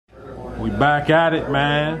We back at it,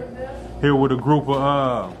 man. Here with a group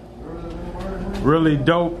of really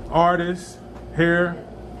dope artists here.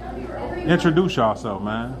 Introduce yourself,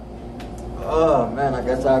 man. Oh man, I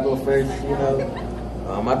guess I'll go first.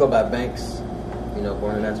 I go by Banks.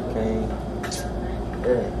 Born in Natural King.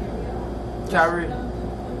 Yeah. Khari.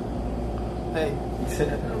 Hey.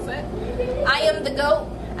 I am the GOAT.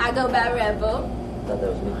 I go by Rebel. Thought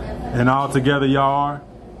that was me. And all together, y'all are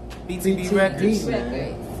BTB Records.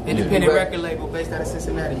 Independent record label based out of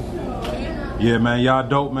Cincinnati. Yeah, man, y'all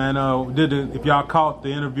dope, man. If y'all caught the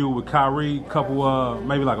interview with Khari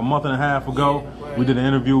maybe like a month and a half ago, we did an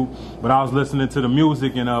interview, but I was listening to the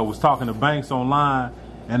music and was talking to Banks online,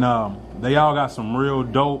 and they all got some real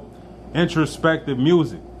dope, introspective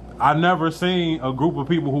music. I never seen a group of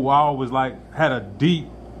people who always had a deep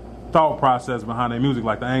thought process behind their music,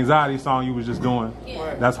 like the Anxiety song you was just doing.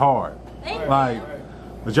 Yeah. That's hard.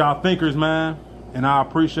 But y'all thinkers, man. And I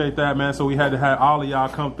appreciate that, man. So we had to have all of y'all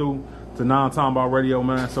come through to Non-Talking About Radio,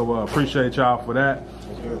 man. So appreciate y'all for that.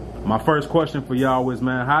 My first question for y'all was,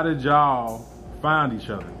 man, how did y'all find each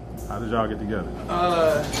other? How did y'all get together?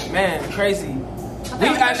 Man, crazy. We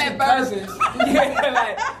actually cousins.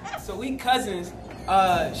 So we cousins.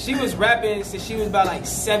 She was rapping since she was about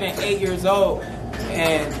 7, 8 years old.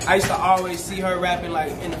 And I used to always see her rapping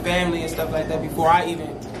in the family and stuff like that before I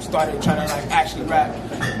even started trying to actually rap.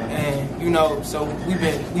 And so we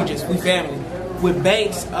family. With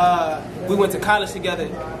Banks, we went to college together,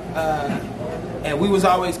 and we was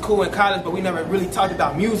always cool in college, but we never really talked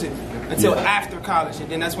about music until after college. And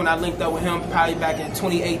then that's when I linked up with him, probably back in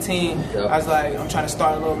 2018. I was like, I'm trying to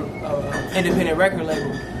start a little independent record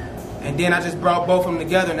label. And then I just brought both of them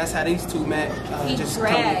together, and that's how these two met. Just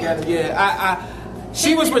come together. Yeah,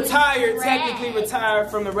 she was technically retired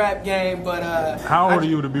from the rap game, but how old are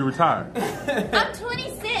you to be retired? I'm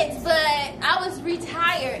 26, but I was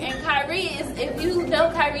retired. And Khari if you know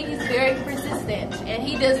Khari, he's very persistent, and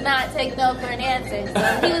he does not take no for an answer.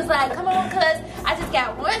 So he was like, "Come on, cuz I just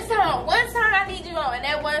got one song I need you on," and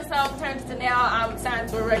that one song turns to now I'm signed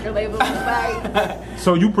to a record label.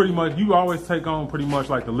 So you always take on pretty much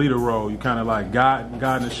the leader role. You kind of guiding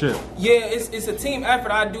the ship. Yeah, it's a team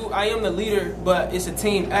effort. I am the leader, but it's a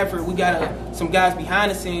team effort. We got some guys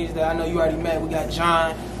behind the scenes that I know you already met. We got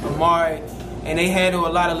John, Amari, and they handle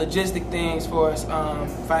a lot of logistic things for us,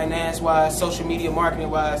 finance-wise, social media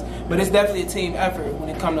marketing-wise. But it's definitely a team effort when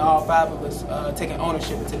it comes to all 5 of us taking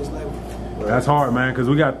ownership into this label. That's hard, man, because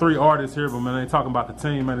we got 3 artists here, but man, they talking about the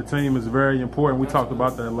team, man. The team is very important. We talked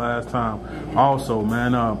about that last time also,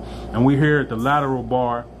 man. And we here at the Lateral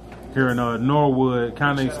Bar here in Norwood.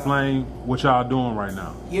 Kind of explain what y'all doing right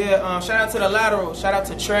now. Yeah, shout out to the Lateral. Shout out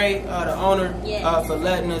to Trey, the owner, for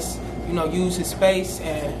letting us use his space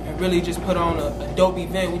and really just put on a dope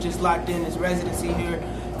event. We just locked in his residency here,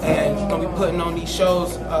 and he's gonna be putting on these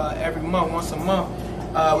shows every month, once a month.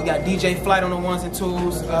 We got DJ Flight on the ones and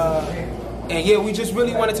twos, and yeah, we just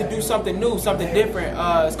really wanted to do something new, something different.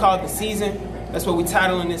 It's called The Season. That's what we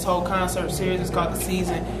titling this whole concert series. It's called The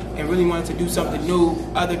Season, and really wanted to do something new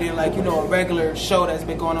other than a regular show that's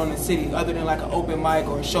been going on in the city, other than an open mic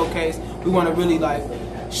or a showcase. We want to really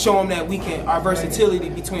show them that our versatility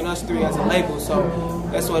between us 3 as a label. So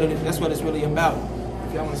that's what it is. That's what it's really about.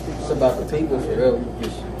 If y'all want to speak, it's about the people for real.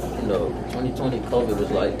 Just 2020 COVID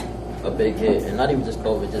was a big hit, and not even just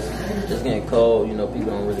COVID, just getting cold.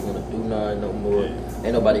 People don't really want to do nothing no more.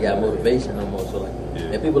 Ain't nobody got motivation no more. So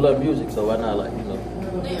and people love music, so why not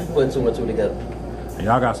put 2 and 2 together? And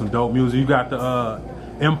y'all got some dope music. You got the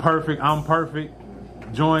Imperfect, I'm Perfect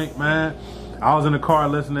joint, man. I was in the car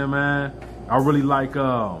listening, man. I really like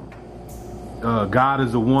God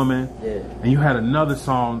Is a Woman. Yeah. And you had another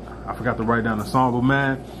song, I forgot to write down the song, but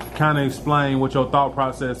man, kind of explain what your thought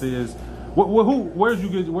process is. Where'd you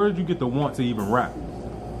get the want to even rap?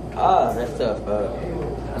 That's tough.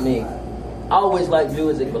 I mean, I always liked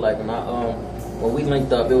music, but when we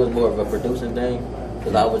linked up, it was more of a producing thing.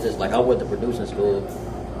 Cause I was just I went to producing school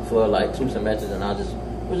for 2 semesters, and I was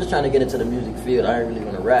just trying to get into the music field. I didn't really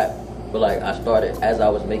want to rap, but I started as I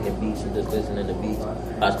was making beats and just listening to beats.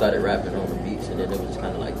 I started rapping on the beats, and then it was just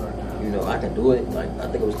kind of I can do it. I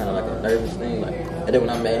think it was kind of a nervous thing. And then when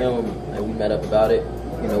I met him and we met up about it,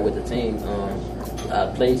 with the team, I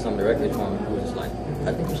played some of the records for him. He was just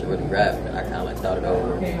I think we should really rap, and I kind of thought it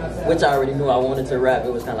over, which I already knew I wanted to rap.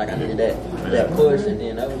 It was kind of I needed that push, and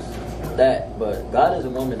then that was that. But God Is a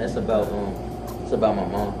Woman, that's about it's about my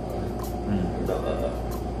mom.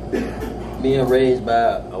 Being raised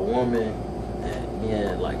by a woman, and being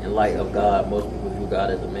in light of God. Most people view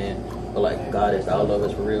God as a man, but God is all of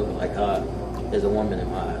us for real. But God is a woman in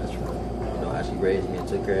my eyes. How she raised me and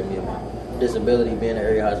took care of me and disability, being an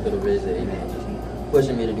area hospital visit, you know, just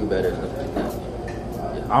pushing me to do better and stuff like that.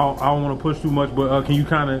 Yeah. I don't want to push too much, but can you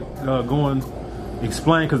kind of go and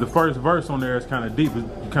explain? Because the first verse on there is kind of deep. You're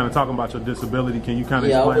kind of talking about your disability. Can you kind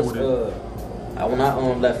of explain what it is? When I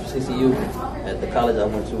left CCU at the college I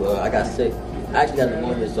went to, I got sick. I actually got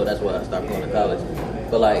pneumonia, so that's why I stopped going to college.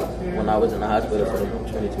 But like when I was in the hospital for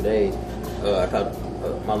 22 days, I caught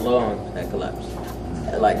my lung had collapsed.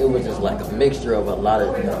 And, like it was just like a mixture of a lot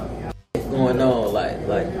of going on,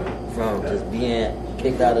 like from just being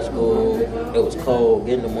kicked out of school, it was cold,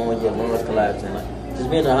 getting pneumonia, lungs collapsing, like just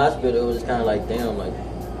being in the hospital. It was just kind of like damn, like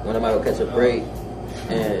when am I gonna catch a break?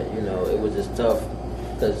 And you know, it was just tough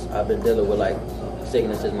because I've been dealing with like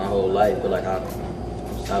sicknesses my whole life, but like I'm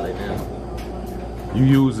solid now. Do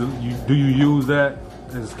you use that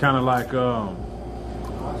as kind of like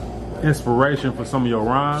inspiration for some of your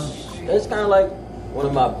rhymes? It's kind of like one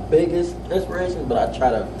of my biggest inspirations, but I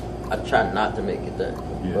try not to make it that.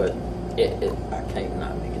 Yeah. But I can't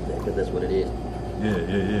not make it that because that's what it is.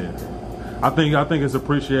 Yeah. I think it's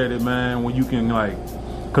appreciated, man, when you can like,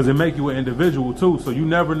 because it make you an individual too. So you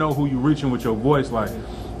never know who you reaching with your voice. Like,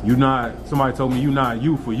 you not. Somebody told me you not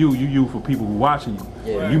you for you. You for people who watching you.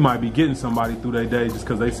 Yeah. You might be getting somebody through their day just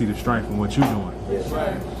because they see the strength in what you doing. Yeah.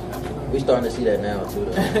 Right. We starting to see that now too,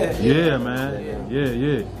 though. Yeah, man.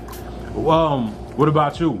 Yeah. What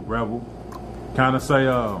about you, Rebel? Kind of say,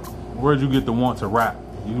 where'd you get the want to rap?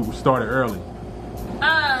 You started early.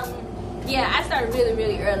 Yeah, I started really,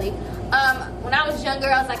 really early. When I was younger,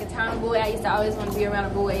 I was like a tomboy. I used to always want to be around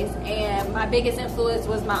the boys, and my biggest influence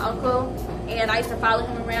was my uncle. And I used to follow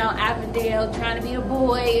him around Avondale, trying to be a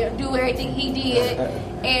boy, do everything he did.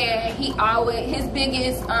 And he always, his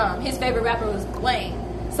favorite rapper was Wayne.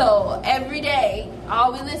 So every day,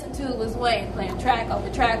 all we listened to was Wayne playing track over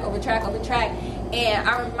track over track over track. And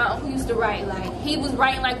I remember my uncle used to write, like, he was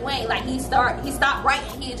writing like Wayne. Like, he stopped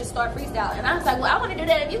writing, he'd just start freestyling. And I was like, well, I want to do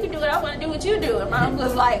that. If you can do it, I want to do what you do. And my uncle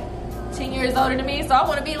was like 10 years older than me, so I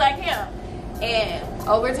want to be like him. And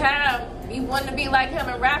over time, me wanting to be like him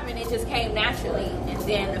and rapping, it just came naturally. And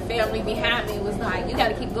then the family behind me was like, you got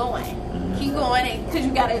to keep going. Keep going, because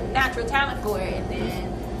you got a natural talent for it. And then,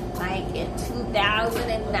 like, in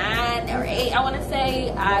 2009 or 8, I want to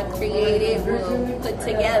say, I put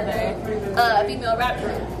together a female rap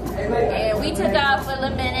group. And we took off for a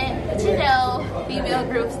minute, but you know, female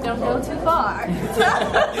groups don't go too far.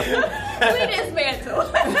 We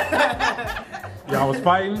dismantled. Y'all was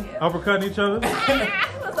fighting, uppercutting each other?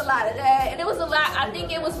 It was a lot of that. And it was a lot, I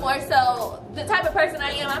think it was more so, the type of person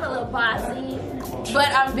I am, I'm a little bossy,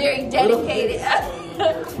 but I'm very dedicated.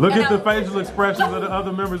 Look at the facial expressions of the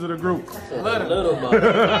other members of the group. A little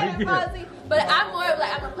bossy. But I'm more of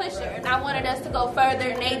like, I'm a pusher, and I wanted us to go further,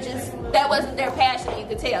 and that wasn't their passion, you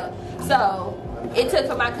could tell. So it took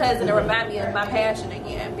for my cousin to remind me of my passion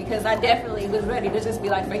again, because I definitely was ready to just be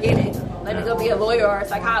like, forget it. Let me go be a lawyer or a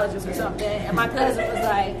psychologist or something. And my cousin was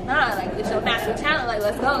like, nah, like, it's your natural talent. Like,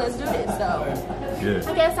 let's go, let's do this. So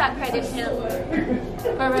yeah. I guess I credit him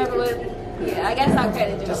for Rebel. Yeah, I guess I'll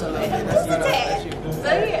credit you. Just a little bit. Just a tad. So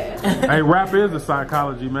yeah. Hey, rap is a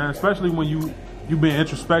psychology, man. Especially when you being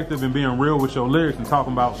introspective and being real with your lyrics and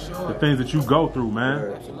talking about the things that you go through,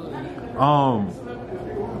 man.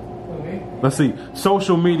 Let's see.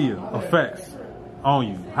 Social media effects on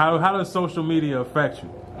you. How does social media affect you?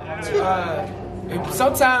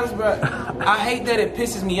 Sometimes, bro, I hate that it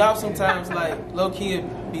pisses me off sometimes. Like, low key,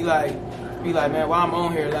 be like, man, why I'm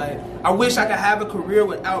on here? Like, I wish I could have a career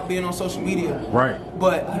without being on social media. Right.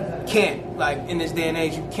 But you can't. Like, in this day and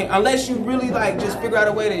age, you can't. Unless you really, like, just figure out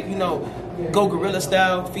a way to, you know, go guerrilla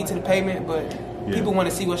style, feet to the pavement. But people want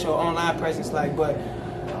to see what's your online presence like. But,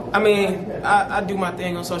 I mean, I do my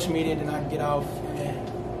thing on social media, and then I get off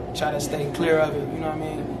and try to stay clear of it. You know what I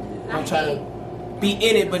mean? I'm trying to be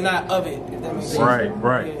in it, but not of it. If that makes sense.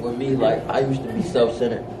 Right. Yeah. With me, like, I used to be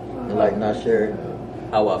self-centered and, like, not sure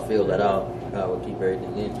how I feel that I would keep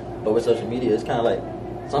everything in. But with social media, it's kind of like,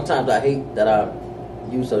 sometimes I hate that I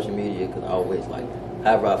use social media because I always, like,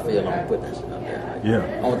 however I feel, I'm going to put that shit up there.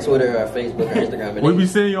 Like, on Twitter or Facebook or Instagram. And we be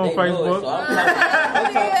seeing you on Facebook. It, so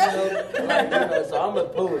I'm talking to them, like, you know, so I'm a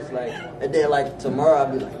post, like, and then, like, tomorrow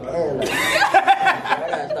I'll be like, man, like, I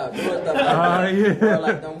got to stop doing stuff like that. Or,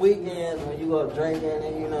 like, them weekends when you go drinking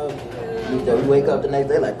and, you know, you wake up the next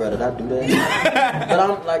day like, bro, did I do that? But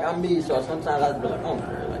I'm me, so sometimes I be like, oh,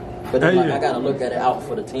 man, like, but then, like, I got to look at it out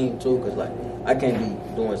for the team, too, because, like, I can't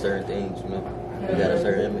be doing certain things, you know. You got a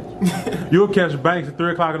certain image. You'll catch Banks at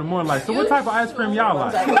 3 o'clock in the morning, like, so what type of ice cream y'all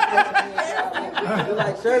like? You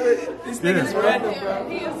like sherbet? This nigga's random, bro.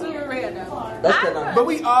 He is super random. But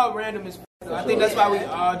we all random as f***. So I think that's why we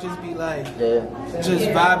all just be like, Yeah. just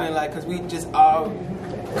vibing, like, cause we just all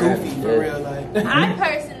goofy for real, like. I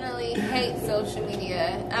personally hate social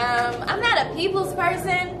media. I'm not a people's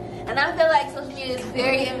person, and I feel like social media is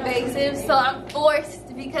very invasive. So I'm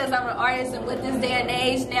forced, because I'm an artist, and with this day and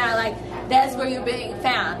age now, like, that's where you're being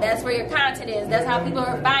found. That's where your content is. That's how people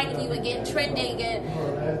are finding you and getting trending. And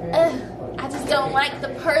I just don't like the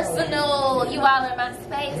personal, you all in my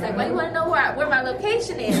space. Like, well, you want to know where my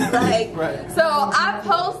location is? Like, so I'm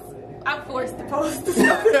forced to post.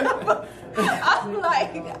 I'm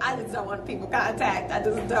like, I just don't want people contact. I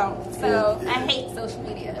just don't. So I hate social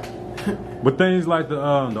media. But things like the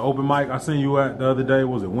open mic I seen you at the other day,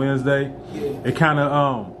 was it Wednesday? Yeah. It kind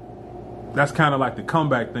of that's kind of like the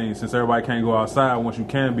comeback thing, since everybody can't go outside. Once you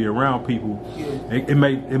can be around people,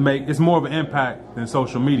 it's more of an impact than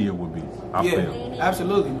social media would be. I feel.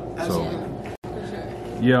 Absolutely. So,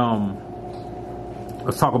 yeah.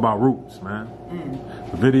 Let's talk about Roots, man.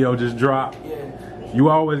 The video just dropped. Yeah. You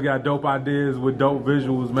always got dope ideas with dope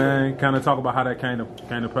visuals, man. Kind of talk about how that came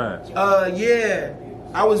to pass. Yeah.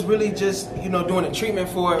 I was really just, doing a treatment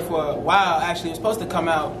for it for a while. Actually, it was supposed to come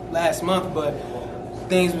out last month, but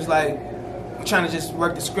things was like trying to just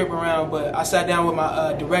work the script around. But I sat down with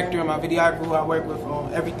my director and my videographer who I work with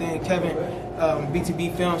on everything, Kevin,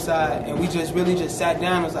 BTB film side, and we just really just sat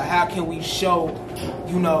down and was like, how can we show,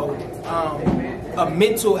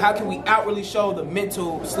 how can we outwardly show the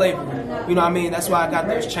mental slavery? You know what I mean? That's why I got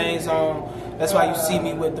those chains on. That's why you see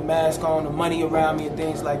me with the mask on, the money around me and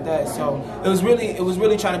things like that. So it was really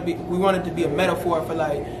trying to be, we wanted to be a metaphor for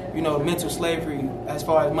like, mental slavery as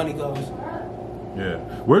far as money goes. Yeah.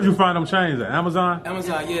 Where'd you find them chains at? Amazon?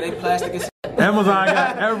 Amazon, yeah, they plastic as Amazon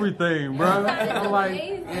got everything, bro. I'm like,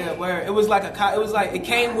 yeah, where it was like it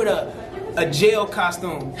came with a jail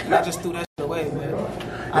costume, and I just threw that shit away, man.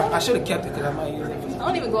 I should have kept it because I might use it. I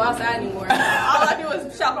don't even go outside anymore. All I do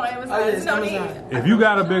is shop on Amazon. if you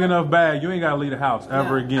got a big enough bag, you ain't gotta leave the house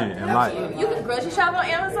ever again in life. You can grocery shop on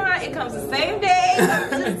Amazon. It comes the same day.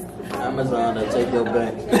 Amazon will take your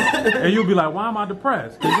bank. And you'll be like, why am I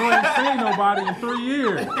depressed? Because you ain't seen nobody in 3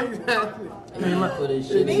 years. Put this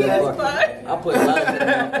shit in your car. I put a lot of shit in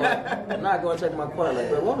my car. I'm not going to check my car. Like,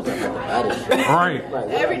 bro, what was I thinking about this shit? Right. Like,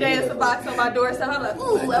 Every day it's a box on my doorstep. I'm like,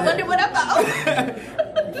 ooh, I wonder what I found.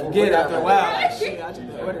 Get it after a while. Shit, I just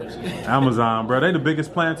order shit. Amazon, bro, they the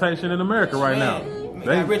biggest plantation in America right now. They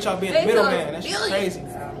got rich off being a middleman. That's just crazy.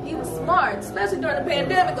 He was smart, especially during the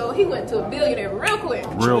pandemic. Though he went to a billionaire real quick.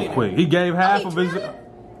 Real quick. He gave half of his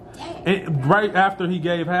right after he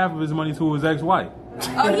gave half of his money to his ex-wife.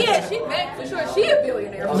 Oh yeah, she banked for sure. She a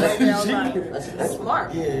billionaire. That's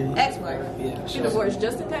smart. Yeah. Ex-wife. Yeah, She divorced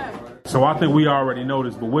just in time. So I think we already know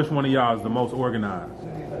this, but which one of y'all is the most organized?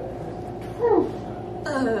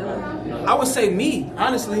 I would say me,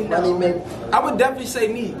 honestly. I would definitely say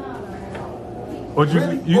me. Or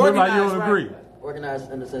you look like you don't agree? Organized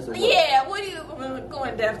in the sense of what? Yeah, what are you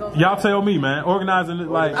going depth on? Y'all tell me, man. Organizing it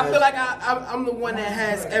like... I feel like I'm the one that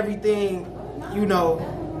has everything, in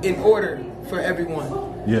order for everyone.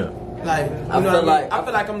 Yeah. Like, I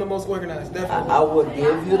feel like I'm the most organized, definitely. I would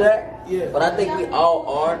give you that. Yeah. But I think we all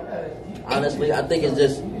are. Honestly, I think it's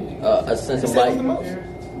just a sense of like...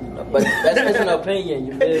 But that's just an opinion,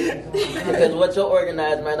 you feel? Because what you're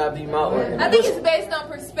organized might not be my organized. I think it's based on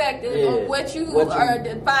perspective of what you are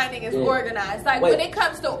defining as organized. Like when it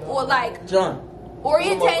comes to orientating,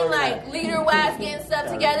 like leader-wise, getting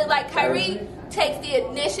stuff together. Like Khari takes the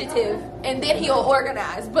initiative and then he'll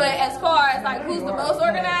organize. But as far as like who's the most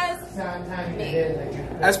organized, me.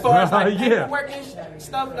 As far as like paperwork and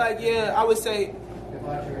stuff, like I would say.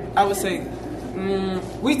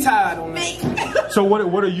 We tied on that. So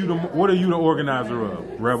what are you the organizer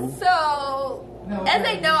of, Rebel? So as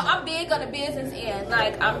they know, I'm big on the business end.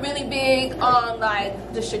 Like I'm really big on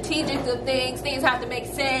like the strategic of things. Things have to make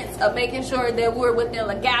sense of making sure that we're within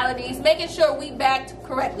legalities, making sure we backed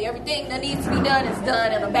correctly. Everything that needs to be done is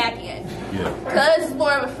done in the back end. Yeah. Cause it's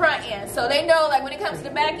more of a front end. So they know like when it comes to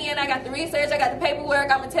the back end, I got the research, I got the paperwork,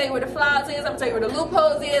 I'm gonna tell you where the flaws is, I'm gonna tell you where the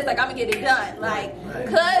loopholes is, like I'm gonna get it done. Like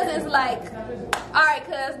cause it's like, alright,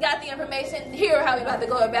 cuz got the information, here how we about to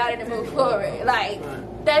go about it and move forward. Like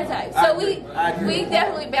that type. So we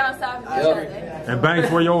definitely bounce off each other. And Banks,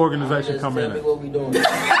 where your organization come in at? What we doing.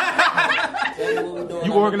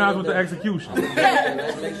 You organize with the execution. Yeah,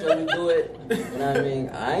 let's make sure we do it. You know what I mean?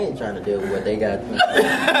 I ain't trying to deal with what they got.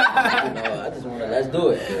 I just want to, let's do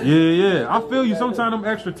it. Yeah. I feel you. Sometimes them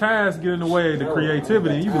extra tasks get in the way of the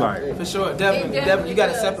creativity. And you be like, for sure, definitely. You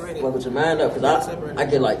gotta separate it. Well, put your mind up, because I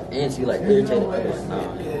get like antsy, like irritated. Like,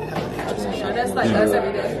 nah. That's like us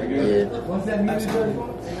every day.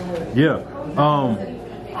 Yeah. yeah.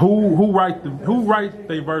 Who write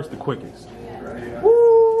they verse the quickest?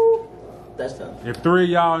 Woo! That's tough. If 3 of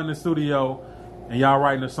y'all in the studio and y'all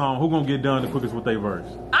writing a song, who gonna get done the quickest with their verse?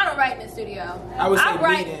 I don't write in the studio. I would say I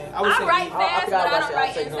write fast, but I don't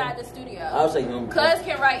write inside the studio. I would say him. Cuz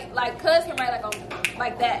can write like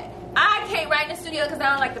like that. I can't write in the studio because I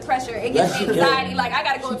don't like the pressure. It gives me anxiety. Like I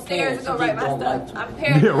gotta go upstairs and go write my stuff. I'm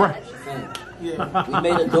paranoid. Yeah, right. Yeah. We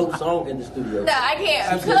made a dope song in the studio. No, I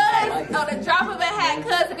can't. Cuz on the drop of a hat,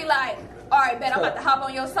 Cuz would be like, all right, Ben, I'm about to hop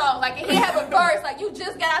on your song. Like, and he have a verse, like, you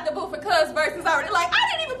just got out the booth for Cuz verses already. Like, I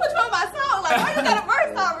didn't even put you on my song. Like, why you got a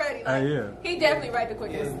verse already? Like, yeah. He definitely write the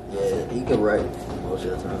quickest. Yeah, he can write most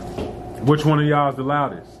of the time. Which one of y'all is the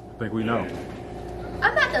loudest? I think we know.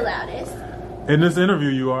 I'm not the loudest. In this interview,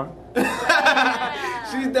 you are.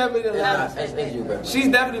 She's definitely the loudest. That's you, bro. She's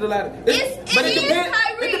definitely the loudest. But it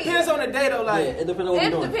depends on the day, though. Like, it depends on what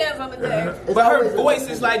you're doing. Depends on the day. But her voice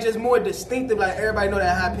is like just more distinctive. Like everybody know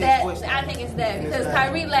that high pitched voice. I think it's that because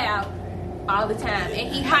Khari loud all the time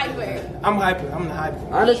and he hyper. I'm hyper. I'm the hyper.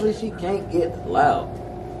 Honestly, she can't get loud.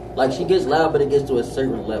 Like she gets loud, but it gets to a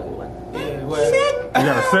certain level. Like, yeah, well, you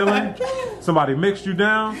got a ceiling? Somebody mixed you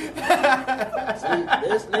down? see,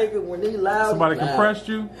 this nigga when he loud. Somebody compressed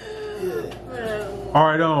you? Yeah. All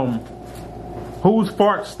right, whose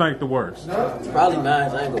farts stink the worst? It's probably mine.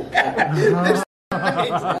 I ain't gonna cap.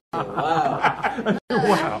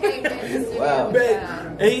 Wow. Wow.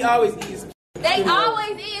 And he always eats. They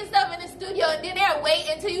always eating stuff in the studio and then they'll wait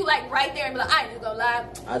until you like right there and be like, I ain't even gonna lie.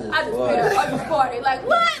 I just farted. Like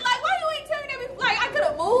what? Like why you ain't telling me? Like I could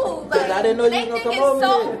have moved. Like I didn't know you was gonna come over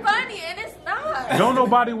so here. funny and it's not. Don't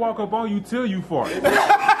nobody walk up on you till you fart.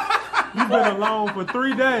 You've been alone for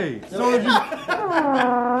 3 days. As soon as you,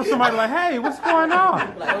 somebody like, hey, what's going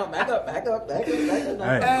on? Like, oh, back up. Hey,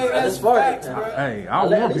 that's facts, bro. Hey,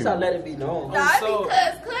 at least I let it be known. Nah,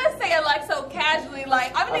 because Cuz say it like so casually.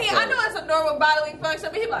 Like I mean, I know it's a normal bodily function,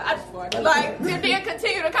 but he's like, I just farted. Like and then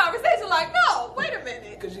continue the conversation. Like, no, wait a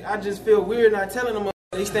minute. Because I just feel weird not telling them.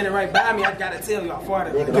 They standing right by me. I gotta tell you I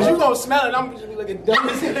farted. Because you gonna smell it. I'm just be looking dumb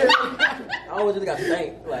as hell. I always just got to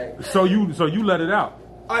think. Like, so you let it out.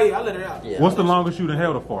 Oh yeah, I let it out. Yeah, what's the longest you done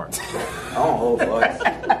held a fart? I don't hold farts.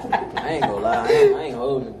 I ain't gonna lie. I ain't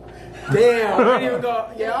holding. Damn, I didn't even go.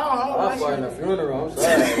 Yeah, I don't hold. I fart in a funeral. I'm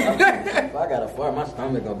sorry. If I got a fart, my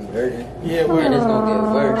stomach gonna be hurting. Yeah, and it's gonna get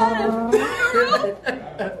worse.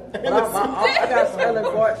 But I got smelling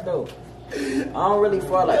farts though. I don't really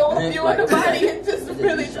fart like that. You in the body and just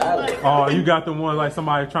really Oh, you got the one like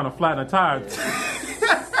somebody trying to flatten a tire.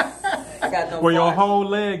 I got no where your farts. whole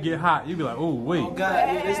leg get hot. You be like, oh wait. Oh God,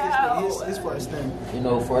 yeah, this fart's thing. You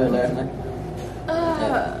know, farted last night.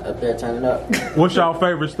 Up there turning up. What's y'all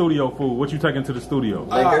favorite studio food? What you taking to the studio?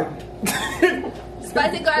 Liquor.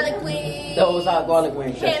 Spicy garlic wings. Those hot garlic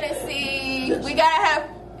wings. Hennessy. We gotta have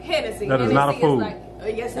Hennessy. That is not a food.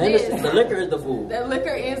 Yes, it Hennessy, is. the liquor is the food. The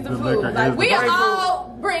liquor is the food. Like we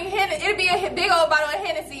all bring Hennessy. It'll be a big old bottle of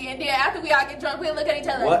Hennessy, and then after we all get drunk, we'll look at each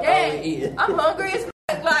other like, "Dang, I'm hungry as fuck."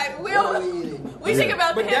 Like we think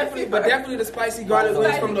about but definitely the spicy garlic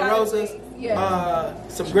wings from the Rosas. Yeah.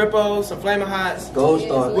 Some Grippos, some Flamin' Hots, Gold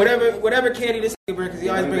Star, whatever candy this nigga brings, because he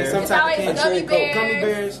always brings some type of candy. Gummy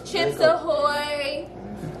bears, Chips Ahoy.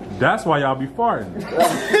 That's why y'all be farting.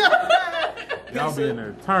 Y'all be in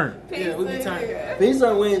there turn. Yeah, we be turning. Pizza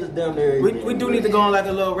and wings is damn near. We do need to go on like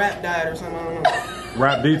a little rap diet or something. I don't know.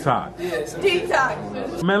 Rap detox. Yeah,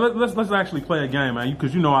 detox. Man, let's actually play a game, man.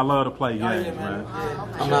 Because you know I love to play games, man.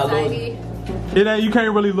 I'm not losing. It ain't. You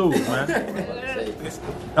can't really lose, man.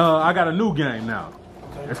 I got a new game now.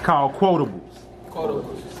 It's called Quotables.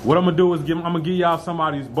 What I'm gonna do is I'm gonna give y'all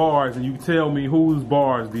somebody's bars, and you tell me whose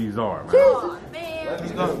bars these are, man. Oh man.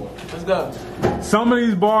 Let's go. Some of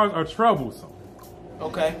these bars are troublesome.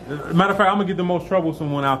 Okay. Matter of fact, I'm gonna get the most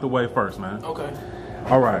troublesome one out the way first, man. Okay.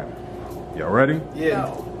 All right. Y'all ready? Yeah.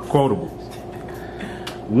 Quotables.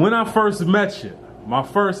 When I first met you, my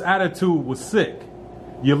first attitude was sick.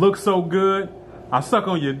 You look so good. I suck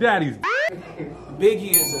on your daddy's.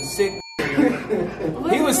 Biggie is a sick.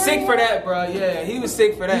 He was sick for that, bro. Yeah, he was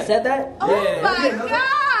sick for that. He said that? Yeah. Oh my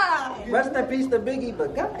God. Rest in peace to Biggie,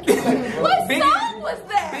 but God. What song was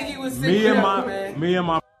that? Biggie was sick for that, man. Me and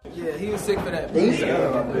my. Yeah, he was sick for that.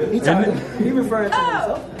 He referring to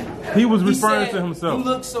himself. He was referring to himself. You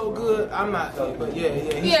look so good. I'm not, but yeah.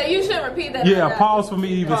 Yeah, you should repeat that. Yeah, pause for me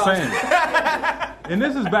even saying it. And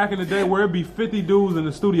this is back in the day where it'd be 50 dudes in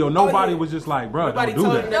the studio. Nobody was just like, bro, don't do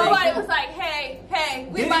that. Nobody was like, hey,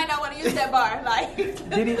 we might not want to use that bar. Like,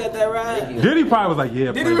 did he let that ride? Diddy probably was like,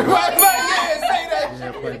 yeah, Playboy. Yeah, say that.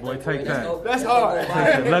 Yeah, Playboy, take that. That's hard.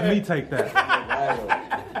 Let me take that.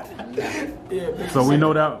 Yeah, so we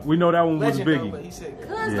know that one was legend, Biggie. Though, but he said,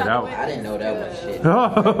 Cuz was? Yeah, that was. I didn't know that was shit.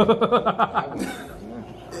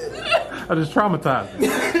 I just traumatized me.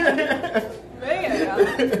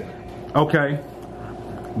 Man. Okay.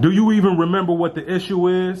 Do you even remember what the issue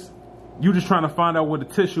is? You just trying to find out what the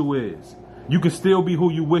tissue is. You can still be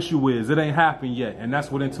who you wish you is. It ain't happened yet, and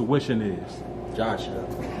that's what intuition is. John, shut up.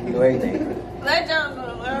 You know everything. Let John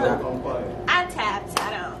go. I tapped.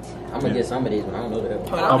 I don't. I'm gonna get some of these, but I don't know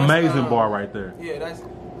that. Amazing bar right there. Yeah, that's.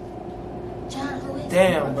 John, who is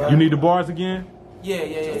Damn, bro. You need the bars again? Yeah.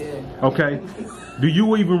 Okay. Do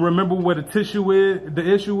you even remember what the tissue is?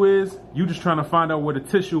 The issue is? You just trying to find out what the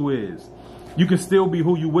tissue is. You can still be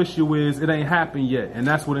who you wish you is. It ain't happened yet, and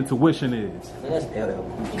that's what intuition is. That's LL.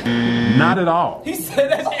 Not at all. He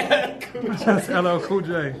said that's LL Cool J. That's LL Cool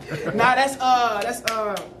J. Nah, that's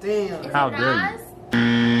damn. How dare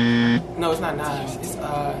you? No, it's not Nas. It's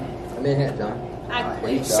I'm in here, John.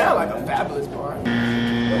 You sound like a fabulous bar.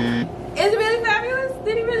 Is it really fabulous?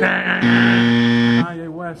 Did he really? Kanye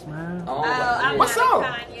West, man. I'm What's not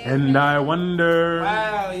up? Kanye. And I wonder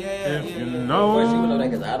Wow, if you Of course you would know that know.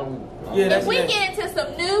 because I don't. Yeah, If we get into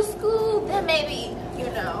some new school, then maybe, you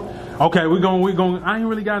know. Okay, we going. I ain't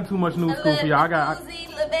really got too much new A school for y'all.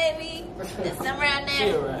 Uzi, Lil Baby, and somewhere around Yeah,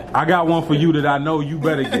 there. right. I got one for you that I know you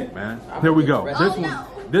better get, man. Here we go. Oh, This one. no.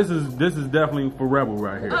 This is definitely for Rebel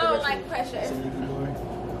right here. Oh, like pressure.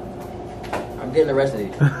 I'm getting the rest of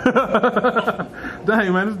these.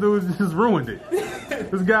 Dang, man, this dude just ruined it.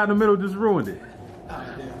 This guy in the middle just ruined it.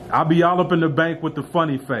 I'll be all up in the bank with the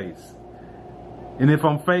funny face. And if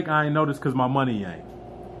I'm fake, I ain't noticed because my money ain't.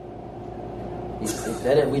 He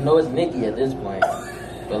said it. We know it's Nicki at this point.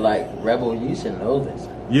 But like, Rebel, you should know this.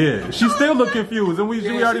 Yeah, she still look confused, and we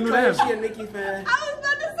already knew that. She a Nicki fan. I was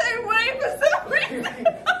about to say Wayne for some reason.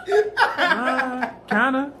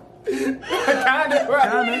 Kinda. Kinda,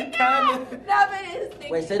 right? Kinda. No, but it's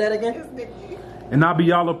Nicki. Wait, say that again? It's Nicki. And I'll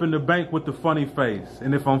be all up in the bank with the funny face.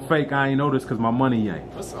 And if I'm fake, I ain't noticed because my money ain't.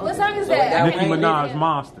 What song is So that? that Nicki Wayne Minaj, did it?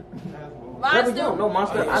 Monster. Rebel, you don't know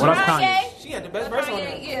Monster. Well, that's Kanye. She had the best verse on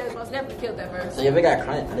Kanye, it. yeah, most definitely killed that verse. So if it got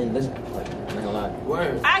Kanye, I didn't listen. Like, I'm not gonna lie.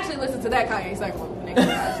 Word. I actually listened to that Kanye second one with Nicki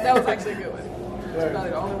Minaj. That was actually a good one. It's probably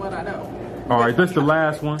the only one I know. All right, this is the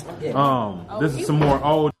last one. This is some more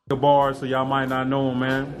old bars, so y'all might not know them,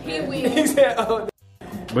 man. He He will. said, oh,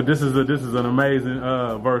 But this is an amazing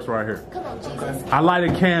verse right here. Come on, Jesus. I light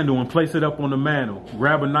a candle and place it up on the mantle.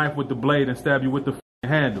 Grab a knife with the blade and stab you with the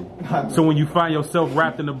handle. So when you find yourself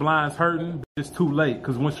wrapped in the blinds hurting, it's too late.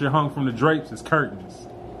 Because once you're hung from the drapes, it's curtains.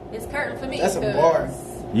 It's curtain for me. That's a 'cause bar.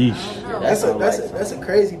 Yeesh. Yeah, That's a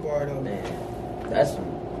crazy bar though. Man, that's some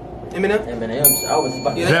Eminem. Eminem. I was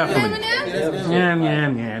about to Yeah, say. Definitely. Eminem? Yeah, that's Yeah, yeah,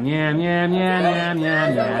 yeah, yeah, yeah, yeah, yeah,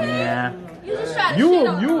 yeah, yeah. You just try to You shit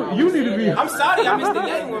on you need to be. I'm sorry I missed the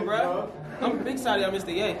Ye one, bro. I'm big sorry I missed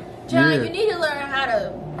the Ye. John, Yeah. you need to learn how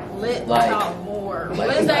to lip Like- talk more. like What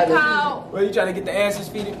is that you gotta- called? Well, you trying to get the answers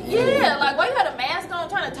feeded? Yeah, like why you had a mask on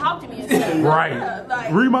trying to talk to me and stuff? Right.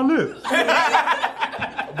 Like, Read my lips.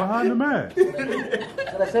 Behind the mask.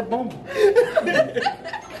 So I said, boom.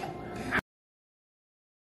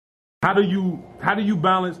 How do you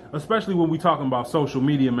balance, especially when we talking about social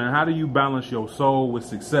media, man? How do you balance your soul with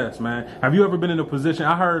success, man? Have you ever been in a position?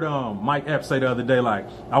 I heard Mike Epps say the other day, like,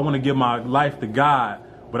 I want to give my life to God,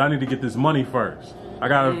 but I need to get this money first. I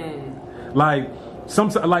gotta, like,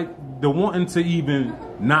 the wanting to even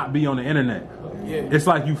not be on the internet. Yeah. It's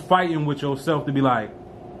like you fighting with yourself to be like,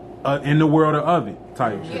 in the world or of it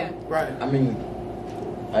type shit. yeah. Right. I mean,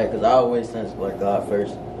 like, cause I always sense like God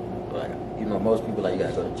first. Like, you know, most people like you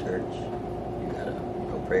gotta go to church, you gotta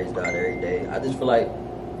praise God every day. I just feel like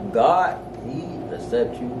God, He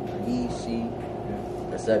accept you, He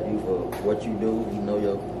accept you for what you do. He know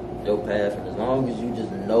your path, and as long as you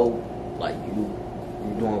just know, like you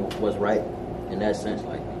doing what's right in that sense,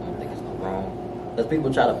 like I don't think it's no wrong. Cause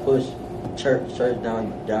people try to push church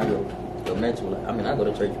down your mental. I mean, I go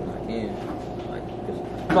to church when I can.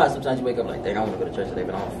 Sometimes you wake up like, dang, I want to go to church today,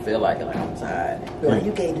 but I don't feel like it. Like, I'm tired. You're like,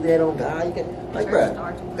 you can't do that on God. You can't. Like,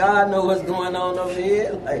 bruh, God knows what's going on over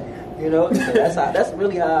here. Like, you know, so that's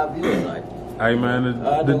really how I view it. Like, Hey, man,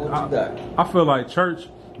 I know what you got. I feel like church.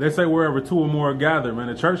 They say wherever two or more are gathered, man.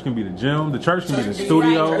 The church can be the gym. The church can be the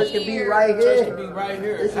studio. Church can be right Church here. can be right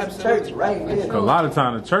here. This is Absolutely. church right here. A lot of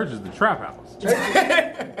times the church is the trap house.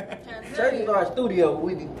 Church is our studio.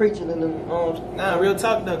 We be preaching in them. Nah, real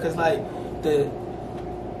talk though, cause like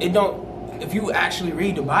if you actually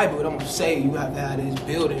read the Bible, it don't say you have to have this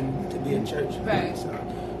building to be a church. Right. So,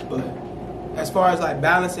 but as far as like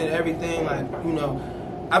balancing everything, like, you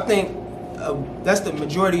know, I think that's the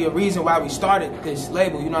majority of reason why we started this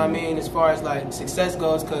label, you know what I mean, as far as like success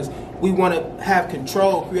goes, because we want to have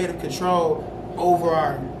control, creative control over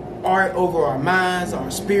our art, over our minds,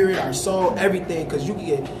 our spirit, our soul, everything. Because you can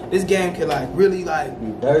get, this game can like really like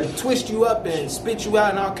twist you up and spit you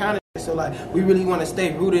out and all kind of shit. So like we really want to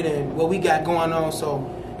stay rooted in what we got going on,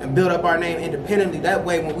 and build up our name independently. That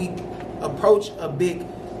way when we approach a big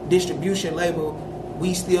distribution label,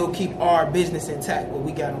 we still keep our business intact, what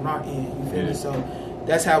we got on our end. You feel me? So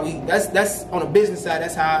that's how that's on the business side.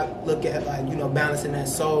 That's how I look at like, you know, balancing that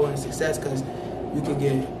soul and success, because you can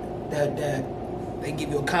get that they give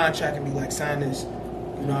you a contract and be like, sign this.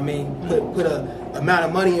 You know what I mean? Put a amount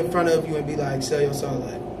of money in front of you and be like, sell your soul.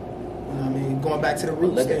 Like, you know what I mean? Going back to the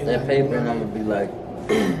roots. Look at that paper and I'm gonna be like,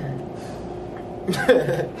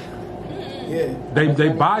 yeah. They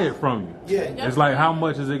buy it from you. Yeah. It's like, how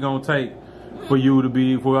much is it gonna take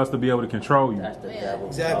for us to be able to control you? that's the devil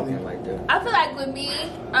Exactly. talking like that. I feel like with me,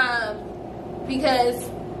 because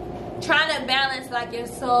trying to balance like your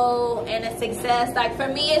soul and a success, like for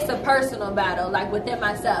me it's a personal battle, like within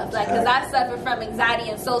myself, like because I suffer from anxiety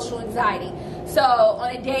and social anxiety. So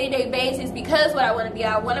on a day-to-day basis, because what I want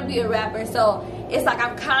to be a rapper, so it's like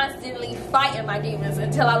I'm constantly fighting my demons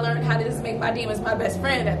until I learn how to just make my demons my best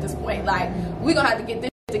friend at this point. Like, we're gonna have to get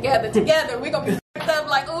this together. We're gonna be up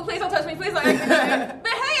like, oh, please don't touch me, please don't act like,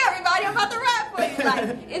 but hey everybody, I'm about to rap for you.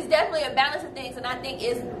 Like, it's definitely a balance of things, and I think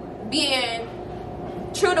it's being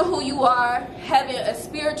true to who you are, having a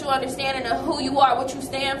spiritual understanding of who you are, what you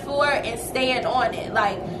stand for, and staying on it.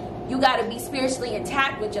 Like, you got to be spiritually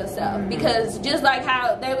intact with yourself, because just like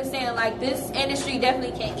how they were saying, like, this industry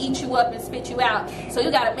definitely can eat you up and spit you out, so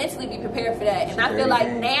you got to mentally be prepared for that. And I feel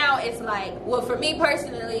like now it's like, well, for me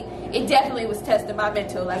personally, it definitely was testing my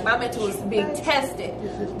mental. Like, my mental was being tested,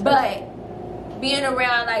 but being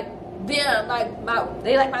around like them, like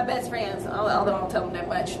they like my best friends, although I don't tell them that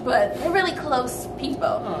much, but they're really close people.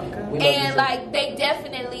 And like, they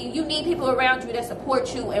definitely, you need people around you that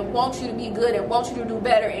support you and want you to be good and want you to do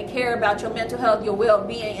better and care about your mental health, your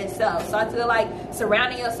well-being itself. So I feel like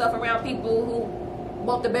surrounding yourself around people who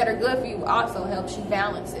want the better good for you also helps you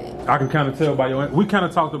balance it. I can kind of tell by we kind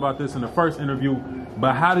of talked about this in the first interview,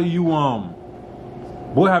 but how do you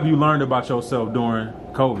what have you learned about yourself during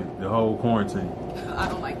COVID, the whole quarantine? I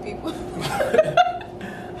don't like people.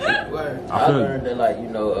 I learned that, like, you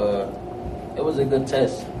know, it was a good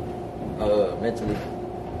test mentally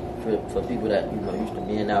for people that, you know, used to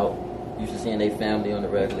being out, used to seeing their family on the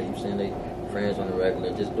regular, used to seeing their friends on the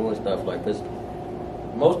regular, just doing stuff like this.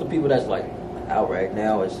 Most of the people that's like out right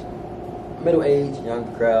now is middle-aged,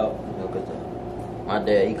 younger crowd, you know, because my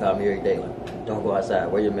dad, he called me every day, like, don't go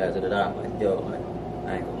outside, wear your mask. I'm like, yo, like,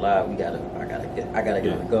 I ain't gonna lie, I gotta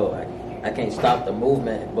get on the go. Like, I can't stop the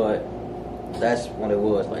movement, but that's what it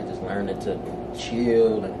was, like, just learning to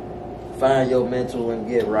chill and find your mental and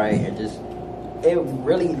get right, and just, it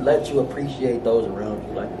really lets you appreciate those around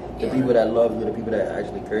you, like the people that love you, the people that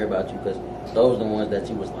actually care about you, because those are the ones that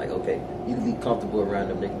you was like, okay, you can be comfortable around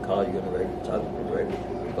them, they can call you on the regular, talk to you on the regular,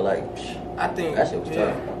 but like, I think that shit was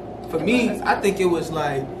tough. For me, I think it was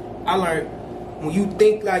like, I learned when you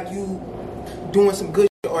think like you doing some good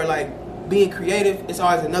shit or like being creative, it's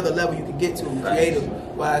always another level you can get to creative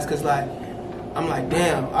wise, because like, I'm like,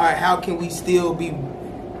 damn, all right, how can we still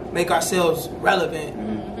make ourselves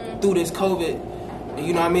relevant through this COVID? And,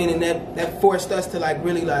 you know what I mean? And that forced us to like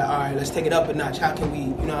really like, all right, let's take it up a notch. How can we,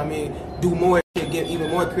 you know what I mean, do more shit, get even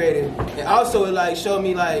more creative? And also it like showed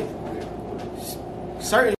me like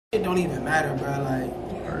certain shit don't even matter, bro.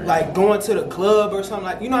 Like going to the club or something,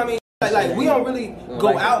 like, you know what I mean? Like we don't really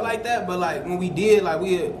go out like that, but like when we did, like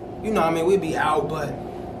we, you know what I mean, we'd be out, but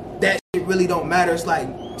that shit really don't matter. It's like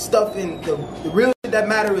stuff in the real shit that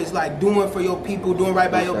matter is like doing for your people, doing right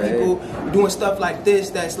by your people, doing stuff like this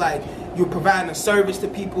that's like you're providing a service to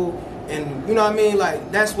people, and you know what I mean,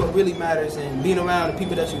 like that's what really matters, and being around the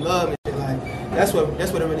people that you love and shit, like that's what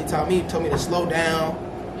it really taught me. It told me to slow down,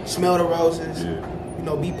 smell the roses, you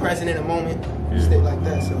know, be present in the moment, stuff like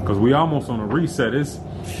that. So because we almost on a reset.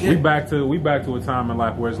 We back to a time in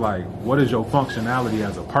life where it's like, what is your functionality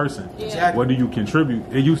as a person? Exactly. What do you contribute?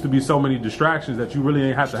 It used to be so many distractions that you really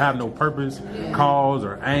ain't have to have no purpose, cause,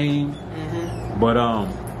 or aim. But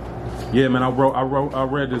yeah, man, I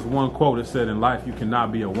read this one quote. It said, in life you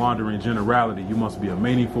cannot be a wandering generality. You must be a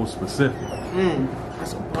meaningful specific.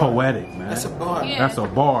 that's a bar. Poetic, man. That's a bar. Yeah. That's a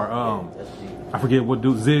bar. I forget what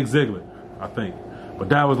dude, Zig Ziglar, I think. But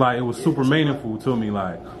that was like, it was super meaningful to me.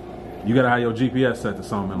 Like, you gotta have your GPS set to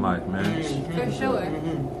something in life, man. For sure.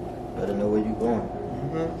 Better know where you going.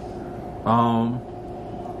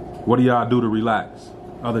 What do y'all do to relax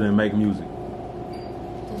other than make music?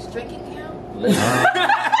 Does drinking count?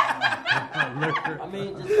 I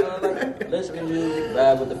mean, just like listen to music,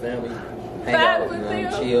 vibe with the family, hang out, you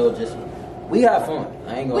know, chill, just We have fun.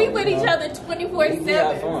 I ain't gonna. We with each other 24/7. We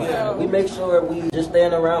have fun. So. We make sure we just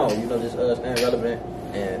staying around. You know, just staying relevant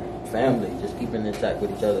and family. Just keeping in touch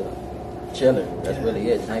with each other, chilling. That's really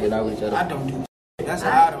it. Just hanging out with each other. I don't do. That's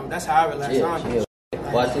how I don't. That's how I relax. Chill, I don't chill.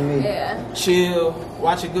 Watch TV. Yeah. chill,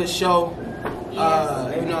 watch a good show.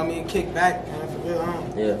 Yes. You know what I mean? Kick back. Man, for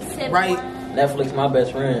real. Yeah. Sip Right. wine. Netflix, my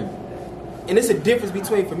best friend. And it's a difference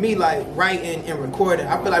between, for me, like writing and recording.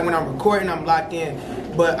 I feel like when I'm recording, I'm locked in.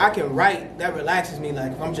 But I can write, that relaxes me.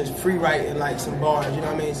 Like if I'm just free writing like some bars, you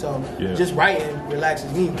know what I mean? So just writing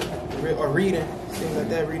relaxes me. Or reading, things like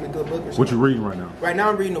that, reading a good book or something. What you reading right now? Right now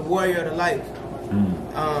I'm reading The Warrior of the Life.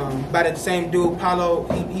 By the same dude, Paulo,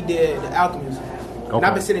 he did The Alchemist. And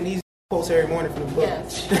I've been sitting these posts every morning from the book.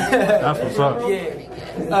 Yes. That's what's up.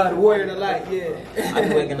 Yeah. The Warrior of the Light, yeah. I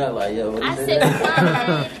be waking up like, yo, what I is sit it? behind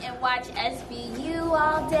and watch SVU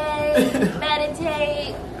all day,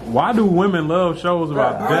 meditate. Why do women love shows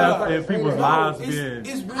about death and people's lives being? It's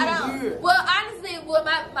I really don't. weird. Well, honestly, well,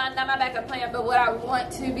 not my backup plan, but what I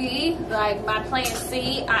want to be, like my plan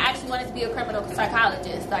C, I actually wanted to be a criminal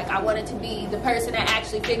psychologist. Like I wanted to be the person that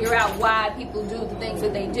actually figure out why people do the things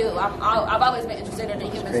that they do. I've always been interested in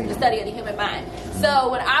the study of the human mind. So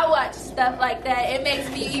when I watch stuff like that, it makes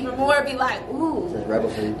me even more be like, ooh, It's rebel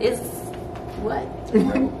food. it's what?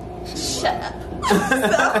 Shut up.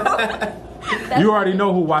 So, You already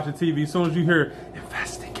know who watching TV. As soon as you hear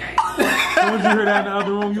investigate, as soon as you hear that in the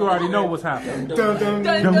other room, you already know what's happening. Dum, dum,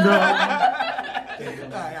 Dun, Dum, dun. dum.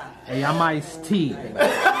 Hey, I'm Ice-T. Turn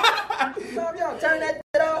that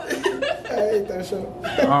shit off. I hate that show.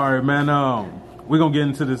 All right, man. We're going to get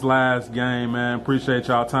into this last game, man. Appreciate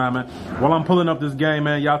y'all time, man. While I'm pulling up this game,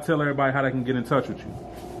 man, y'all tell everybody how they can get in touch with you.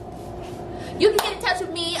 You can get in touch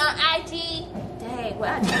with me on IG. Dang,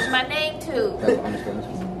 well, I changed my name too.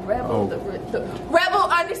 Rebel, the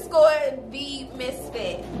Rebel_the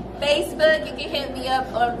Facebook, you can hit me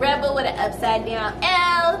up on Rebel with an upside down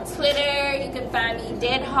L. Twitter, you can find me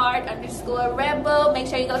deadheart_Rebel. Make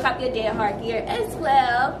sure you go copy your Dead Heart gear as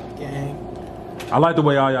well. Gang. I like the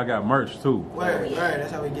way all y'all got merch, too. Word,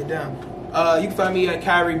 that's how we get down. You can find me at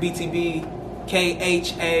Khari BTB,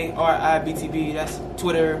 KHARI BTB. That's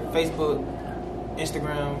Twitter, Facebook,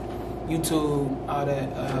 Instagram, YouTube, all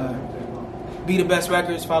that. Be the Best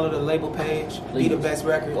Records. Follow the label page. Please. Be the Best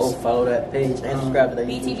Records. Go follow that page and subscribe to that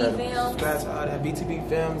YouTube BTB channel. Films. Subscribe to all that. BTB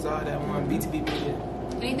Films, all that one. BTB Media.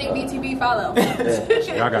 Anything BTB, follow.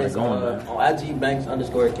 Y'all got it It's, going, man. on IG,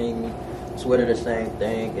 Banks_King. Twitter, the same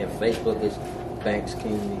thing. And Facebook is Banks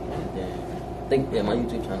King. And then I think my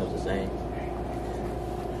YouTube channel is the same.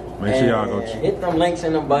 Make sure y'all go And check. hit them links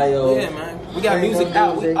in the bio. Yeah, man. We got Stream music them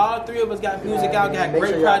out. music. All three of us got music out. Got Make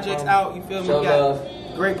great sure y'all projects come out. You feel me? show We got love.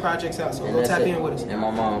 great projects out. So And go that's tap it. in with us. And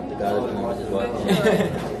my mom, the guy that's just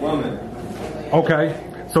walking. Okay,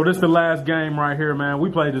 so this is the last game right here, man.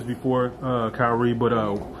 We played this before, Khari, but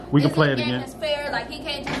we can play it This game again. is fair. Like he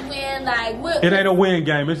can't just win. Like what? It ain't a win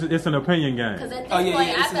game. It's an opinion game. Because at this Oh, yeah, point,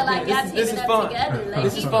 yeah, I this feel is- like this y'all is- this teaming is up fun. together. Like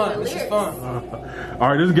This is you fun. know the This is lyrics. fun. All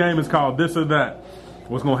right, this game is called This or That.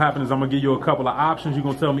 What's gonna happen is I'm gonna give you a couple of options. You're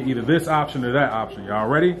gonna tell me either this option or that option. Y'all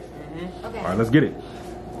ready? Okay. All right, let's get it.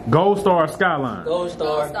 Gold Star or Skyline? Gold Star.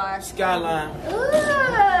 Gold Star. Skyline. Ooh.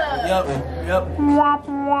 Yup. Y'all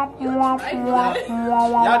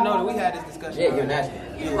know that we had this discussion. Yeah, you're nasty.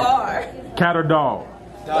 You are. Cat or dog?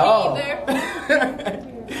 Dog. Either.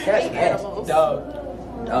 That's nasty. Dog.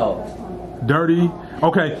 Oh. Dirty.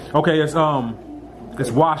 Okay. It's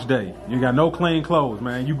wash day. You got no clean clothes,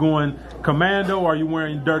 man. You going commando or are you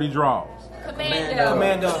wearing dirty drawers? Commando.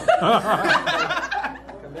 Commando.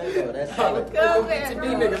 Commando, that's solid.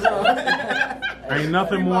 Commando. Ain't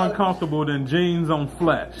nothing more uncomfortable than jeans on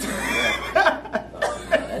flesh.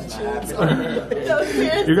 That's not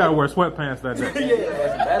happening. You gotta wear sweatpants that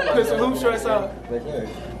day. Put some hoop shorts on.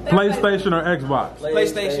 PlayStation or Xbox?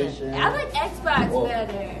 PlayStation. I like Xbox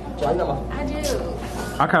better. I do.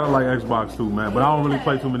 I kind of like Xbox too, man, but I don't really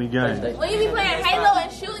play too many games. When you be playing Halo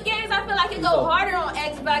and shooting games, I feel like it go harder on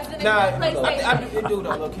Xbox than it Nah, does PlayStation. it do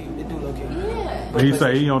though, low key. It do low key. Yeah. He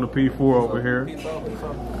say he on the P4 over here.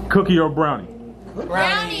 P4. Cookie or brownie?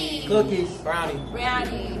 Brownie. Cookies. Brownie.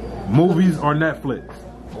 Brownie. Movies or Netflix?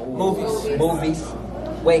 Movies.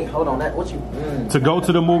 Wait, hold on. That what you? To go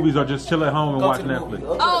to the movies or just chill at home and Go watch to the Netflix?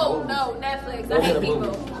 movies. Oh no, Netflix. I hate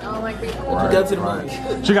people. I don't like people. Go to the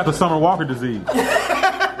movies. She got the Summer Walker disease.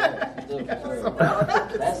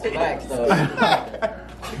 That's facts though.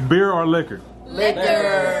 Beer or liquor? Liquor.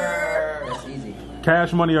 That's easy.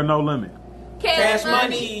 Cash money or no limit? Cash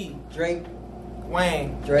money. Drake.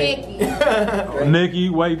 Wayne. Drake. Nikki. Nikki,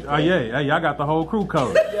 wait, yeah, hey, y'all got the whole crew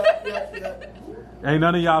covered. Ain't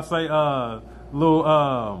none of y'all say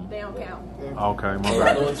Little They don't count. Okay, my Hey,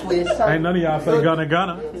 bad. little twist. Ain't none of y'all say Gunna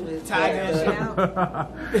Gunna. Tiger.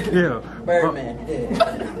 Yeah. Birdman.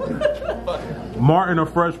 Martin or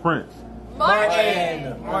Fresh Prince?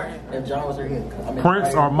 Martin. If John was here, I mean,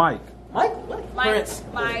 Prince or Mike? Michael. Prince.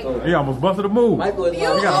 Mike. He almost busted a move. Michael is You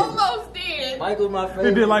my almost did. Michael's my favorite.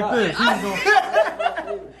 He did like guy. this. He was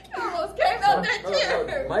gonna, You almost came out that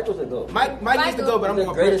chair. Michael's a goat. Mike used to go, but I'm He's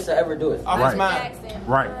the going greatest to ever do it. Off Right. his mind. Jackson.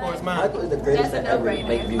 right. Off his mind. Michael is the greatest That's a to ever make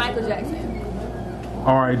no-brainer. music. Michael Jackson.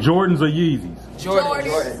 All right, Jordans or Yeezys? Jordan.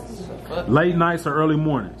 Jordan. Late nights or early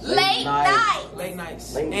mornings? Late night. Late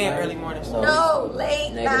nights. Late and night. early mornings. No,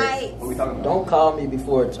 late night. Don't call me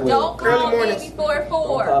before 12. Don't call Early me mornings. before Don't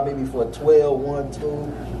call 4. me before 12, 1,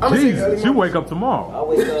 2. Jesus, you wake up tomorrow. I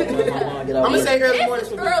wake up when my mom get out I'm work. gonna say early mornings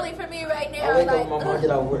This for is me. early for me right now. I wake up Like, when my mom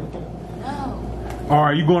get out work. no. All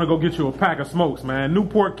right, you going to go get you a pack of smokes, man.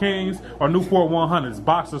 Newport Kings or Newport 100s?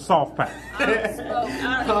 Box or soft pack? I don't smoke.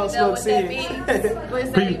 I don't even know what that means. What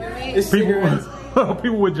does that even mean? It's cigarettes.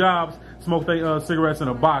 People with jobs smoke their cigarettes in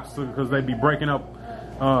a box because they be breaking up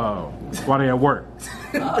while they at work.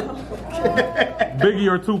 Biggie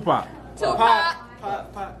or Tupac? Tupac.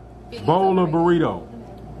 Pop. Bowl or burrito?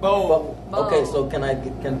 Bowl. Okay, so can I I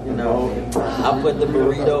put the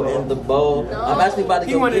burrito in the bowl. No. I'm actually about to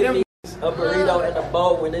He go one of get them. me a burrito in the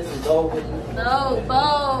bowl when this is over. No,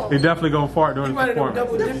 bowl. He definitely gonna fart during He the one of them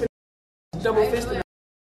performance. double fisted.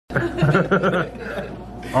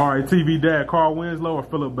 All right, TV dad, Carl Winslow or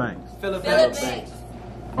Philip Banks? Philip Philip Banks. Banks.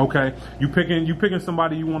 Okay, you picking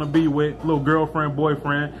somebody you want to be with, little girlfriend,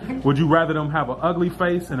 boyfriend. Would you rather them have an ugly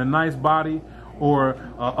face and a nice body, or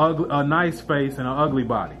a nice face and an ugly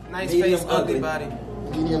body? Nice Medium face, ugly ugly. body.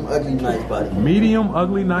 Medium, ugly, nice body. Medium,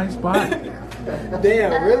 ugly, nice body.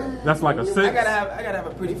 Damn, really? That's like a 6. I gotta have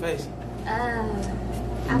a pretty face.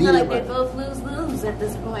 I feel like they both lose at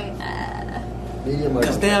this point. Medium, Cause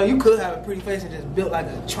ugly. damn, you could have a pretty face and just built like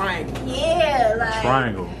a triangle. Yeah, like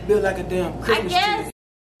Triangle. Built like a damn I Christmas guess tree.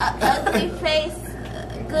 ugly face,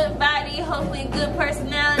 good body, hopefully good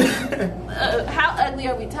personality. How ugly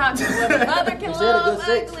are we talking? Well, the mother can You said a love good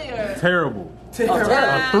 6. ugly or Terrible. terrible.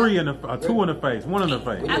 A 3 and a 2 in the face, 1 in the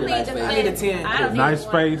face. We I need a mean, nice the face. I need a 10. I don't Nice need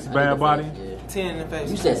one. face, bad body. Yeah. 10 in the face.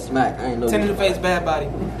 You said smack. I ain't know. 10 in you. the face, bad body.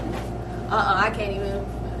 I can't even.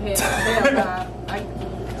 Hell nah.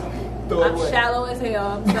 Throw it I'm away. shallow as hell.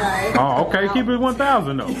 I'm sorry. Oh, okay. Keep it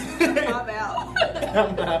 1,000 though. I'm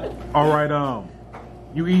out. All right.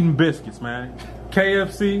 You eating biscuits, man?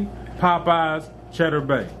 KFC, Popeyes, Cheddar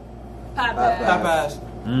Bay. Popeyes.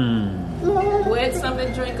 Popeyes. With something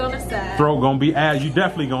to drink on the side. Throat gonna be ass. You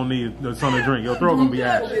definitely gonna need something to drink. Your throat gonna be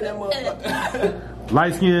ass. That motherfucker.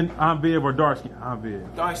 Light skin, I'm bib, or dark skin? I'm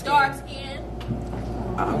bib. Dark skin. Dark skin.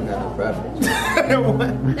 I don't got no preference.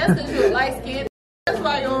 That's because you're light skin. That's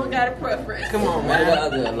why you don't got a preference. Come on, One or the man.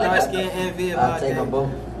 other. Dark Like, skin and vid. I'll take them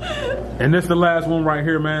both. And this the last one right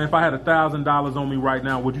here, man. If I had $1,000 on me right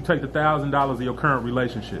now, would you take the $1,000 of your current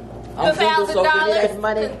relationship? I'm single, so give me that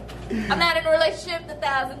money. I'm not in a relationship.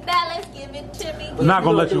 $1,000. Give it to me. I'm not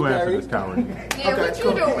gonna let you do, answer Khari? this, Khari. Yeah, what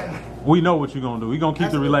you doing? We know what you're gonna do. We gonna keep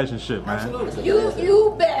the relationship, man. Absolutely.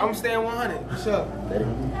 You bet. I'm staying 100. For sure.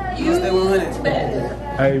 You Stay 100. better.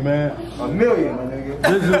 Hey, man. $1 million, my nigga.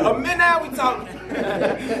 This is, Now we talking.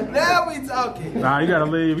 Now we talking. nah, you gotta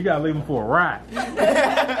leave. You gotta leave them for a ride.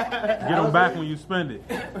 Get them back when you spend it.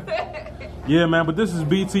 Yeah, man. But this is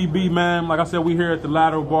BTB, man. Like I said, we here at the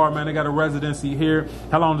Lateral Bar, man. They got a residency here.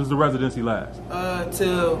 How long does the residency last?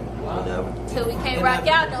 Till Whatever. Till we can't rock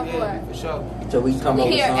out no yeah, more. for sure. Till we come We up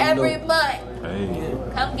with here something every new. month. Hey,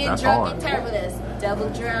 Come get that's drunk hard. in Turbulence. Double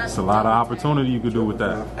drunk. It's a lot of opportunity you could do with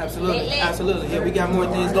that. Absolutely, Lit. absolutely. Yeah, we got more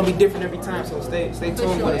things. It's gonna be different every time. So stay tuned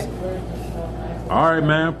sure. with us. All right,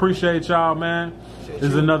 man. Appreciate y'all, man. This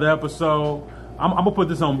is another episode. I'm gonna put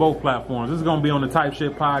this on both platforms. This is gonna be on the Type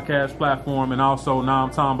Shit Podcast platform and also Now I'm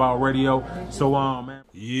Talking About Radio. So, man.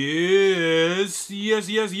 Yes,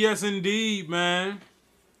 indeed, man.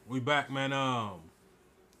 We back, man.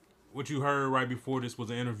 What you heard right before this was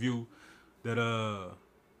an interview that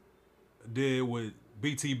did with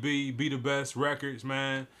BTB, Be The Best Records,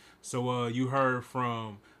 man. So you heard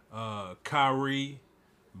from Khari,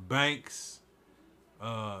 Banks,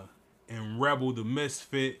 and Rebel the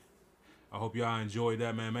Misfit. I hope y'all enjoyed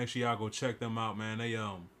that, man. Make sure y'all go check them out, man. They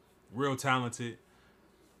real talented.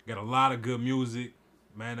 Got a lot of good music.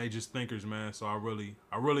 Man, they just thinkers, man. So I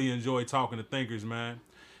really enjoy talking to thinkers, man.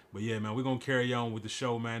 But yeah, man, we're gonna carry on with the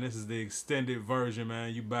show, man. This is the extended version,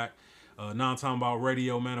 man. You back. Now I'm talking about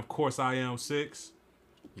radio, man. Of course I am 6.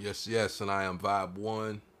 Yes, and I am Vibe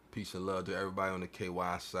 1. Peace and love to everybody on the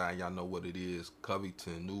KY side. Y'all know what it is.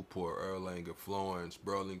 Covington, Newport, Erlanger, Florence,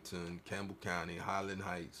 Burlington, Campbell County, Highland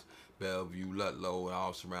Heights, Bellevue, Ludlow, and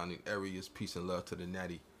all surrounding areas. Peace and love to the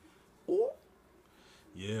natty. Ooh.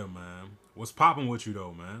 Yeah, man. What's popping with you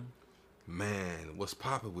though, man? Man, what's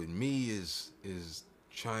popping with me is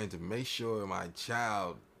trying to make sure my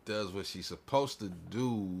child does what she's supposed to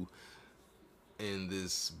do in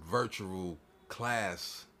this virtual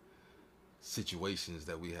class situations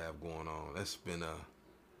that we have going on. It's been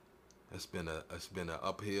a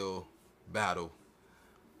uphill battle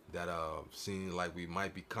that seems like we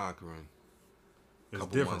might be conquering. It's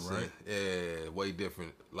different, right? Yeah, way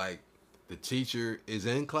different. Like the teacher is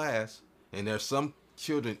in class, and there's some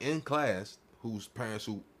children in class whose parents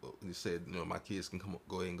who said, my kids can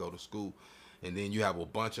go ahead and go to school, and then you have a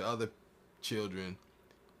bunch of other children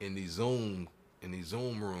in these Zoom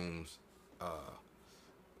rooms.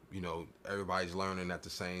 Everybody's learning at the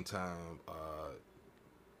same time.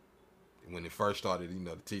 When it first started,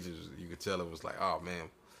 the teachers, you could tell it was like, oh man,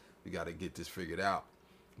 we got to get this figured out.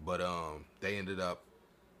 But they ended up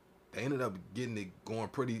getting it going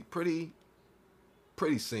pretty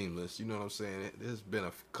seamless. You know what I'm saying? There's been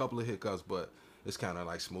a couple of hiccups, but it's kind of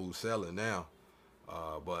like smooth sailing now.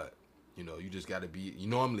 But you just got to be.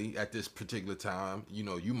 Normally at this particular time,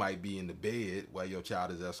 you might be in the bed while your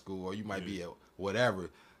child is at school, or you might be at whatever,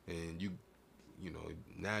 and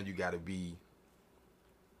now you got to be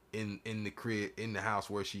in the crib, in the house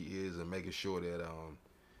where she is, and making sure that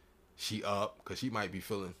she up, because she might be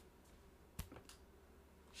feeling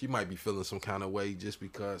some kind of way just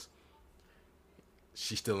because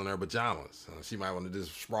she's still in her pajamas. She might want to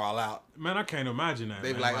just sprawl out. Man, I can't imagine that.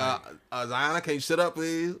 They be like, Zion, can you sit up,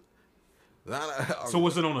 please? So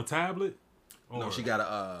was it on a tablet? No, she got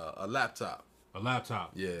a laptop. A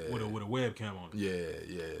laptop? Yeah. With a webcam on it?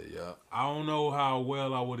 Yeah. I don't know how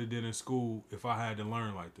well I would have did in school if I had to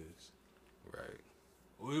learn like this. Right.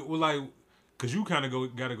 It was like, because you kind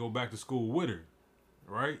of got to go back to school with her,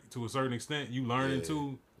 right? To a certain extent. You learning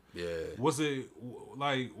too. Yeah. What's the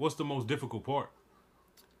most difficult part?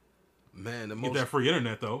 Man, get that free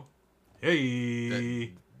internet though.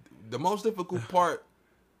 Hey. The most difficult part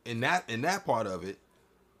in that part of it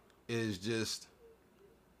is just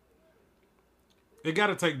it got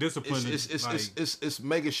to take discipline. It's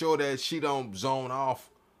making sure that she don't zone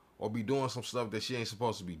off or be doing some stuff that she ain't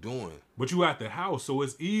supposed to be doing. But you at the house, so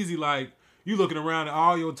it's easy. Like you looking around at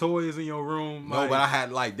all your toys in your room. No, but I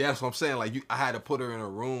had that's what I'm saying. Like I had to put her in a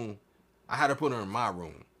room. I had to put her in my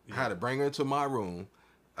room. Yeah. I had to bring her into my room.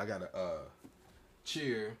 I got a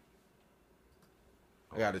chair.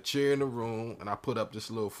 I got a chair in the room, and I put up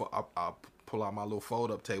this little. I pull out my little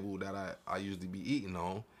fold-up table that I usually be eating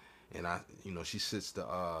on, and she sits the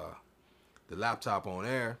laptop on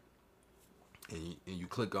there, and you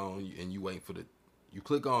click on and you wait for the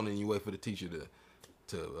teacher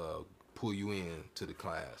to pull you in to the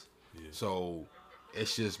class. Yeah. So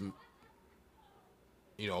it's just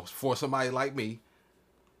for somebody like me,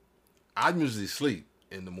 I usually sleep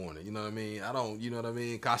in the morning. You know what I mean? I don't,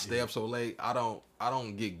 'cause I stay up so late. I don't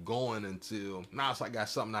get going until now. It's like I got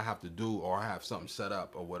something I have to do, or I have something set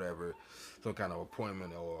up or whatever, some kind of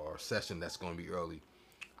appointment or session that's going to be early.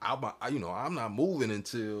 I'm not moving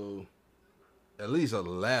until at least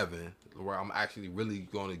 11, where I'm actually really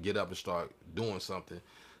going to get up and start doing something.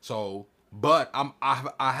 So, but I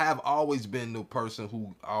have always been the person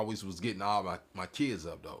who always was getting all my kids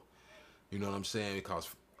up though. You know what I'm saying?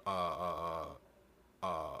 Because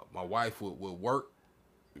my wife would work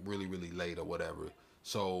really, really late or whatever.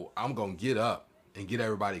 So I'm going to get up and get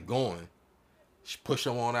everybody going, push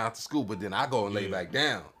them on out to school, but then I go and lay back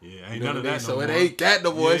down. Yeah, ain't none of that so no it more. ain't that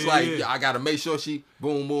no more. It's like, I got to make sure she,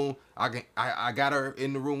 boom. I got her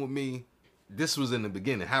in the room with me. This was in the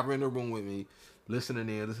beginning. Have her in the room with me, listening,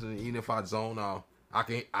 even if I zone off. I'm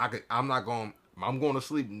going to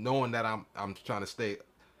sleep knowing that I'm trying to stay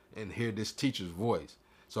and hear this teacher's voice.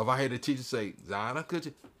 So if I hear the teacher say, Zion, could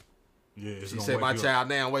you? Yeah, she say, my child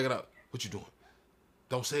now, wake it up. What you doing?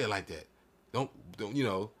 Don't say it like that. Don't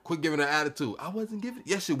quit giving her attitude. I wasn't giving.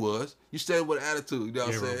 Yes, it was. You said it with an attitude. You know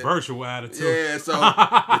what I'm saying? Virtual attitude. Yeah, so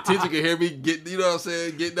the teacher can hear me get, you know what I'm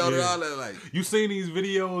saying, getting on and all that. Like, you seen these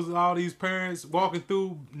videos of all these parents walking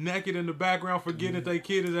through naked in the background, forgetting that their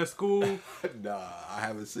kid is at school? Nah, I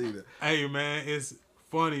haven't seen it. Hey, man, it's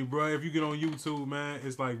funny, bro. If you get on YouTube, man,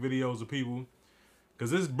 it's like videos of people.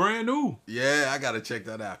 Because it's brand new. Yeah, I got to check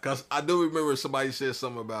that out. Because I do remember somebody said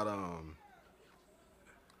something about,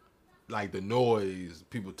 like the noise,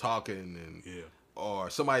 people talking, and or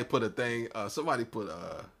somebody put a thing. Somebody put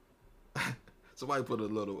a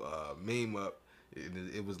little meme up.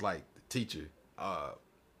 It was like the teacher.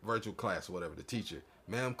 virtual class or whatever, the teacher,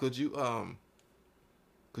 ma'am, could you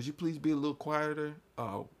please be a little quieter?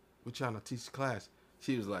 We're trying to teach the class.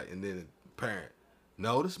 She was like, and then the parent,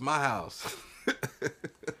 no, this is my house.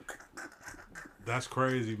 That's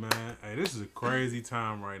crazy, man. Hey, this is a crazy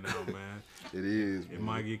time right now, man. It is, man. It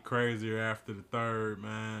might get crazier after the 3rd,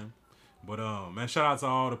 man. But man, shout out to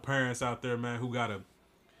all the parents out there, man, who got a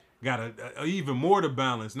even more to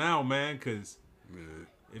balance now, man, because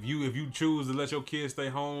if you choose to let your kid stay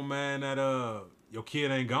home, man, that your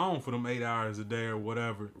kid ain't gone for them 8 hours a day or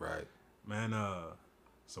whatever. Right. Man,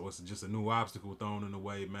 so it's just a new obstacle thrown in the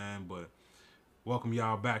way, man. But welcome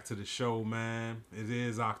y'all back to the show, man. It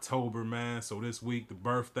is October, man. So this week the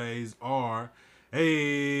birthdays are,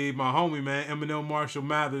 hey, my homie, man, Eminem Marshall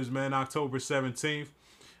Mathers, man, October 17th.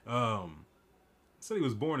 Said he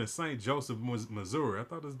was born in St. Joseph, Missouri. I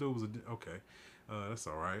thought this dude was okay. That's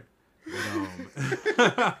all right.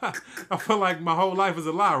 But, I feel like my whole life is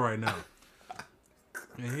a lie right now.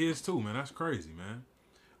 And his too, man. That's crazy, man.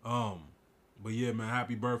 But yeah, man,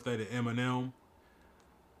 happy birthday to Eminem.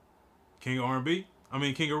 King of R&B? I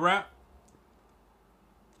mean, King of Rap?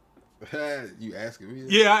 You asking me?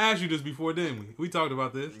 Yeah, I asked you this before, didn't we? We talked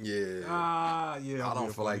about this. Yeah. Yeah. I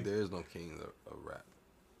don't feel like there is no king of rap.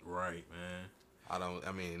 Right, man.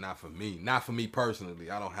 I mean, not for me. Not for me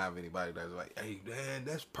personally. I don't have anybody that's like, hey, man,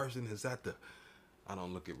 this person is at the... I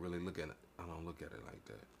don't look at it like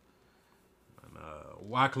that. And,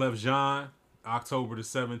 Wyclef Jean, October the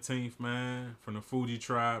 17th, man, from the Fuji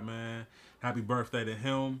tribe, man. Happy birthday to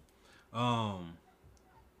him.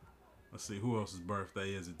 Let's see, who else's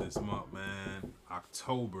birthday is it this month, man?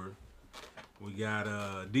 October. We got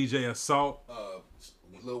DJ Assault.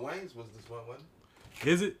 Lil Wayne's was this one?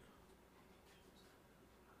 Is it?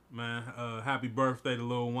 Man, happy birthday to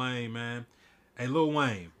Lil Wayne, man. Hey, Lil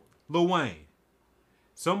Wayne.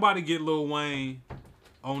 Somebody get Lil Wayne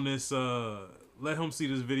on this, let him see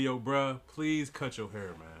this video, bruh. Please cut your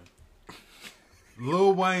hair, man.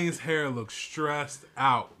 Lil Wayne's hair looks stressed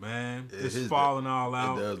out, man. It's falling all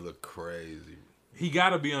out. It does look crazy. He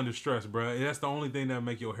gotta be under stress, bruh. That's the only thing that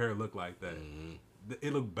make your hair look like that. Mm-hmm.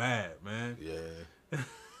 It look bad, man. Yeah.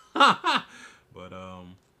 But,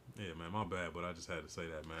 yeah, man, my bad, but I just had to say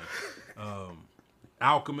that, man. The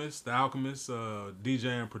Alchemist, DJ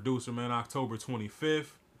and producer, man, October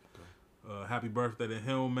 25th. Happy birthday to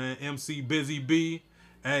him, man. MC Busy B.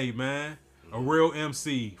 Hey, man, a real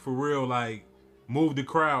MC, for real, like, move the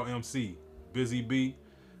crowd MC. Busy B.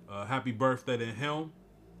 Happy birthday to him.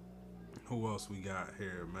 Who else we got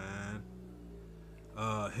here, man?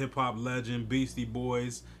 Hip-hop legend, Beastie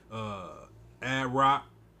Boys, Ad Rock,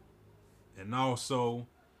 and also...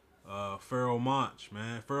 Pharoah Monch,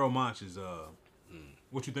 man. Pharoah Monch is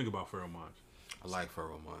what you think about Pharoah Monch? I like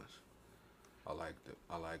Pharoah Monch.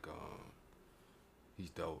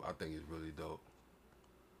 He's dope. I think he's really dope.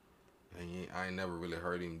 And I ain't never really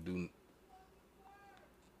heard him do.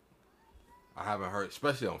 I haven't heard,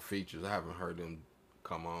 especially on features. I haven't heard him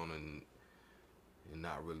come on and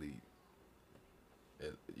not really,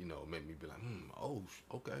 make me be like,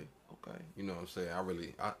 okay. You know what I'm saying?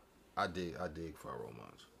 I dig Pharoah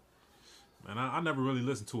Monch. Man, I never really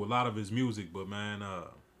listened to a lot of his music, but man,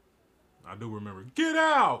 I do remember, get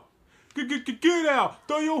out! Get out!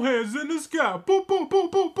 Throw your hands in the sky! Boom, boom, boom,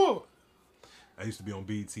 boom, boom! I used to be on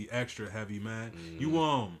BET Extra heavy, man.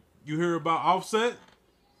 Mm-hmm. You hear about Offset?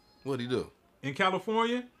 What'd he do? In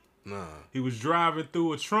California? Nah. He was driving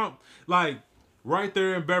through a Trump, like, right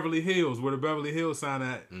there in Beverly Hills, where the Beverly Hills sign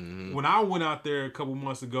at. Mm-hmm. When I went out there a couple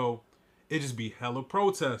months ago, it just be hella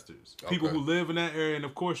protesters. Okay. People who live in that area, and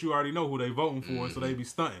of course you already know who they voting for, so they be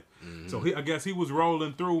stunting. Mm-hmm. So I guess he was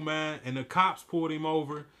rolling through, man, and the cops pulled him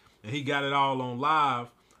over, and he got it all on live.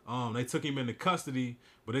 They took him into custody,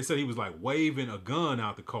 but they said he was like waving a gun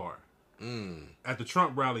out the car at the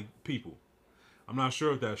Trump rally people. I'm not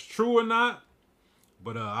sure if that's true or not,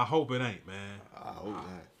 but I hope it ain't, man.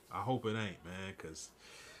 I hope it ain't, man, because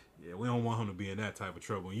yeah, we don't want him to be in that type of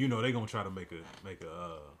trouble. You know they gonna try to make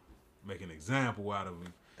an example out of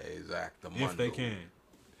him. Exactamundo. If they can.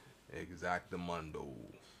 Exactamundo.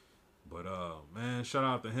 But man, shout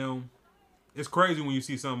out to him. It's crazy when you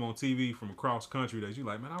see something on TV from across country that you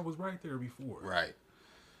like, man, I was right there before. Right.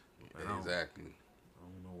 Man, exactly. I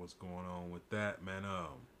don't know what's going on with that, man.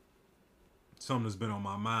 Something that's been on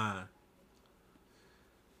my mind.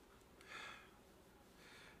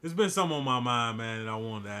 There's been something on my mind, man, that I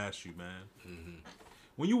wanted to ask you, man. Mm-hmm.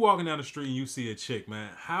 When you walking down the street and you see a chick, man,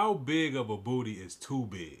 how big of a booty is too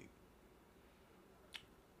big?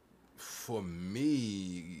 For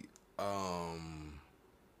me,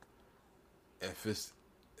 if it's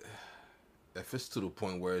to the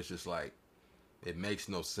point where it's just like It makes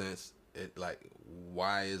no sense. It like,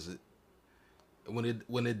 why is it when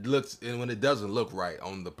it looks and when it doesn't look right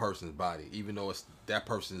on the person's body, even though it's that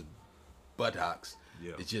person's buttocks,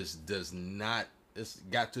 it just does not. It's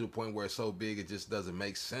got to the point where it's so big it just doesn't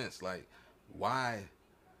make sense. Like, why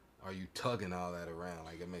are you tugging all that around?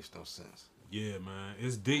 Like, it makes no sense. Yeah, man,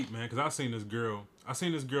 it's deep, man. Cause I seen this girl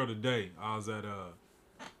today. I was at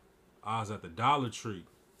the Dollar Tree,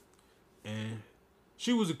 and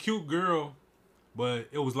she was a cute girl, but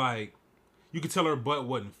it was like you could tell her butt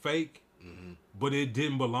wasn't fake, but it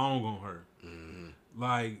didn't belong on her.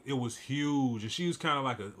 Like, it was huge, and she was kind of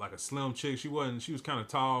like a slim chick. She was kind of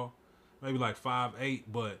tall, maybe like 5'8",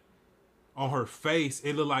 but on her face,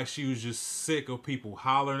 it looked like she was just sick of people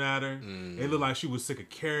hollering at her. It looked like she was sick of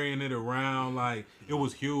carrying it around. Like, it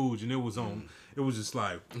was huge, and it was just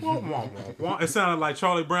like, wah, wah, wah, wah. It sounded like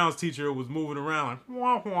Charlie Brown's teacher was moving around like,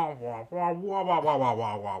 wah, wah, wah, wah, wah, wah, wah, wah,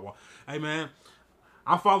 wah, wah, wah. Hey, man,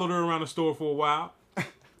 I followed her around the store for a while.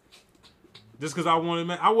 Just because I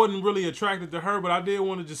wasn't really attracted to her, but I did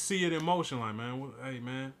want to just see it in motion. Like, man, hey,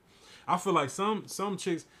 man, I feel like some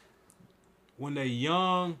chicks, when they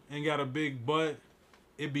young and got a big butt,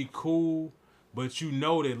 it'd be cool, but you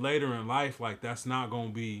know that later in life, like, that's not going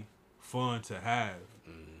to be fun to have.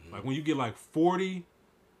 Like, when you get like 40,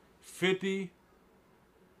 50,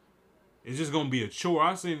 it's just going to be a chore.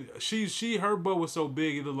 I seen, her butt was so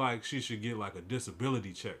big, it looked like she should get like a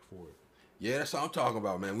disability check for it. Yeah, that's what I'm talking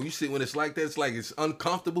about, man. When you see, when it's like that, it's like it's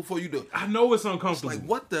uncomfortable for you to. I know it's uncomfortable. It's like,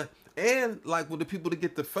 what the, and like with the people that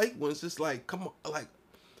get the fake ones, it's like, come on, like,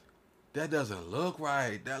 that doesn't look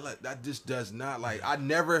right. That just does not, like, I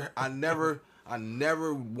never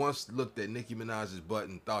once looked at Nicki Minaj's butt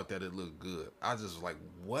and thought that it looked good. I just was like,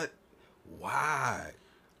 what? Why?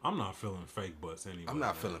 I'm not feeling fake butts anyway. I'm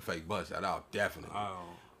not feeling fake butts at all. Definitely. Oh.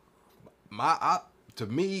 To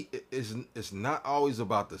me, it's not always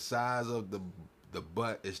about the size of the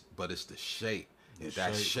butt, but it's the shape. If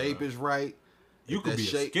that shape is right, you could be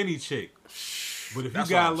a skinny chick. But if That's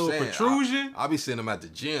you got a what I'm little saying. protrusion, I'll be seeing them at the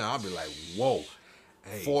gym. I'll be like, whoa,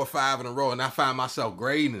 4 or 5 in a row, and I find myself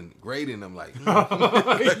grading them like,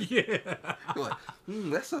 yeah, like,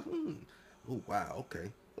 that's a, oh wow,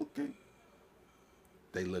 okay.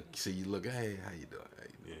 They look, see you looking, hey, how you doing?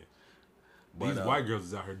 Yeah. But, these white girls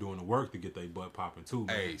is out here doing the work to get their butt popping too,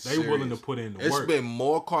 man. Hey, they willing to put in the work. It's been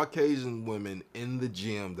more Caucasian women in the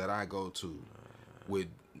gym that I go to with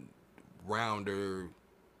rounder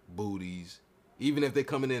booties. Even if they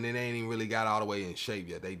coming in and they ain't even really got all the way in shape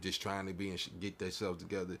yet, they just trying to be get themselves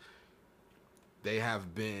together. They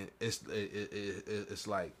have been. It's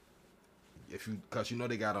like, if you, cause you know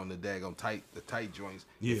they got on the daggone tight joints.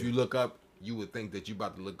 Yeah. If you look up, you would think that you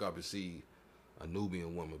about to look up and see a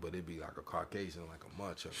Nubian woman, but it'd be like a Caucasian, like a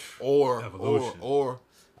munch, or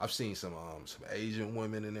I've seen some Asian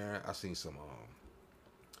women in there. I've seen some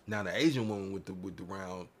now the Asian woman with the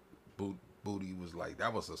round booty was like, I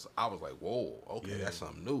was like, whoa, okay, that's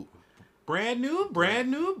something new. Brand new.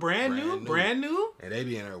 And they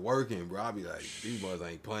be in there working, bro. I be like, these boys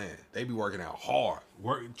ain't playing. They be working out hard.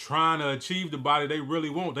 Trying to achieve the body they really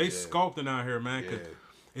want. They sculpting out here, man. Cause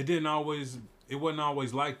it wasn't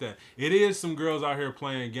always like that. It is some girls out here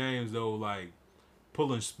playing games though, like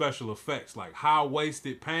pulling special effects, like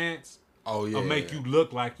high-waisted pants. Oh yeah. Will make you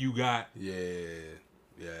look like you got. Yeah.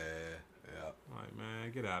 Like,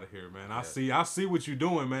 man, get out of here, man. Yeah. I see what you're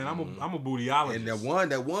doing, man. I'm a bootyologist. And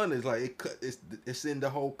that one is like it's in the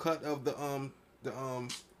whole cut of the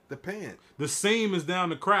pant. The seam is down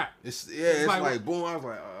the crack. It's like boom. I was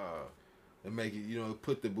like, and make it,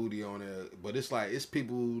 put the booty on there. But it's like, it's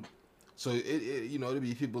people. So it'll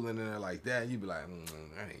be people in there like that. And you be like,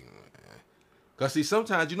 cause see,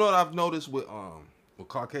 sometimes what I've noticed with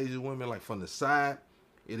Caucasian women, like from the side,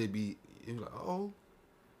 it'll be like, oh.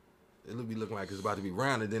 It'll be looking like it's about to be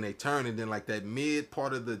round, and then they turn, and then like that mid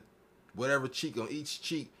part of the whatever cheek on each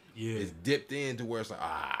cheek is dipped in to where it's like,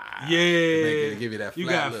 to give you that flat you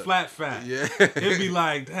got look. Flat fat. Yeah. It'd be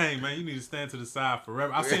like, dang, man, you need to stand to the side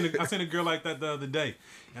forever. I seen a girl like that the other day,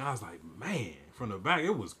 and I was like, man, from the back,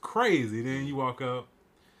 it was crazy. Then you walk up,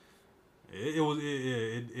 it's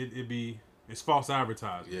false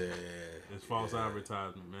advertising. Yeah. It's false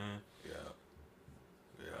advertisement, man. Yeah.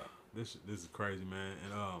 This is crazy, man.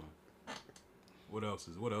 And what else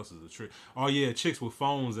is a trick? Oh yeah, chicks with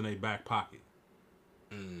phones in their back pocket.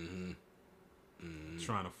 Trying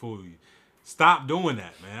to fool you. Stop doing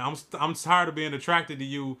that, man. I'm tired of being attracted to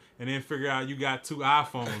you and then figure out you got 2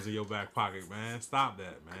 iPhones in your back pocket, man. Stop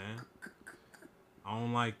that, man. I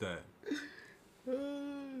don't like that.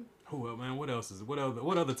 Well, man, what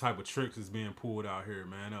other type of tricks is being pulled out here,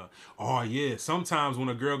 man? Oh yeah, sometimes when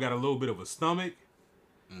a girl got a little bit of a stomach,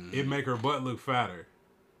 it make her butt look fatter.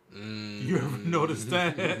 You ever notice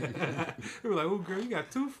that? They were like, "Oh, girl, you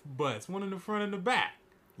got two butts, one in the front and the back."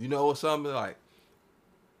 You know what's something like?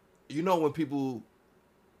 You know when people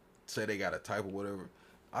say they got a type or whatever,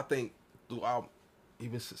 I think throughout,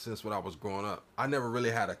 even since when I was growing up, I never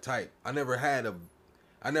really had a type. I never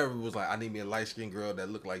was like, I need me a light skinned girl that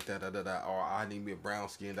look like that, or I need me a brown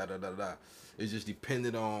skin, It just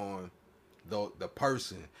depended on the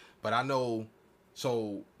person. But I know,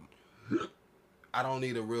 so I don't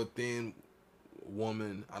need a real thin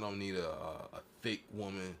woman. I don't need a thick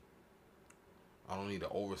woman. I don't need I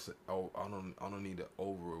don't need an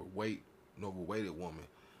overweighted woman.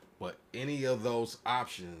 But any of those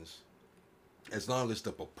options, as long as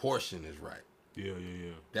the proportion is right. Yeah.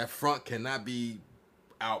 That front cannot be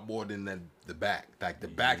out more than the back. Like the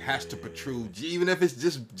back has to protrude, even if it's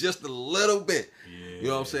just a little bit. You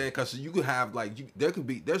know what I'm saying? Because you could have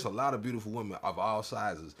there's a lot of beautiful women of all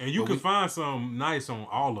sizes, and you can find some nice on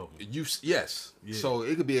all of them. Yes. Yeah. So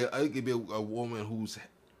it could be a woman who's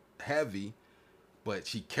heavy, but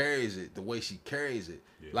she carries it the way she carries it.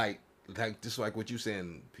 Yeah. Like just like what you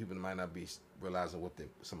saying, people might not be realizing what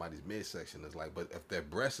somebody's midsection is like, but if their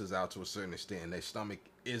breast is out to a certain extent and their stomach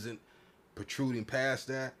isn't protruding past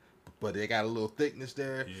that, but they got a little thickness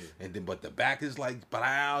there, and then but the back is like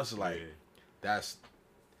blouse, like that's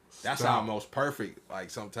almost perfect. Like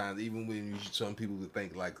sometimes even when some people would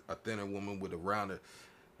think like a thinner woman with a rounder,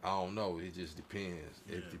 I don't know. It just depends.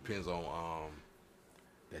 Yeah. It depends on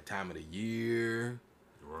that time of the year,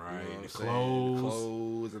 right? You know the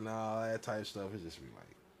clothes and all that type of stuff. It's just be like,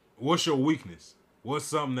 what's your weakness? What's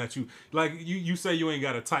something that you like? You say you ain't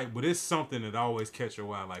got a type, but it's something that always catch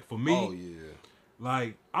your eye. Like for me,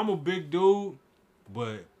 like I'm a big dude,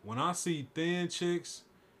 but when I see thin chicks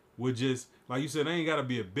with just like you said, they ain't gotta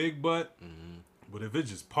be a big butt, but if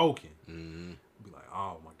it's just poking, be like,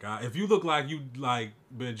 oh my god. If you look like you like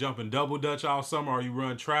been jumping double dutch all summer or you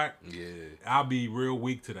run track, I'll be real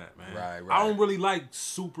weak to that, man. Right. I don't really like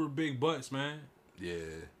super big butts, man. Yeah,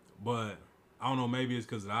 but. I don't know, maybe it's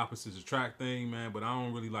because of the opposites attract thing, man, but I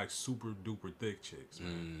don't really like super duper thick chicks,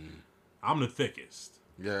 man. I'm the thickest.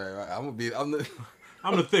 Yeah, I'm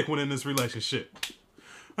the thick one in this relationship.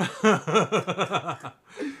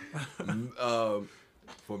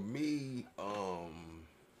 For me,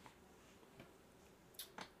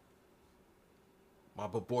 my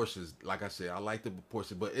proportions, like I said, I like the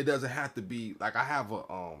proportion, but it doesn't have to be like I have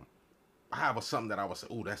a something that I would say,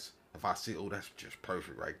 oh, that's. If I see, oh, that's just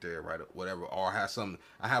perfect right there, right, whatever, or I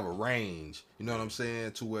have a range, you know what I'm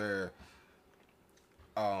saying, to where,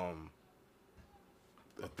 the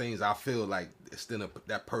things I feel like it's still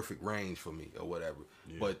that perfect range for me or whatever.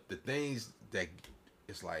 Yeah. But the things that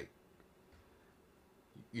it's like,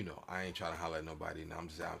 you know, I ain't trying to holler at nobody, and I'm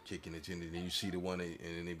just out kicking it, and then you see the one, and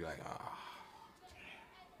then they be like,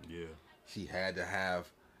 she had to have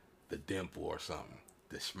the dimple or something,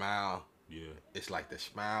 the smile. Yeah, it's like the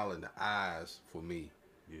smile and the eyes for me.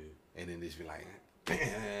 Yeah, and then it's be like,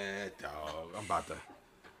 dog, I'm about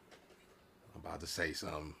to say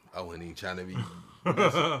something. I wasn't even trying to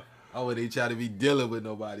be dealing with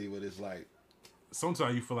nobody, but it's like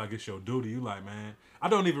sometimes you feel like it's your duty. You like, man, I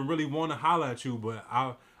don't even really want to holler at you, but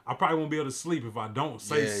I probably won't be able to sleep if I don't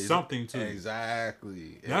say something to you.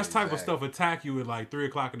 Exactly. That type of stuff attack you at like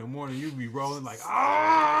 3:00 in the morning. You be rolling like,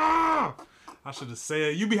 I should have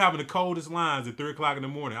said, you be having the coldest lines at 3:00 in the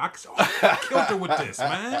morning. I killed her with this,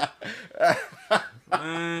 man.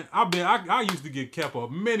 Man, I used to get kept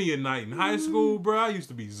up many a night in high school, bro. I used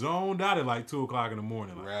to be zoned out at like 2:00 in the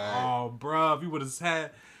morning. Like, oh, bro, if you would have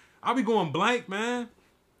had, I be going blank, man.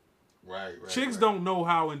 Right. Chicks don't know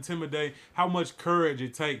how much courage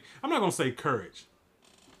it takes. I'm not gonna say courage,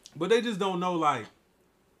 but they just don't know, like,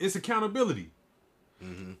 it's accountability.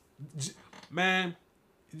 Man.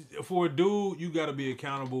 For a dude, you gotta be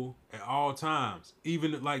accountable at all times.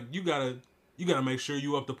 Even like you gotta make sure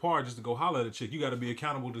you up to par just to go holler at a chick. You gotta be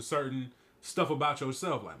accountable to certain stuff about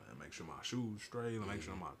yourself. Like, man, make sure my shoes straight. Make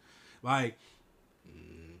sure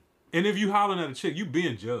and if you hollering at a chick, you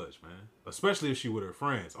being judged, man. Especially if she with her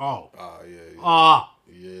friends. Yeah.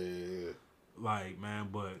 Like, man,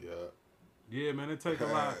 but yeah, man, it take a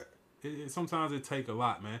lot. Sometimes it take a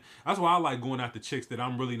lot, man. That's why I like going after chicks that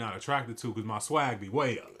I'm really not attracted to, because my swag be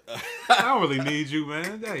way up. I don't really need you,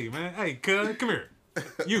 man. Hey, man. Hey, cuz, come here.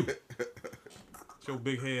 You. It's your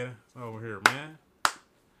big head over here, man.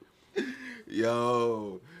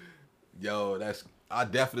 Yo, I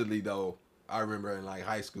definitely, though, I remember in like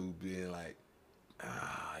high school being like,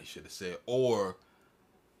 you should have said, or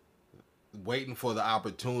waiting for the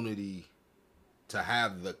opportunity to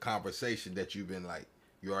have the conversation that you've been like,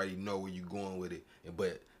 you already know where you're going with it,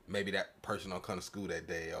 but maybe that person don't come to school that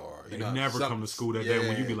day, or they never come to school that day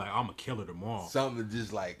when you be like, I'm gonna kill her tomorrow. Something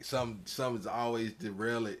just like something's always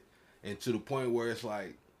derail it, and to the point where it's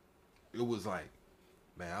like, it was like,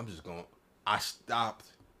 man, I stopped.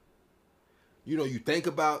 You know, you think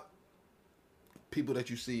about people that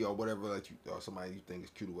you see or whatever, like or somebody you think is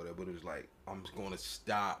cute or whatever, but it was like, I'm just going to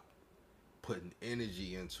stop putting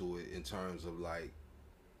energy into it in terms of like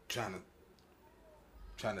trying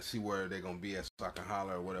to see where they're gonna be at so I can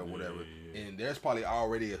holler or whatever. Yeah. And there's probably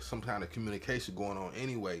already some kind of communication going on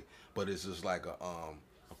anyway, but it's just like a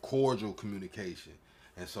cordial communication.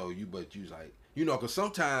 And so you like, you know, because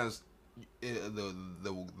sometimes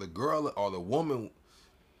the girl or the woman,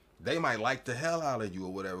 they might like the hell out of you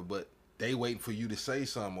or whatever, but they waiting for you to say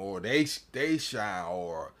something, or they shy,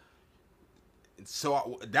 or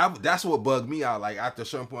so that's what bugged me out. Like after a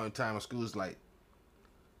certain point in time in school, it's like,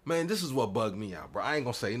 man, this is what bugged me out, bro. I ain't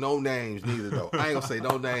gonna say no names neither, though. I ain't gonna say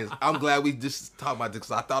no names. I'm glad we just talked about this,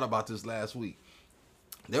 because I thought about this last week.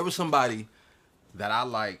 There was somebody that I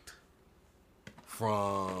liked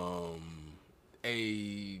from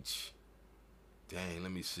age, dang,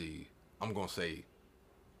 let me see. I'm gonna say,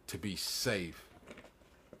 to be safe,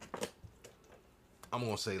 I'm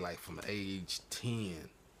gonna say like from age 10,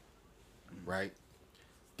 right?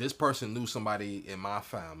 This person knew somebody in my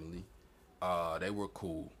family. They were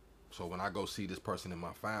cool. So when I go see this person in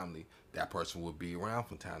my family, that person would be around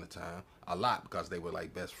from time to time a lot, because they were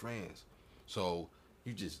like best friends. So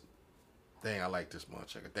you just, dang, I like this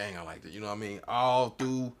motherfucker. Dang, I like that. You know what I mean? All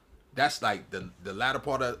through, that's like the latter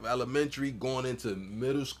part of elementary, going into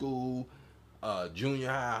middle school, junior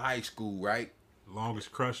high, high school, right?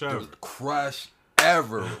 Longest crush ever. Crush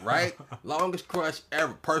ever, right? Longest crush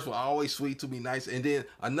ever. Person always sweet to me, nice. And then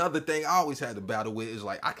another thing I always had to battle with is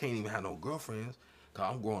like, I can't even have no girlfriends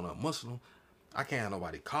because I'm growing up Muslim. I can't have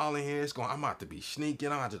nobody calling here. I'm about to be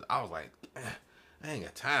sneaking. I was like, I ain't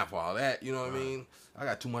got time for all that. You know what I mean? I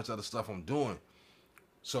got too much other stuff I'm doing.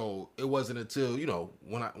 So it wasn't until, you know,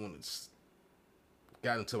 when it's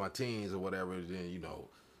got into my teens or whatever, then, you know,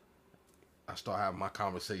 I start having my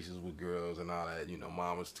conversations with girls and all that. You know,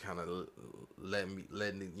 mom was kind of letting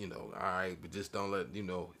it, you know, all right, but just don't let, you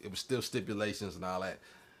know, it was still stipulations and all that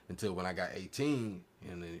until when I got 18,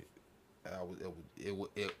 and then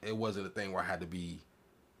it wasn't a thing where I had to be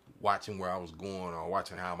watching where I was going or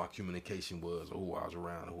watching how my communication was or who I was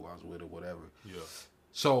around or who I was with or whatever. Yeah.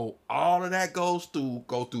 So all of that go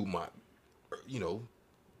through my, you know,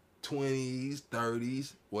 20s,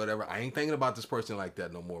 30s, whatever. I ain't thinking about this person like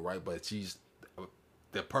that no more, right? But she's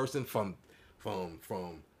the person from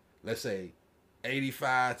let's say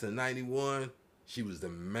 85 to 91. She was the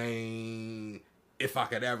main. If I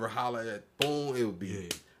could ever holler at, boom, it would be. Yeah.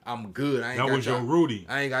 I'm good. That was your Rudy.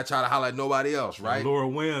 I ain't got to try to holler at nobody else, right? Laura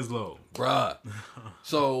Winslow, bruh.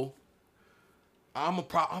 So I'm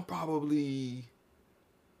probably.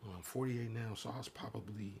 Well, I'm 48 now, so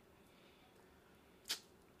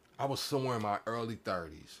I was somewhere in my early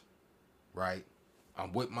 30s, right?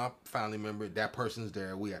 I'm with my family member. That person's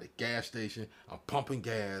there. We at a gas station. I'm pumping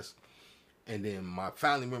gas. And then my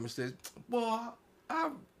family member says, boy, I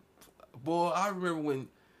remember when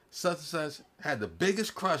such and such had the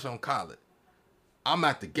biggest crush on Khaled. I'm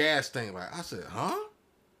at the gas station. Like, I said, huh?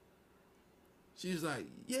 She's like,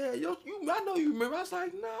 yeah, I know you remember. I was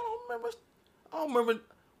like, no, I don't remember.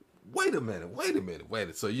 Wait a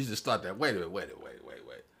minute. So you just start that, wait a minute.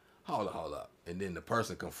 Hold up. And then the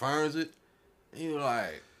person confirms it. And you're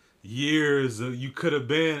like, years. You could have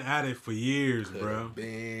been at it for years, bro.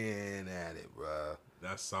 Been at it, bro.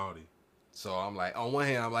 That's salty. So I'm like, on one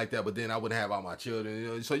hand, I'm like that, but then I wouldn't have all my children. You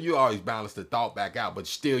know? So you always balance the thought back out, but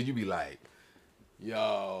still you be like,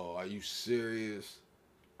 yo, are you serious?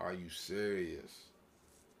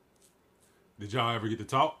 Did y'all ever get to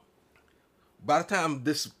talk? By the time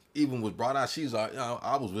this even was brought out, she's like, you know,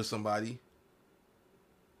 I was with somebody.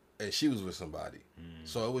 And she was with somebody.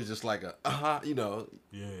 So it was just like a, you know,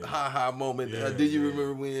 ha moment. Yeah, did you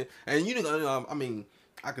remember when? And you know, I mean,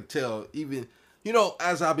 I could tell even, you know,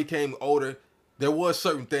 as I became older, there was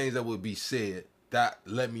certain things that would be said that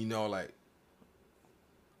let me know, like,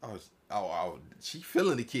 she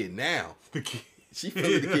feeling the kid now. She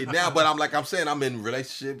feeling the kid now, but I'm saying I'm in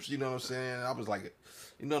relationships, you know what I'm saying? I was like,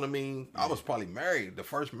 you know what I mean? I was probably married, the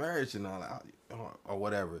first marriage and all that, or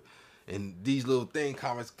whatever. And these little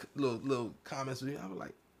comments, little comments, I was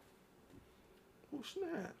like, oh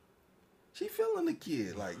snap, she feeling the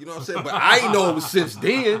kid, like, you know what I'm saying? But I ain't know it was since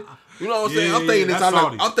then. You know what I'm saying?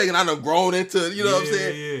 I'm thinking I done grown into, you know what I'm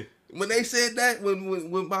saying? when they said that,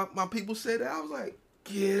 when my people said that, I was like,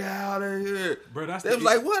 get out of here. Bro, they was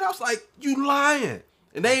like, what? I was like, you lying.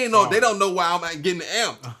 And they ain't know, they don't know why I'm getting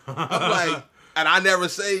amped. I'm like, and I never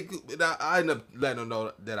say, I end up letting them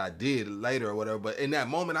know that I did later or whatever. But in that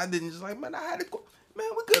moment, I didn't just like, man, I had to go. Man,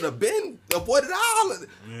 we could have been avoided all of it.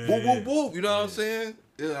 Whoop, whoop, whoop. You know what I'm saying?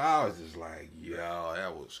 Yeah, I was just like, yo,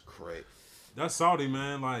 that was crazy. That's salty,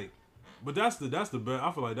 man. Like, but that's the best.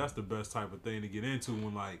 I feel like that's the best type of thing to get into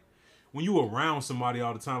when you around somebody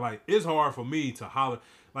all the time. Like, it's hard for me to holler.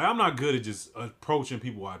 Like, I'm not good at just approaching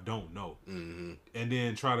people I don't know, and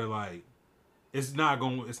then try to like. It's not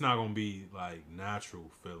gonna be like natural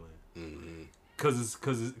feeling,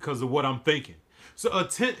 cause of what I'm thinking. So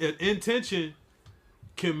intention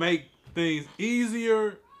can make things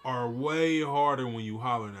easier or way harder when you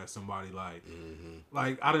hollering at somebody.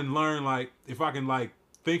 Like I didn't learn like if I can like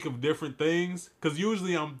think of different things, cause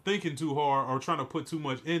usually I'm thinking too hard or trying to put too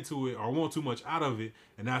much into it or want too much out of it,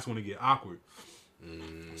 and that's when it get awkward.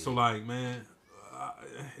 So like, man.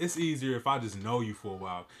 It's easier if I just know you for a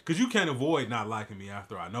while, because you can't avoid not liking me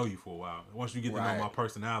after I know you for a while. Once you get to know my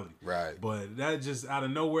personality, right? But that just out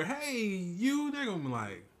of nowhere, hey, they're gonna be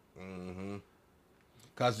like,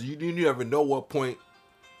 Cause you never know what point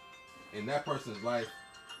in that person's life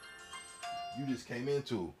you just came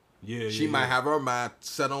into. She might have her mind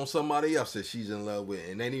set on somebody else that she's in love with,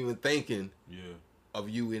 and ain't even thinking of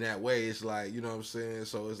you in that way. It's like, you know what I'm saying.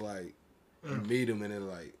 So it's like you meet them and they're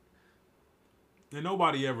like. And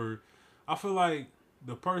nobody ever, I feel like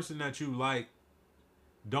the person that you like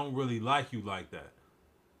don't really like you like that.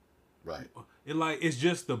 Right. It's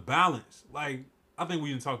just the balance. Like, I think we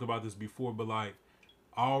even talked about this before, but like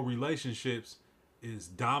all relationships is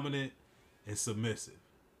dominant and submissive.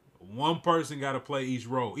 One person got to play each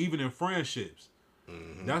role, even in friendships.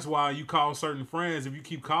 That's why you call certain friends, if you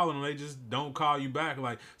keep calling them, they just don't call you back.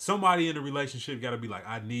 Like, somebody in the relationship got to be like,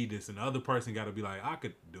 I need this. And the other person got to be like, I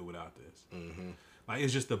could do without this. Like,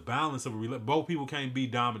 it's just the balance of a relationship. Both people can't be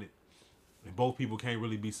dominant. And both people can't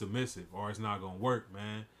really be submissive, or it's not going to work,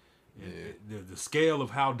 man. And the scale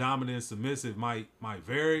of how dominant and submissive might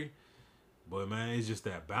vary. But, man, it's just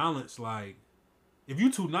that balance. Like, if you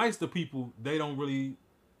too nice to people, they don't really...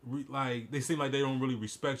 they seem like they don't really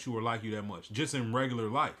respect you or like you that much, just in regular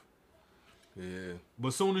life. Yeah. But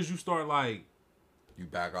as soon as you start like, you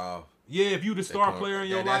back off. Yeah, if you the star player in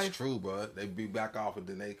your life, that's true, bro. They be back off and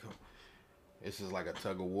then they come. It's just like a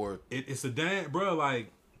tug of war. It's a damn, bro.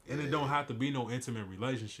 Like, and it don't have to be no intimate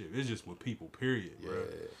relationship. It's just with people, period, bro.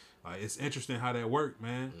 Like, it's interesting how that worked,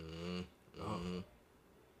 man.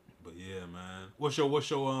 But yeah, man. What's your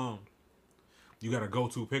you got a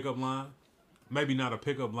go-to pickup line? Maybe not a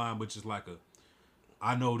pickup line, but just like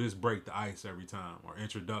I know this break the ice every time, or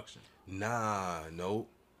introduction. Nah, nope.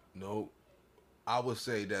 I would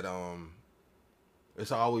say that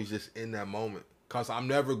it's always just in that moment, cause I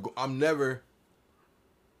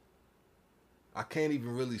can't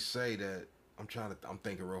even really say that I'm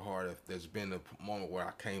thinking real hard if there's been a moment where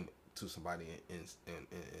I came to somebody and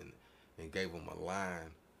gave them a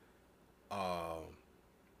line. I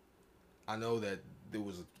know that there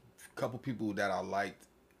was a couple people that I liked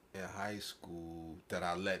in high school that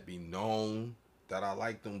I let be known that I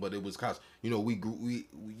liked them, but it was cause we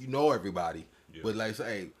know everybody, but like say,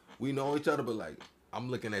 hey, we know each other, but like I'm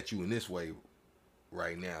looking at you in this way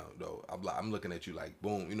right now, though. I'm looking at you like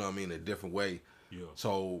boom, you know what I mean, in a different way. Yeah.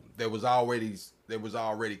 So there was already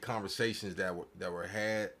conversations that were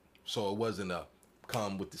had, so it wasn't a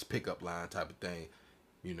come with this pickup line type of thing,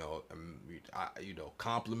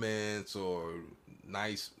 compliments or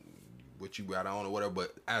nice what you got on or whatever.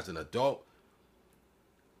 But as an adult,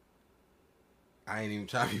 I ain't even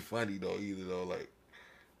trying to be funny though either though. Like,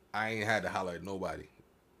 I ain't had to holler at nobody.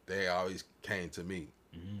 They always came to me,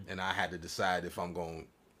 and I had to decide if I'm going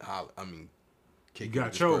to holler. I mean, kick you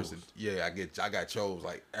got chose. Person. Yeah, I got chose.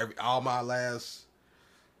 Like all my last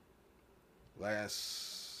 5.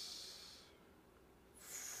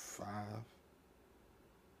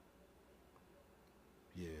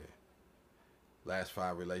 Yeah, last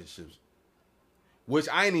 5 relationships. Which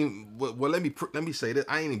I ain't even. Well, let me say this.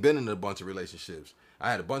 I ain't even been in a bunch of relationships.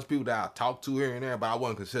 I had a bunch of people that I talked to here and there, but I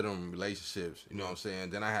wouldn't consider them relationships. You know what I'm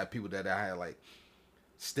saying? Then I had people that I had like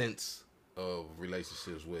stints of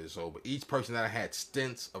relationships with. So, but each person that I had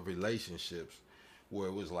stints of relationships, where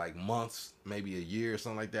it was like months, maybe a year or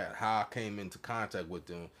something like that. How I came into contact with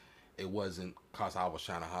them, it wasn't cause I was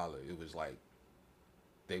trying to holler. It was like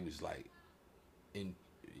they was like in.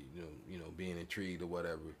 Being intrigued or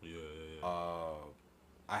whatever. Yeah.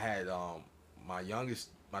 I had my 2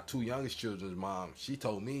 youngest children's mom. She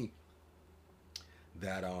told me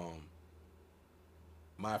that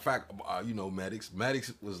Matter of fact, you know, Medics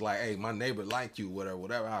was like, hey, my neighbor liked you,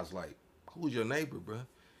 whatever. I was like, who's your neighbor, bro?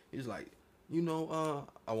 He's like, you know,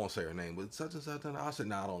 I won't say her name, but such and such. I said,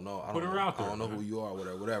 nah, I don't know. Put her out there. I don't know who you are,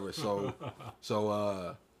 whatever. So,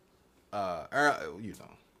 you know.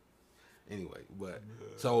 Anyway, but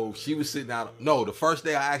so she was sitting out. No, the first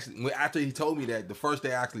day after he told me that, the first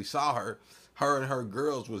day I actually saw her and her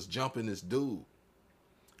girls was jumping this dude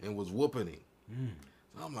and was whooping him.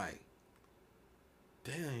 So I'm like,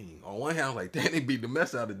 dang. On one hand, I'm like, dang, they beat the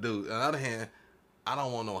mess out of the dude. On the other hand, I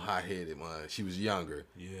don't want no hot-headed man. She was younger.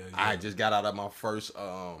 Yeah. I just got out of my first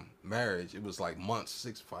marriage. It was like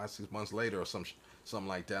 6 months later or something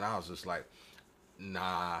like that. I was just like,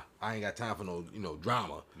 nah, I ain't got time for no,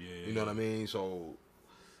 drama. Yeah. You know what I mean? So,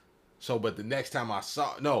 but the next time how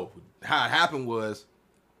it happened was,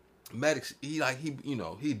 Medics, he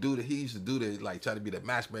used to do the, like, try to be the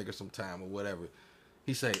matchmaker sometime or whatever.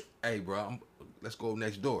 He say, hey, bro, let's go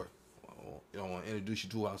next door. I want to introduce you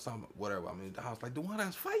to our son, whatever. I mean, I was like, the one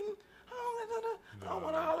that's fighting? I don't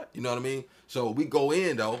want to holler. You know what I mean? So we go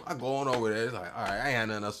in, though. I go on over there. It's like, all right, I ain't had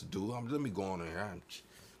nothing else to do. Let me go on there.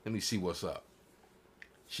 Let me see what's up.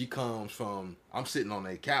 She comes from, I'm sitting on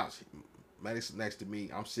a couch. Madison next to me.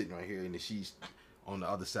 I'm sitting right here, and then she's on the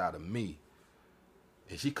other side of me.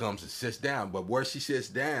 And she comes and sits down. But where she sits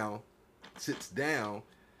down,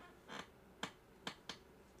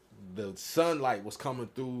 the sunlight was coming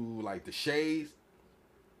through, like, the shades,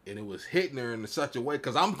 and it was hitting her in such a way,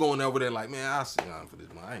 because I'm going over there like, man, I'll sit down for this,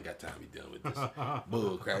 man. I ain't got time to be dealing with this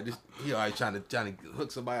bull crap. He always trying to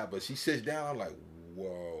hook somebody up, but she sits down, I'm like,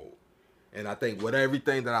 whoa. And I think with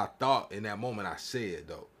everything that I thought in that moment, I said,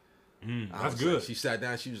 though. That's good. Like, she sat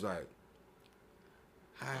down, she was like,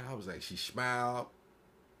 hi. I was like, she smiled.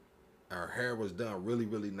 Her hair was done really,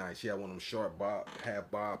 really nice. She had one of them short half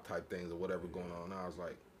bob type things or whatever going on. And I was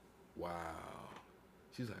like, wow.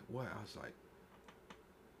 She's like, what? I was like,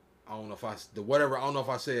 I don't know if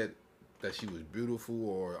I said that she was beautiful,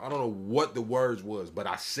 or I don't know what the words was, but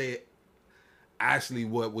I said actually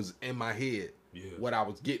what was in my head, what I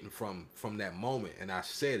was getting from that moment, and I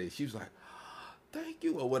said it. She was like, thank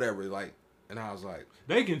you, or whatever, like, and I was like,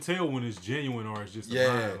 they can tell when it's genuine or it's just a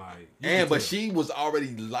lie. Like, but she was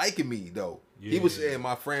already liking me though. He was saying,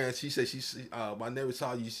 my friend, she said I never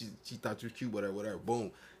saw you. She thought you were cute, whatever.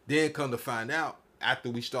 Boom. Then come to find out, after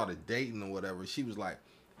we started dating or whatever, she was like,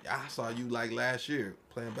 I saw you like last year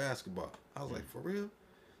playing basketball. I was like, for real?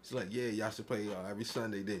 She's like, yeah, y'all should play every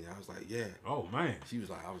Sunday, didn't you? I was like, yeah. Oh, man. She was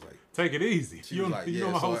like, I was like, take it easy. She was like,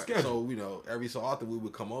 yeah. My whole schedule. So, every so often we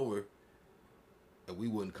would come over, and we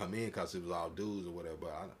wouldn't come in because it was all dudes or whatever.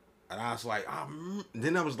 And I was like,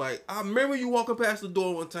 I remember you walking past the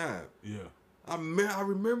door one time. Yeah. I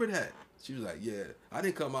remember that. She was like, yeah, I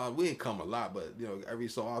didn't come out. We didn't come a lot, but, every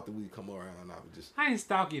so often we come around, and I didn't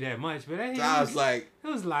stalk you that much, but I was like, it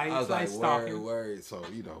was light. I was like, stalking. word. So,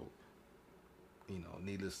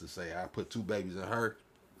 needless to say, I put 2 babies in her.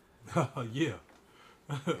 Yeah.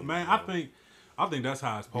 Man, I think that's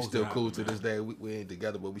how it's supposed to happen. We still cool to this day. We ain't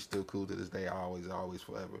together, but we still cool to this day. Always,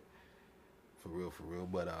 forever. For real.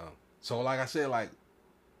 But, so like I said, like,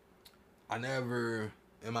 I never,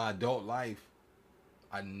 in my adult life,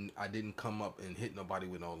 I didn't come up and hit nobody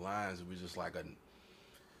with no lines. It was just like when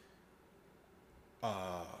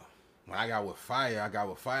I got with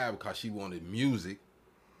Fire because she wanted music,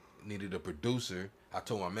 needed a producer. I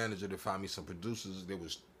told my manager to find me some producers. There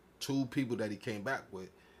was 2 people that he came back with.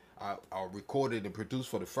 I recorded and produced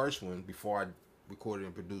for the first one before I recorded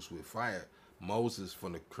and produced with Fire. Moses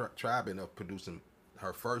from the tribe ended up producing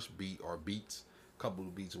her first beat or beats, couple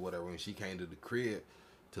of beats or whatever. When she came to the crib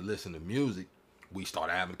to listen to music, we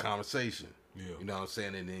started having a conversation. Yeah. You know what I'm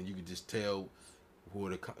saying? And then you could just tell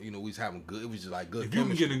we was having good, it was just like good If you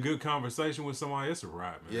can get in good conversation with somebody, it's a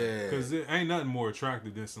wrap, man. Yeah. Because it ain't nothing more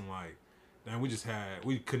attractive than some, like, man,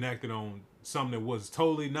 we connected on something that was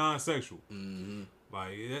totally non-sexual. Mm-hmm.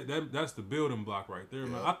 Like, that's the building block right there,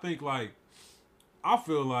 man. I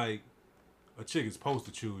feel like a chick is supposed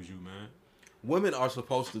to choose you, man. Women are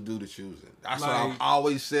supposed to do the choosing. That's what I've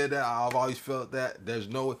always said. That I've always felt that there's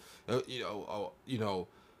no, a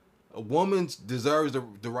woman deserves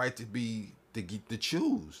the right to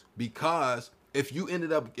choose, because if you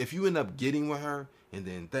end up getting with her and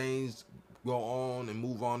then things go on and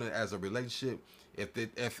move on as a relationship,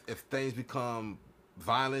 if things become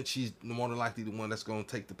violent, she's more than likely the one that's going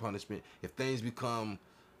to take the punishment. If things become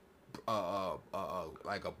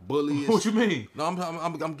like a bully. What you mean? No, I'm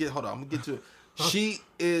gonna get to it. She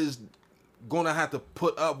is gonna have to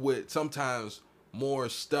put up with sometimes more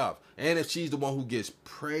stuff, and if she's the one who gets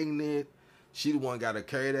pregnant, She the one got to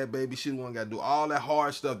carry that baby. She the one got to do all that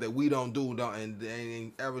hard stuff that we don't do, and they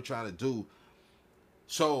ain't ever trying to do.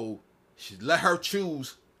 So let her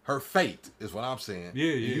choose her fate. Is what I'm saying.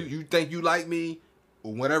 Yeah. You think you like me,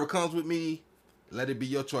 or whatever comes with me, let it be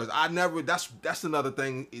your choice. I never. That's another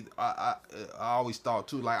thing. I always thought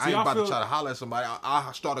too. Like, I ain't about to try to holler at somebody.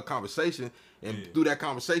 I start a conversation, and through that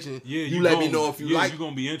conversation, you let me know if you like. You're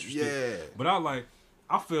gonna be interested. Yeah. But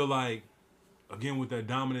I feel like, again, with that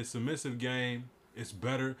dominant submissive game, it's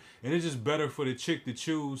better, and it's just better for the chick to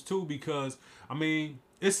choose too, because I mean,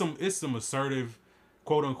 it's some assertive,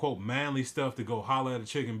 quote unquote, manly stuff to go holler at a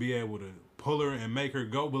chick and be able to pull her and make her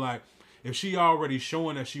go. But like, if she already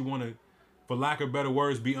showing that she want to, for lack of better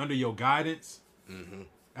words, be under your guidance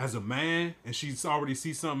as a man, and she's already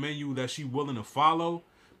see something in you that she willing to follow,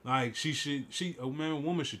 like a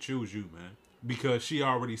woman should choose you, man, because she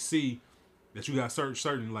already see that you got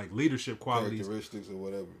certain like leadership qualities, characteristics or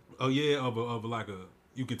whatever. Oh yeah, of like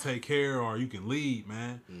you can take care or you can lead,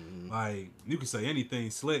 man. Like, you can say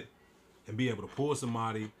anything slick and be able to pull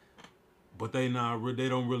somebody, but they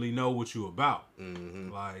don't really know what you about.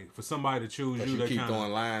 Like, for somebody to choose you, they keep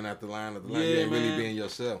throwing line after line after line. You ain't really being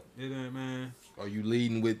yourself. It ain't, man. Or you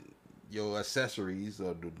leading with your accessories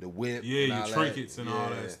or the whip. Yeah, your trinkets and all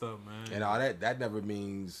that stuff, man. And all that never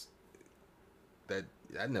means that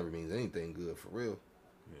never means anything good for real.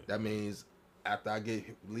 Yeah. That means after I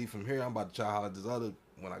leave from here, I'm about to try to holler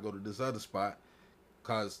when I go to this other spot.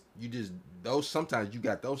 Cause sometimes you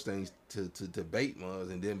got those things to bait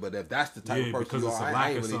mugs, and then, but if that's the type of person because it's a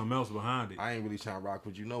lack of something else behind it. I ain't really trying to rock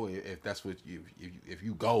with you, if that's what if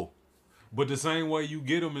you go. But the same way you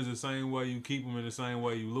get them is the same way you keep them, and the same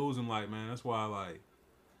way you lose them. Like, man, that's why I like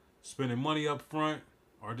spending money up front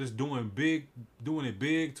or just doing it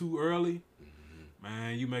big too early.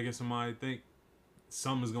 Man, you making somebody think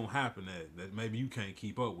something's gonna happen that maybe you can't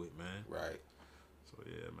keep up with, man. Right. So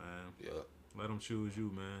yeah, man. Yeah. Let them choose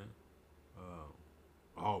you, man.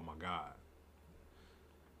 Oh my God.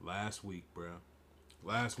 Last week, bro.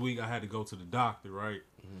 Last week I had to go to the doctor, right?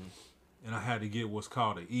 And I had to get what's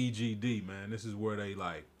called an EGD, man. This is where they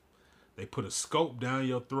put a scope down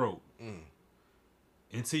your throat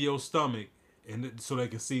into your stomach, and so they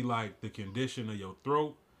can see like the condition of your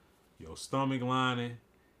throat, your stomach lining,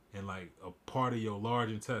 and like a part of your large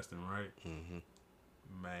intestine, right?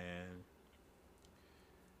 Man,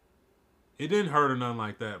 it didn't hurt or nothing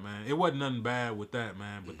like that, man. It wasn't nothing bad with that,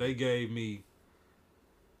 man. But they gave me,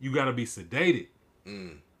 you got to be sedated,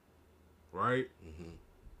 right?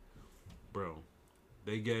 Bro,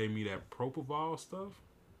 they gave me that propofol stuff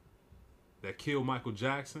that killed Michael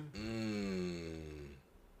Jackson.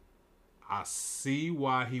 I see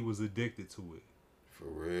why he was addicted to it. For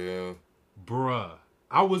real? Bruh.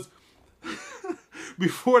 I was...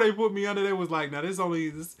 Before they put me under, they was like, now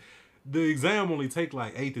the exam only take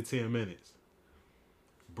like 8 to 10 minutes.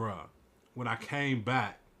 Bruh. When I came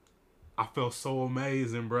back, I felt so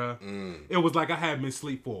amazing, bruh. It was like I hadn't been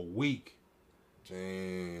asleep for a week.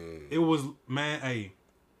 Dang. It was, man, hey,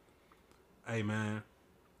 man.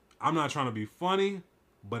 I'm not trying to be funny,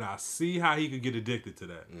 but I see how he could get addicted to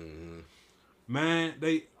that. Man,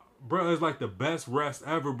 bruh, it's like the best rest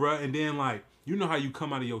ever, bruh. And then, like, you know how you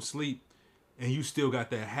come out of your sleep and you still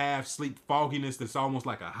got that half sleep fogginess that's almost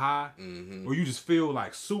like a high, or you just feel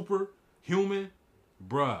like super human,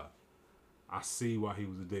 bruh. I see why he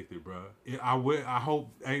was addicted, bruh. I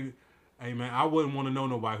hope, hey man, I wouldn't want to know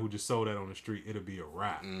nobody who just sold that on the street. It'll be a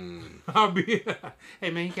wrap. I'll be,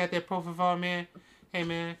 hey man, you got that propofol, man? Hey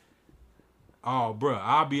man. Oh, bruh,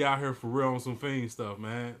 I'll be out here for real on some fiend stuff,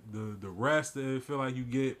 man. The rest that it feel like you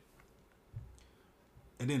get,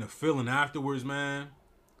 and then the feeling afterwards, man.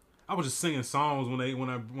 I was just singing songs when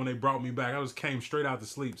they brought me back. I just came straight out to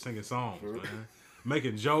sleep singing songs, man,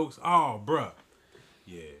 making jokes. Oh, bruh,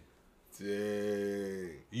 yeah.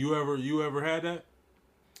 Dang. You ever had that?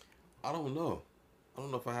 I don't know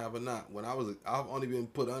if I have or not. I've only been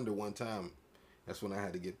put under one time. That's when I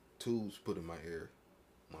had to get tubes put in my ear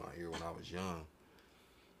when I was young.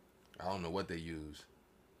 I don't know what they use.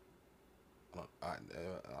 I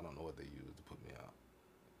don't know what they use to put me out.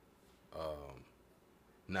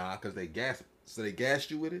 Nah, cause they gas. So they gassed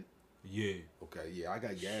you with it? Yeah. Okay, yeah, I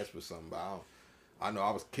got gassed with something, but I know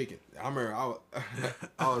I was kicking. I remember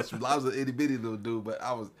I was an itty bitty little dude, but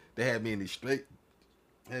they had me in the straight,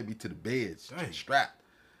 had me to the bed, strapped.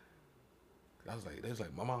 They was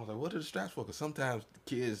like, my mom was like, what are the straps for? Cause sometimes the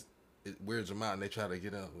kids, it weirds them out and they try to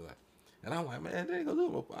get up. And I'm like, man, they ain't gonna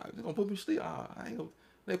do it. They're gonna put me to sleep. I ain't gonna.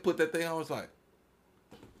 They put that thing on. I was like,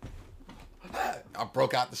 I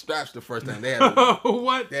broke out the straps the first time. They had to,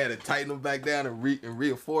 what? They had to tighten them back down and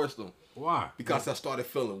reinforce them. Why? Because I started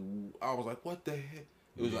feeling. I was like, what the heck?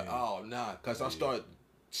 It was like, oh nah. Because I started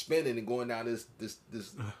spinning and going down this.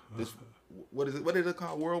 What is it? What is it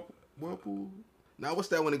called? Whirlpool? Now what's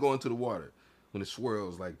that when they go into the water? When it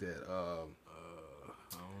swirls like that? I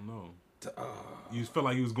don't know. You felt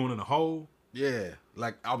like you was going in a hole? Yeah,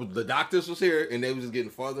 like the doctors was here and they was just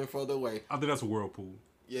getting further and further away. I think that's a whirlpool.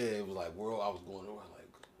 Yeah, it was like I was going around like,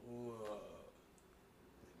 whoa.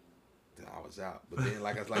 Then I was out. But then,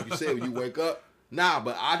 like you said, when you wake up,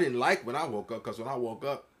 but I didn't like when I woke up because when I woke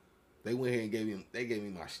up, they went here and gave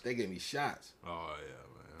me shots. Oh yeah,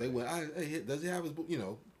 man. They went, hey, does he have his?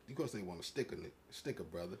 Of course they want a sticker,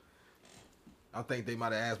 brother. I think they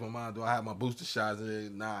might have asked my mom, do I have my booster shots?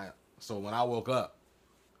 And nah. So when I woke up,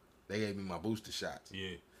 they gave me my booster shots.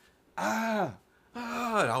 Yeah. I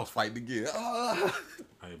was fighting again.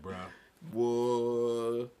 Hey, bro.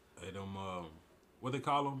 Boy. Hey, them, what they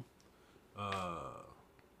call them?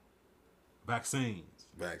 Vaccines.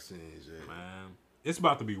 Vaccines, yeah. Man, it's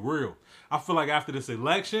about to be real. I feel like after this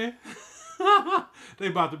election, they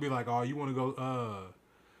about to be like, oh, you want to go,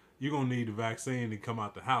 you're going to need the vaccine to come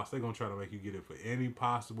out the house. They're going to try to make you get it for any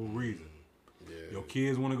possible reason. Yeah. Your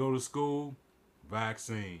kids want to go to school,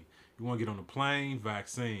 vaccine. You want to get on the plane,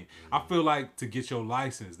 vaccine. I feel like to get your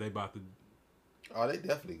license, they about to. Oh, they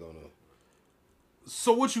definitely gonna.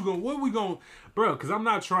 So what we gonna, bro? Because I'm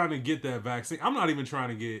not trying to get that vaccine. I'm not even trying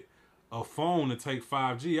to get a phone to take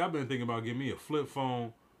 5G. I've been thinking about getting me a flip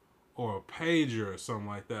phone or a pager or something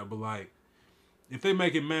like that. But like, if they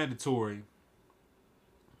make it mandatory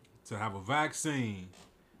to have a vaccine,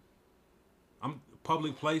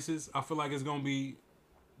 public places, I feel like it's gonna be.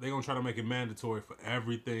 They're gonna try to make it mandatory for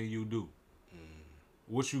everything you do.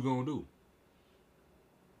 What you gonna do?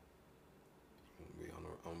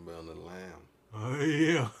 I'm gonna be on the lamb. Oh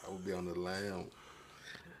yeah. I will be on the lamb.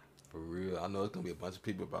 For real. I know it's gonna be a bunch of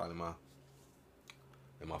people probably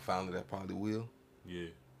in my family that probably will. Yeah.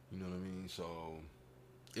 You know what I mean? So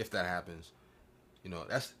if that happens,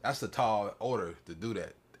 that's the tall order to do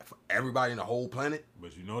that. For everybody in the whole planet.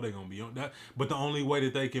 But you know they're gonna be on that. But the only way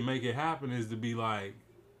that they can make it happen is to be like,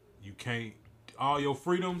 you can't all your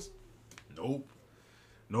freedoms. Nope,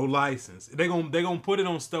 no license. They gonna put it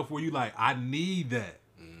on stuff where you like, I need that.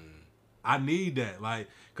 I need that. Like,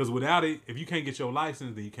 cause without it, if you can't get your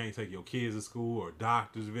license, then you can't take your kids to school or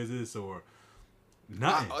doctor's visits or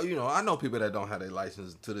nothing. I know people that don't have their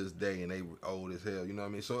license to this day and they old as hell. You know what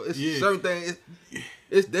I mean? So it's certain things.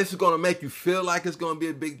 This is gonna make you feel like it's gonna be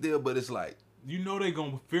a big deal, but it's like they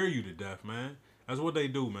gonna fear you to death, man. That's what they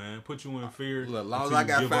do, man. Put you in fear. Look, as long as I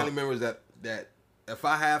got family members that if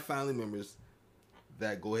I have family members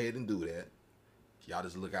that go ahead and do that, y'all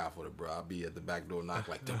just look out for it, bro. I'll be at the back door knock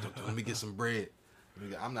like, let me get some bread.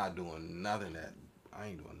 I'm not doing nothing I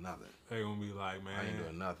ain't doing nothing. They gonna be like, man, I ain't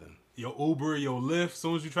doing nothing. Your Uber, your Lyft, as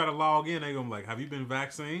soon as you try to log in, they gonna be like, have you been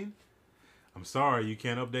vaccinated? I'm sorry, you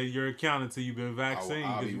can't update your account until you've been vaccinated.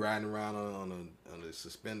 I'll be riding around on a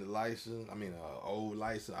suspended license. I mean, old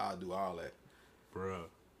license. I'll do all that. Bruh.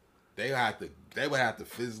 They would have to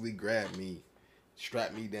physically grab me,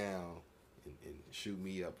 strap me down, and shoot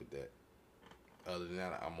me up with that. Other than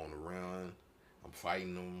that, I'm on the run. I'm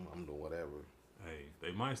fighting them. I'm doing whatever. Hey,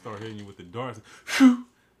 they might start hitting you with the darts. Whew!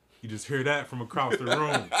 You just hear that from across the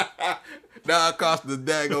room. Now across the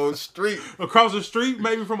daggone street. Across the street,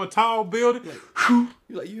 maybe from a tall building. You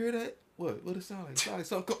you hear that? What it sound like? It sound like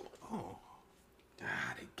something. Oh, they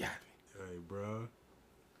got me. Hey, bro.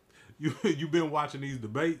 You been watching these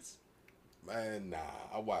debates? Man, nah.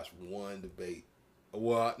 I watched one debate.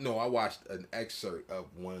 Well, no, I watched an excerpt of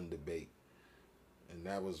one debate, and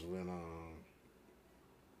that was when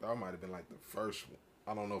that might have been like the first one.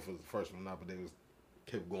 I don't know if it was the first one or not, but they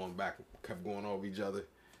kept going over each other.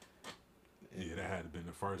 And yeah, that had to been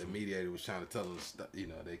the first. The one. mediator was trying to tell them stuff.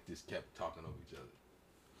 They just kept talking over each other.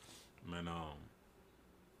 Man,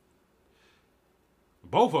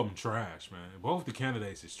 both of them trash, man. Both the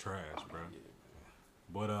candidates is trash, bro. Yeah,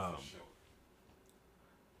 but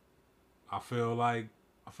I feel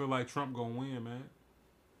like Trump gonna win, man.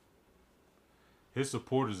 His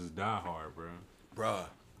supporters is diehard, bro. Bruh,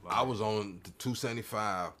 like, I was on the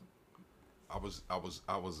 275.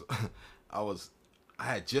 I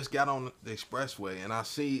had just got on the expressway and I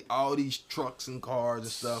see all these trucks and cars and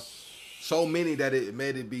stuff. So many that it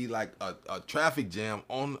made it be like a traffic jam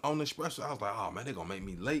on the expressway. I was like, oh man, they're gonna make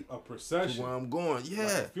me late. A procession. To where I'm going. Yeah.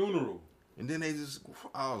 Like a funeral. And then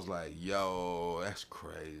I was like, yo, that's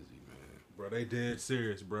crazy, man. Bro, they dead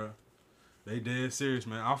serious, bro. They dead serious,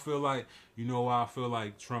 man. I feel like, you know why I feel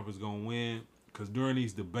like Trump is gonna win? Because during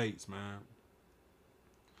these debates, man,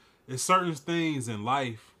 there's certain things in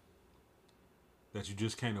life that you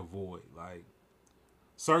just can't avoid. Like,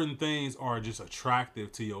 certain things are just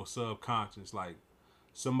attractive to your subconscious. Like,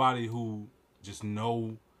 somebody who just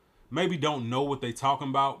maybe don't know what they talking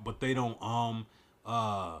about, but they don't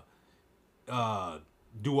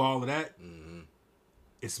do all of that. Mm-hmm.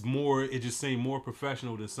 It just seems more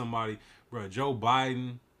professional than somebody, bro. Joe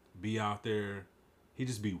Biden be out there, he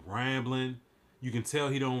just be rambling. You can tell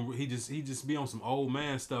he just be on some old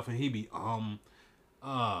man stuff, and he be cause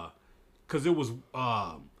it was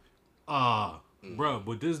bro.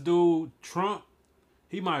 But this dude Trump,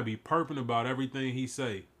 he might be perping about everything he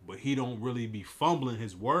say, but he don't really be fumbling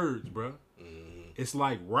his words, bro. Mm-hmm. It's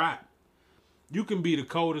like rap. You can be the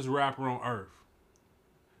coldest rapper on earth,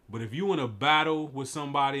 but if you in a battle with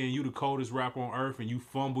somebody and you the coldest rapper on earth and you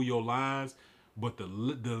fumble your lines, but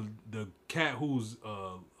the cat who's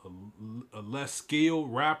a less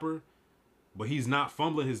skilled rapper, but he's not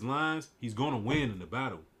fumbling his lines, he's gonna win in the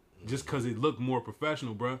battle, just cause it looked more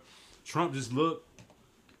professional, bro. Trump just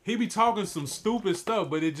he be talking some stupid stuff,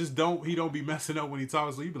 but he don't be messing up when he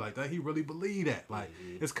talks. So he be like, that he really believe that, like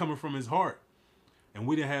it's coming from his heart. And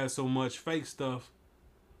we done had so much fake stuff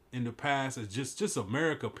in the past. It's just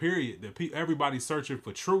America, period. That everybody's searching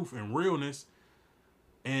for truth and realness,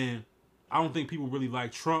 and I don't think people really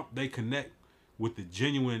like Trump. They connect with the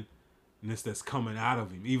genuineness that's coming out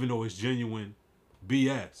of him, even though it's genuine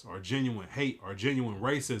BS or genuine hate or genuine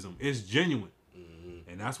racism. It's genuine,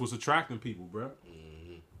 and that's what's attracting people, bro.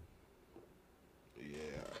 Mm-hmm.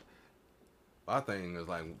 Yeah, my thing is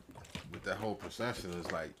like with that whole procession is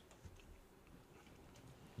like,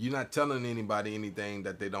 you're not telling anybody anything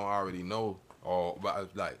that they don't already know, or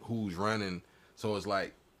about like who's running. So it's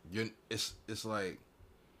like it's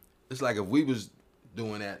like if we was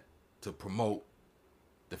doing that to promote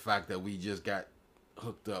the fact that we just got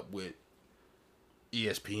hooked up with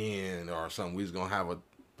ESPN or something. We was gonna have a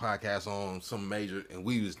podcast on some major, and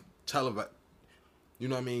we was televised. You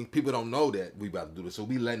know what I mean? People don't know that we about to do this, so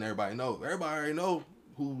we letting everybody know. Everybody already know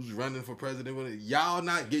who's running for president. Y'all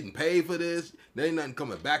not getting paid for this. There ain't nothing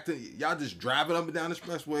coming back to y'all. Just driving up and down the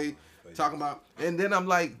expressway talking about. And then I'm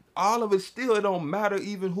like, all of it still, it don't matter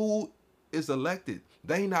even who is elected.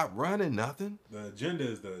 They not running nothing. The agenda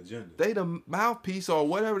is the agenda. They the mouthpiece or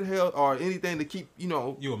whatever the hell, or anything to keep,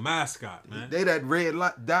 you a mascot, man. They that red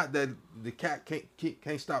dot that the cat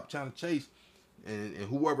can't stop trying to chase, and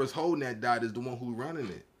whoever's holding that dot is the one who's running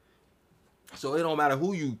it. So it don't matter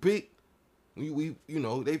who you pick. We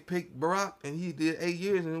they picked Barack, and he did 8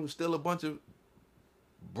 years, and it was still a bunch of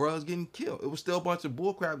bruhs getting killed. It was still a bunch of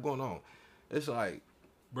bullcrap going on. It's like,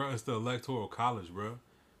 bro, it's the electoral college, bro.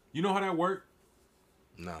 You know how that worked?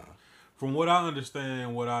 Nah. From what I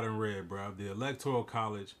understand, what I done read, bro, the electoral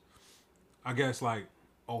college, I guess like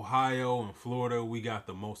Ohio and Florida, we got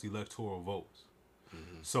the most electoral votes.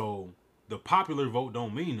 Mm-hmm. So the popular vote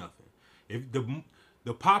don't mean nothing. If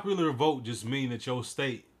the popular vote just mean that your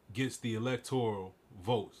state gets the electoral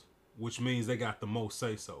votes, which means they got the most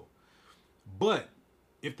say so. But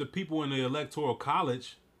if the people in the electoral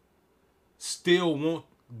college still want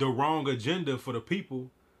the wrong agenda for the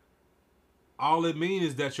people, all it means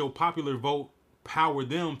is that your popular vote powered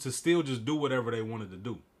them to still just do whatever they wanted to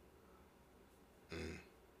do.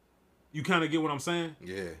 You kind of get what I'm saying?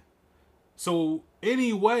 Yeah. So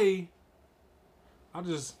anyway, I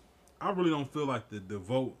really don't feel like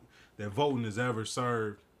the voting has ever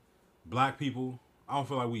served black people. I don't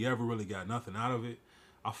feel like we ever really got nothing out of it.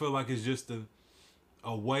 I feel like it's just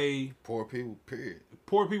a way. Poor people, period.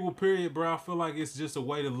 Poor people, period, bro. I feel like it's just a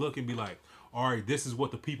way to look and be like, all right, this is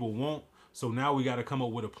what the people want. So now we got to come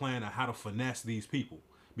up with a plan of how to finesse these people,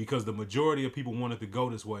 because the majority of people wanted to go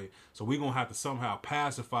this way. So we're going to have to somehow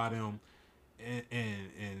pacify them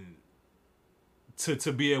and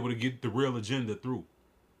to be able to get the real agenda through.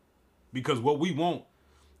 Because what we want,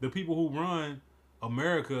 the people who run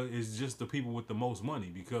America, is just the people with the most money.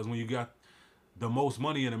 Because when you got the most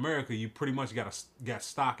money in America, you pretty much got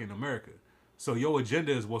stock in America. So your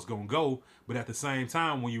agenda is what's going to go. But at the same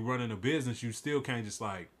time, when you run in a business, you still can't just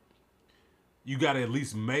like, you got to at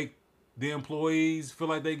least make the employees feel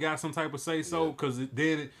like they got some type of say so, because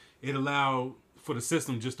then it allowed for the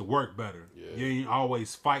system just to work better. Yeah. You ain't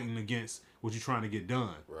always fighting against what you're trying to get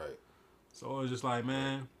done. Right. So it's just like,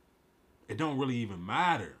 man, it don't really even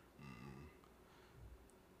matter.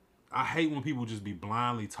 I hate when people just be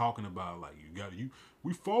blindly talking about like,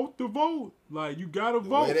 we fought the vote, like you gotta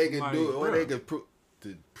vote. The way they can like, do it, or they can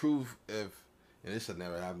prove if, and this should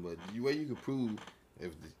never happen, but the way you can prove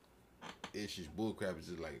if the issue's bullcrap is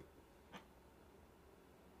just like,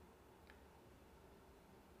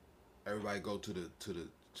 everybody go to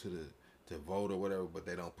vote or whatever, but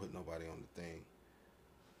they don't put nobody on the thing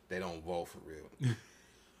they don't vote for real.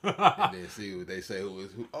 And then see what they say. Who,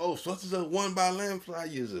 oh, such as a won by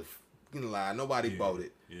landslide. You just lie. Nobody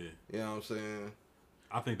voted. Yeah. You know what I'm saying?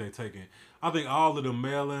 I think all of the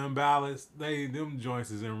mail-in ballots, them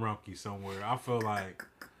joints is in Rumpke somewhere. I feel like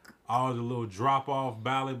all the little drop-off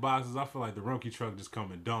ballot boxes, I feel like the Rumpke truck just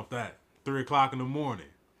come and dump that 3 o'clock in the morning.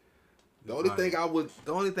 The only thing I would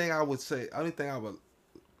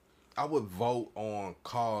vote on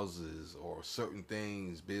causes or certain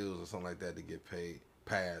things, bills or something like that to get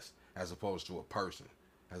passed, as opposed to a person,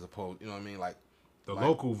 as opposed, you know what I mean, like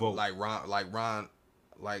local vote, like Ron,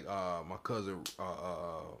 my cousin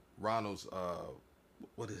Ronald's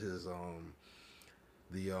what is his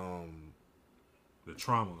the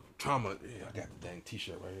trauma. Yeah, I got the dang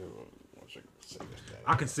T-shirt right here.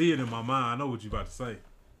 I can see it in my mind. I know what you about to say.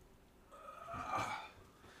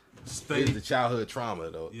 It's the childhood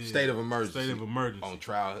trauma though. Yeah. State of emergency. State of emergency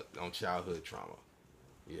on childhood trauma.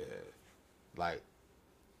 Yeah, like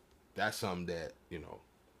that's something that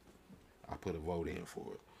I put a vote in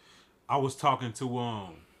for it. I was talking to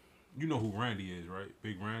you know who Randy is, right?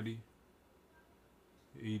 Big Randy.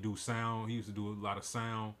 He do sound. He used to do a lot of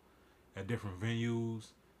sound at different venues.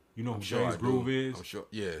 You know who Jay's Groove is? I'm sure.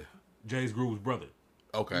 Yeah. Jay's Groove's brother.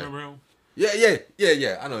 Okay. Remember him? Yeah.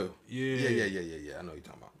 I know. Yeah. I know you're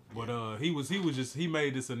talking about. But he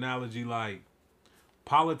made this analogy like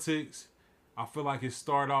politics. I feel like it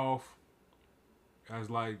start off as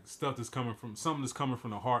like something that's coming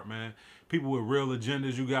from the heart, man. People with real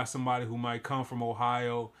agendas. You got somebody who might come from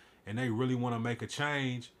Ohio and they really want to make a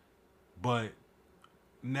change, but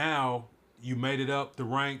now you made it up the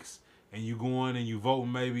ranks and you go in and you vote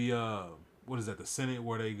maybe what is that, the Senate,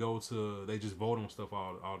 where they just vote on stuff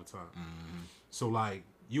all the time. Mm-hmm. So like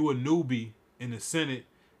you a newbie in the Senate,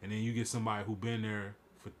 and then you get somebody who been there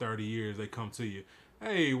for 30 years. They come to you,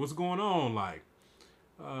 hey, what's going on? Like,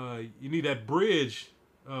 you need that bridge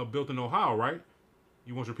built in Ohio, right?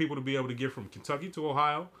 You want your people to be able to get from Kentucky to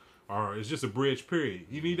Ohio, or it's just a bridge, period.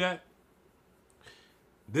 You need that?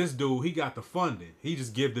 This dude, he got the funding. He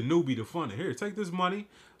just give the newbie the funding. Here, take this money.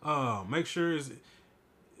 Make sure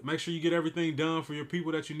you get everything done for your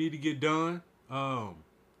people that you need to get done.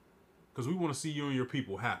 Because we want to see you and your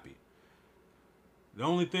people happy. The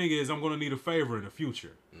only thing is, I'm going to need a favor in the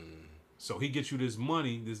future. Mm. So he gets you this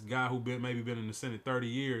money. This guy who maybe been in the Senate 30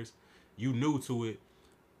 years, you new to it.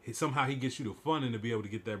 Somehow he gets you the funding to be able to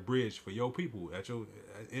get that bridge for your people at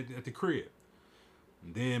the crib.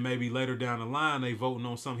 And then maybe later down the line, they voting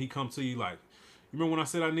on something. He come to you like, you remember when I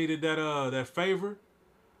said I needed that favor?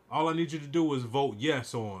 All I need you to do is vote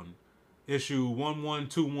yes on issue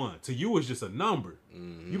 1121. To you, it's just a number.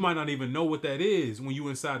 Mm-hmm. You might not even know what that is when you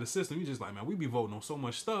inside the system. You just like, man, we be voting on so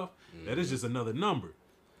much stuff that it's just another number.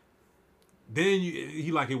 Then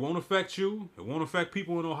he like, it won't affect you. It won't affect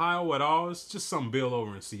people in Ohio at all. It's just some bill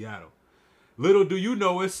over in Seattle. Little do you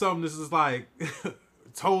know, it's something that's just like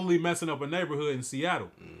totally messing up a neighborhood in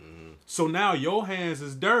Seattle. Mm-hmm. So now your hands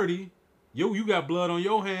is dirty. You got blood on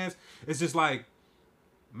your hands. It's just like,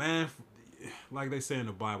 man, like they say in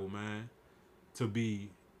the Bible, man, to be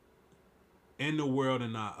in the world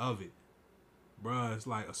and not of it. Bruh, it's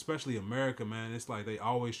like, especially America, man, it's like they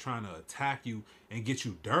always trying to attack you and get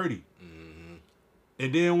you dirty. Mm-hmm.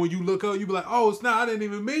 And then when you look up, you be like, oh, it's not, I didn't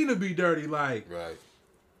even mean to be dirty. Like, right.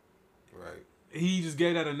 He just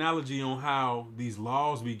gave that analogy on how these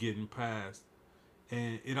laws be getting passed.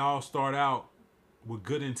 And it all start out with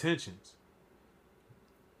good intentions.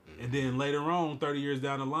 Mm-hmm. And then later on, 30 years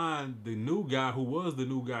down the line, the new guy who was the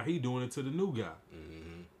new guy, he doing it to the new guy.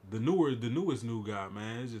 Mm-hmm. The newest new guy,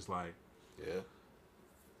 man. It's just like, yeah.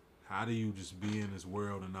 How do you just be in this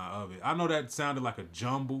world and not of it? I know that sounded like a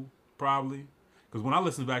jumble, probably. Because when I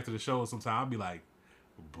listen back to the show, sometimes I'll be like,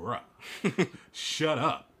 bruh, shut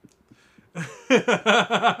up.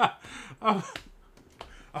 I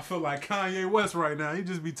feel like Kanye West right now. He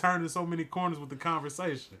just be turning so many corners with the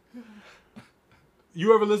conversation.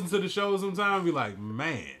 You ever listen to the show sometime and be like,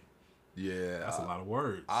 man, yeah, that's a lot of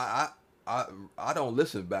words. I don't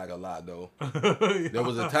listen back a lot though. There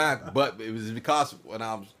was a time, but it was because when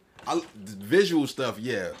the visual stuff,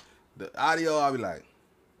 yeah. The audio, I'll be like,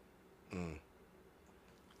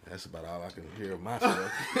 that's about all I can hear of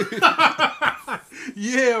myself.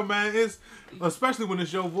 Yeah, man. It's especially when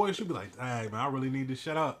it's your voice, you be like, hey man, I really need to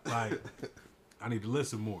shut up. Like, I need to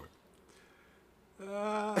listen more.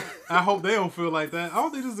 I hope they don't feel like that. I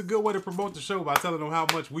don't think this is a good way to promote the show by telling them how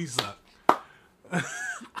much we suck.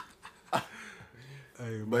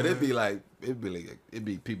 Hey, but it'd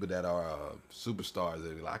be people that are superstars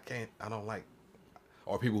that be like, I don't like,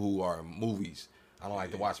 or people who are movies. I don't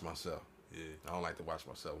like to watch myself. Yeah, I don't like to watch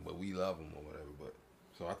myself, but we love them or whatever. But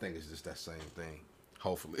So I think it's just that same thing.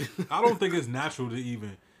 Hopefully. I don't think it's natural to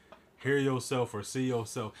even hear yourself or see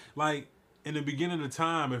yourself. Like, in the beginning of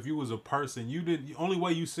time, if you was a person, the only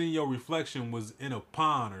way you seen your reflection was in a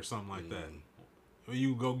pond or something like that. Or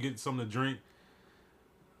you go get something to drink.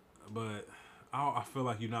 But I feel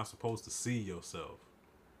like you're not supposed to see yourself.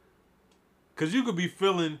 Cause you could be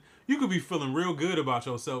feeling real good about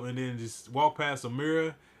yourself and then just walk past a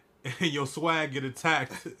mirror and your swag get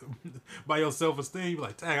attacked by your self-esteem. You're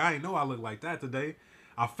like, dang, I didn't know I looked like that today.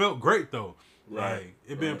 I felt great though. Right. Like,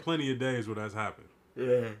 it been plenty of days where that's happened.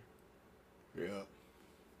 Yeah. Yeah.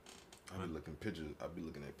 I be looking at pictures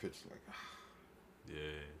like,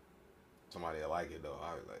 yeah. Somebody like it though.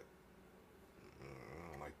 I was like, I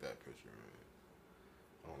don't like that picture, man.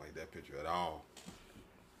 I don't like that picture at all.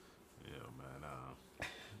 Yeah, man.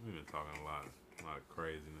 We've been talking a lot of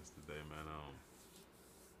craziness today, man.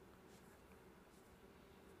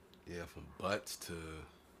 Yeah, from butts to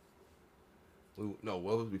what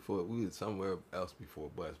was before? We was somewhere else before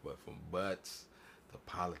butts, but from butts to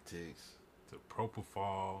politics to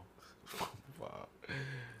propofol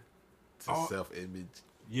to self-image.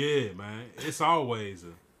 Yeah, man. It's always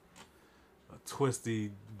a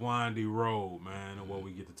twisty, windy road, man, of what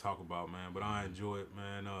we get to talk about, man. But I enjoy it,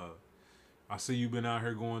 man. I see you been out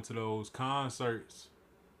here going to those concerts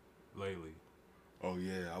lately. Oh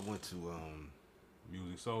yeah, I went to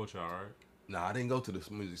Music Soul Child, right? Nah, I didn't go to the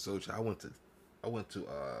Music Soul Child. I went to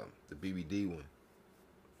the BBD one.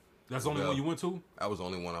 That's the only one you went to? That was the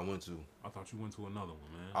only one I went to. I thought you went to another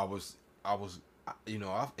one, man. I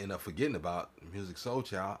ended up forgetting about Music Soul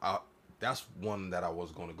Child. That's one that I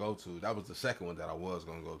was going to go to. That was the second one that I was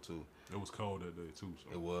going to go to. It was cold that day, too. So.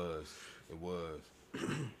 It was.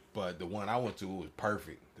 But the one I went to was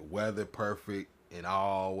perfect. The weather perfect in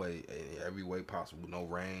every way possible. No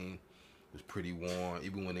rain. It was pretty warm.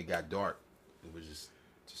 Even when it got dark, it was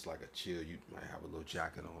just like a chill. You might have a little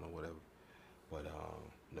jacket on or whatever. But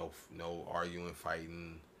no arguing,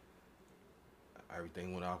 fighting.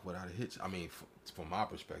 Everything went off without a hitch. I mean, from my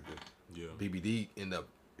perspective, yeah. BBD ended up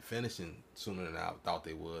finishing sooner than I thought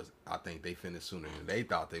they was. I think they finished sooner than they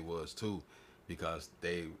thought they was too, because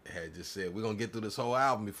they had just said we're gonna get through this whole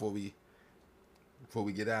album before we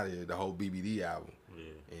get out of here. The whole BBD album.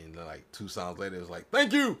 Yeah. And like 2 songs later, it was like,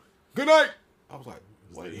 "Thank you, good night." I was like,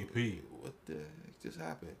 "What EP? What the heck just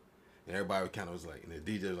happened?" And everybody kind of was like, and the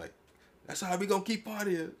DJ was like, "That's how we gonna keep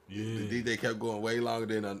partying." Yeah. The DJ kept going way longer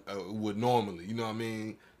than would normally. You know what I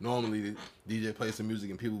mean? Normally the DJ plays some music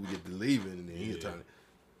and people would get to leaving, and then he'd turn it.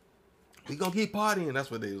 We gonna keep partying.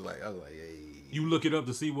 That's what they was like. I was like, "Hey." You look it up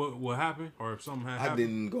to see what happened, or if something happened. I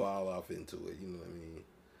didn't go all off into it. You know what I mean?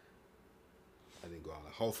 I didn't go all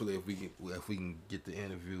off. Hopefully, if we can get the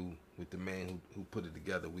interview with the man who put it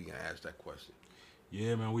together, we can ask that question.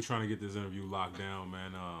 Yeah, man. We trying to get this interview locked down,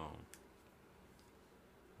 man.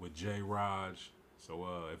 With J. Raj. So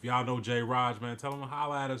if y'all know J. Raj, man, tell him to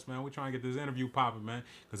holla at us, man. We trying to get this interview popping, man,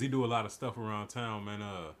 because he do a lot of stuff around town, man.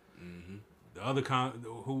 The other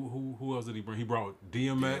who else did he bring? He brought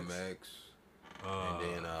DMX. And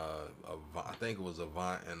then I think it was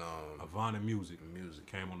Avant and Music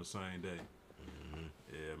came on the same day.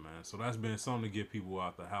 Yeah, man. So that's been something to get people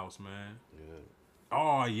out the house, man. Yeah.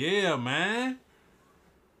 Oh yeah, man.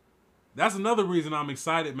 That's another reason I'm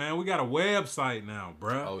excited, man. We got a website now,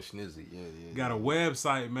 bruh. Oh, Schnizzy. Yeah. Got a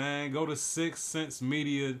website, man. Go to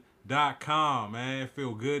sixthsensemedia.com, man.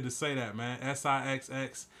 Feel good to say that, man.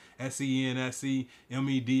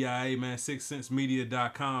 SIXXSENSEMEDIA, man.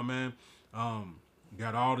 sixthsensemedia.com, man.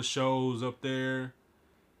 Got all the shows up there.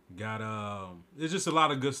 Got there's just a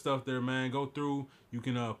lot of good stuff there, man. Go through. You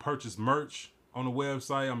can purchase merch on the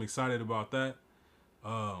website. I'm excited about that.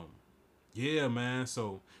 Yeah, man.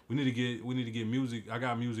 So we need to get music. I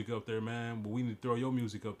got music up there, man. But we need to throw your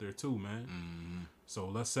music up there too, man. So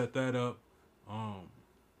let's set that up.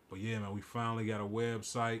 But yeah, man, we finally got a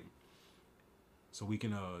website. So we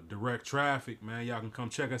can direct traffic, man. Y'all can come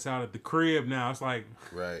check us out at the crib now. It's like,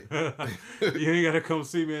 right. You ain't got to come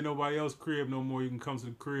see me at nobody else's crib no more. You can come to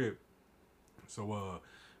the crib. So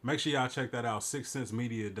make sure y'all check that out,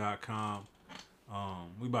 sixthsensemedia.com.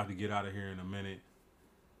 We about to get out of here in a minute.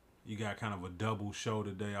 You got kind of a double show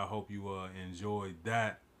today. I hope you enjoyed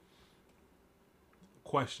that.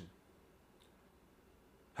 Question.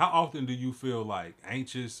 How often do you feel like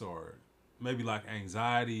anxious or maybe like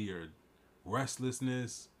anxiety or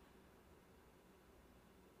restlessness?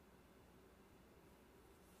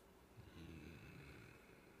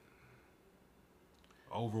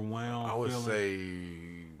 Overwhelmed? I would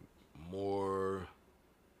say more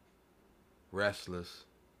restless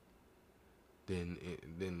than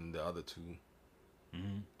the other two.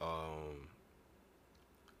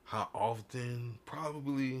 How often?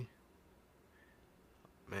 Probably,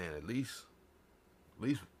 man, at least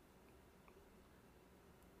 1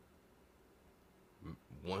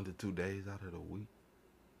 to 2 days out of the week.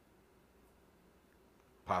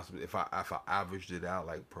 Possibly, if I averaged it out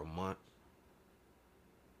like per month,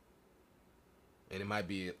 and it might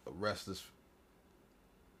be a restless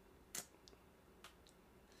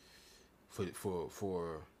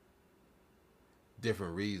for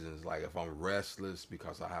different reasons. Like if I'm restless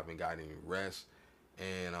because I haven't gotten any rest,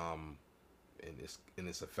 and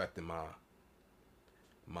it's affecting my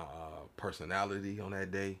personality on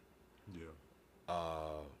that day. Yeah.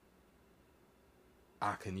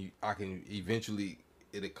 I can eventually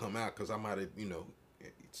it'll come out because I might have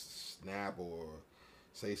snap or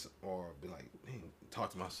say or be like, man,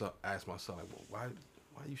 talk to myself, ask myself like, well, why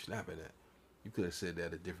are you snapping at? You could have said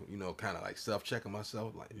that a different, kind of like self-checking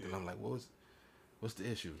myself, like, and I'm like, what's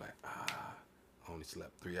the issue? Like, I only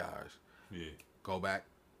slept 3 hours. Yeah. Go back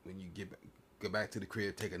when you get back to the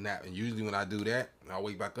crib, take a nap, and usually when I do that, and I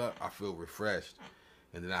wake back up, I feel refreshed,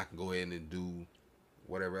 and then I can go ahead and do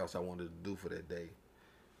whatever else I wanted to do for that day.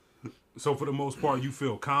 So for the most part, you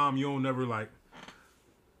feel calm. You don't never like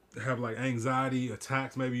have like anxiety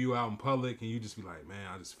attacks. Maybe you out in public and you just be like, man,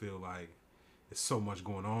 I just feel like there's so much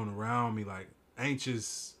going on around me, like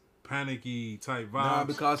anxious, panicky type vibes. Nah,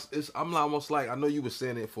 because I'm almost like, I know you were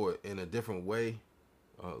saying it in a different way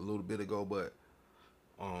a little bit ago, but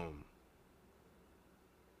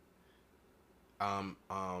I'm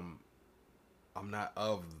not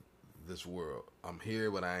of this world. I'm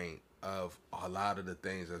here, but I ain't of a lot of the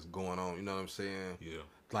things that's going on. You know what I'm saying? Yeah.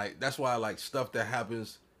 Like that's why like stuff that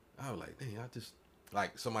happens, I was like, dang, I just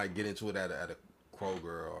like somebody get into it at a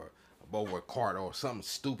Kroger or over a cart or something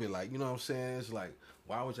stupid, like, you know what I'm saying? It's like,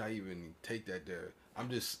 why would y'all even take that there?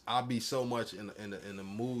 I'll be so much in the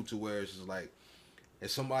mood to where it's just like, if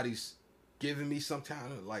somebody's giving me some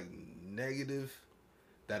kind of like negative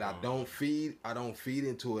that I don't feed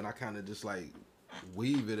into it, and I kind of just like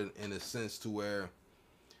weave it in a sense to where,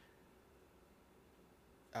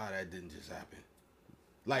 that didn't just happen.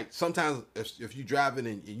 Like sometimes if you driving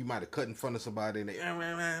and you might have cut in front of somebody and they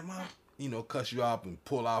cuss you off and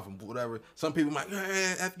pull off and whatever. Some people might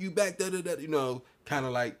F you back, kind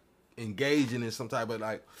of like engaging in some type of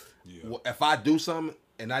like, if I do something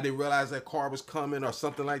and I didn't realize that car was coming or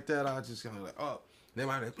something like that, I just kind of like, oh, they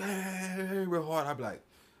might like real hard. I'd be like,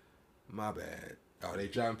 my bad. Oh, they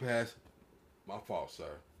driving past? My fault,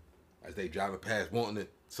 sir. As they driving past, wanting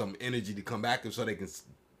some energy to come back so they can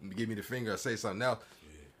give me the finger or say something else.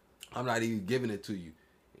 Yeah. I'm not even giving it to you.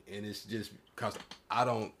 And it's just because I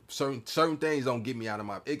don't, certain things don't get me out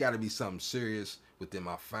of it got to be something serious within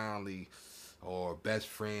my family or best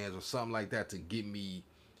friends or something like that to get me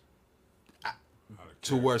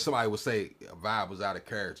to where somebody would say a vibe was out of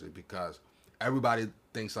character, because everybody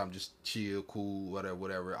thinks I'm just chill, cool,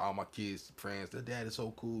 whatever. All my kids, friends, their dad is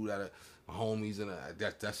so cool, that my homies, and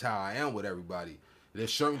that's how I am with everybody.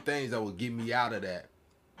 There's certain things that will get me out of that,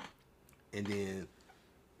 and then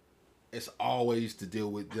it's always to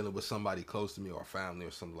dealing with somebody close to me or family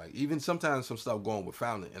or something. Like even sometimes some stuff going with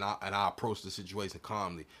family, and I approach the situation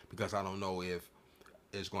calmly because I don't know if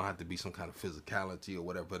it's gonna have to be some kind of physicality or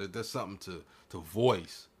whatever. But if there's something to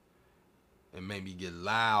voice and maybe get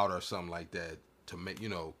loud or something like that to make,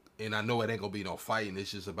 and I know it ain't gonna be no fighting.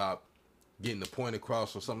 It's just about getting the point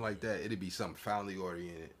across or something like that. It'd be something family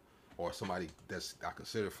oriented or somebody that's I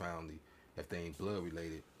consider family if they ain't blood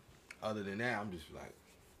related. Other than that, I'm just like,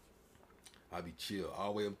 I'll be chill all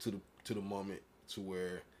the way up to the moment to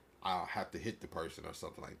where I'll have to hit the person or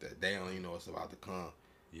something like that. They don't even know it's about to come.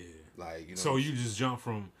 Yeah. Like, So you just jump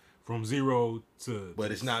from 0 to.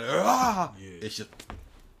 But it's not. Yeah. It's just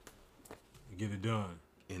get it done.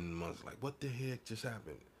 In months, like, what the heck just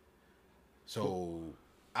happened? So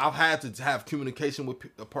I've had to have communication with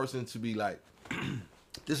a person to be like,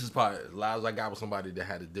 this is probably as loud as I got with somebody that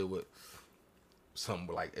had to deal with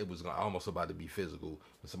something like it was almost about to be physical.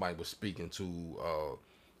 When somebody was speaking to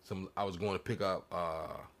I was going to pick up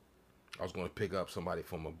somebody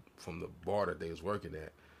from the bar that they was working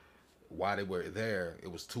at. While they were there,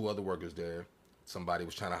 it was 2 other workers there. Somebody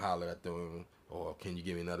was trying to holler at them, or can you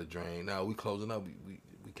give me another drink? No, we closing up.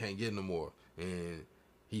 We can't get no more. And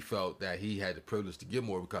he felt that he had the privilege to get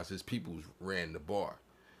more because his people ran the bar.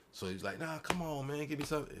 So he's like, nah, come on, man, give me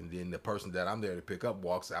something. And then the person that I'm there to pick up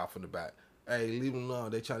walks out from the back. Hey, leave them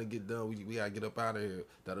alone. They trying to get done. We gotta get up out of here.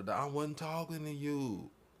 I wasn't talking to you.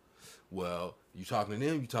 Well, you talking to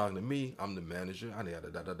them, you talking to me. I'm the manager. Yada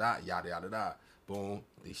yada yada. Boom.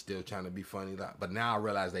 They still trying to be funny. But now I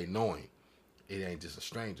realize they know him. It ain't just a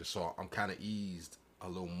stranger. So I'm kind of eased a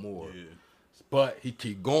little more. Yeah. But he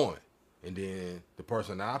keep going. And then the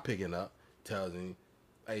person that I'm picking up tells him,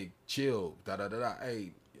 hey, chill, da-da-da-da.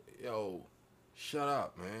 Hey, yo, shut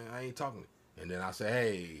up, man. I ain't talking. And then I say,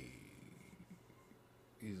 hey.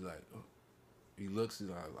 He's like, oh. He looks, he's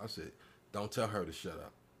like, I said, don't tell her to shut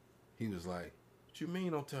up. He was like, what you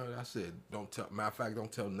mean don't tell her? I said, don't tell, matter of fact,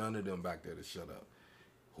 don't tell none of them back there to shut up.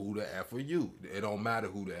 Who the F are you? It don't matter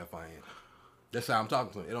who the F I am. That's how I'm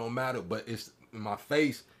talking to him. It don't matter, but it's in my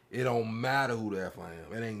face. It don't matter who the F I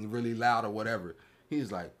am. It ain't really loud or whatever.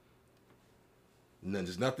 He's like,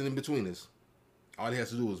 there's nothing in between us. All he has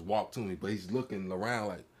to do is walk to me, but he's looking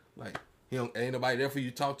around like he don't, ain't nobody there for you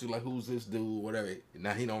to talk to. Like, who's this dude, whatever.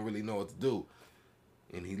 Now he don't really know what to do.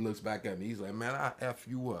 And he looks back at me. He's like, man, I F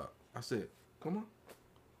you up. I said, come on.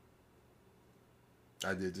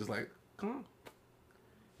 I did just like, come on.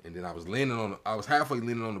 And then I was halfway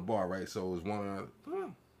leaning on the bar, right? So it was one,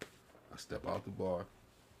 I step out the bar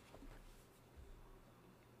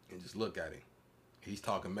and just look at him. He's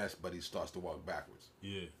talking mess, but he starts to walk backwards.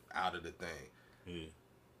 Yeah. Out of the thing. Yeah.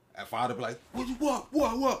 If I'd have been like,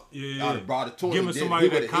 what? Yeah. I'd have brought it to him. Give him somebody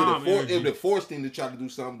that calm energy. It would have forced him to try to do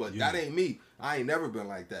something, but that ain't me. I ain't never been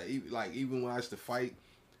like that. Even when I used to fight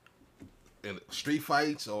in street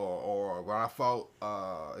fights or when I fought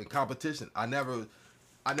in competition, I never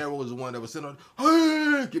was the one that was sitting on,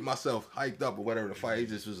 hey, get myself hyped up or whatever the fight. It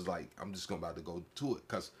just was like, I'm just about to go to it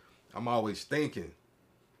because I'm always thinking.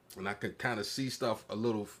 And I could kind of see stuff a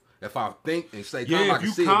little. If I think and stay calm, I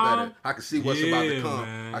can see it better. I can see what's about to come.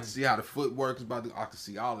 Man. I can see how the footwork is about to. I can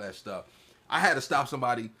see all that stuff. I had to stop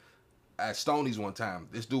somebody at Stoney's one time.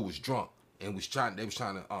 This dude was drunk and they was trying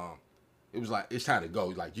to. It was like it's time to go.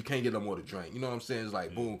 Like you can't get no more to drink. You know what I'm saying? It's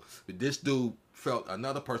like boom. But this dude felt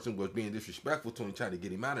another person was being disrespectful to him, trying to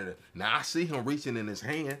get him out of there. Now I see him reaching in his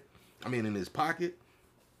hand. I mean, in his pocket,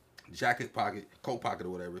 jacket pocket, coat pocket or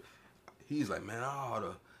whatever. He's like, man,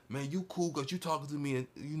 man, you cool because you talking to me and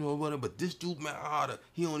you know whatever, but this dude, man,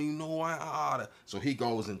 he don't even know why So he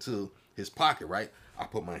goes into his pocket, right? I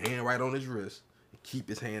put my hand right on his wrist and keep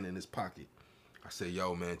his hand in his pocket. I say,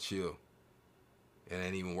 yo, man, chill. It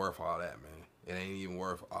ain't even worth all that, man. It ain't even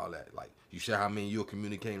worth all that. Like, you sure how me and you are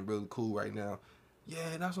communicating really cool right now?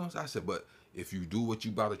 Yeah, that's what I'm saying. I said, but if you do what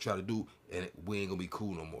you about to try to do, and we ain't gonna be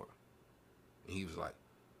cool no more. And he was like,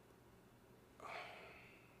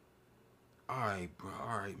 all right, bro.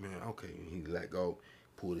 All right, man. Okay. And he let go,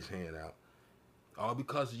 pulled his hand out. All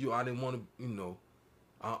because of you. I didn't want to, you know.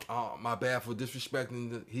 My bad for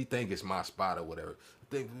disrespecting. He think it's my spot or whatever. I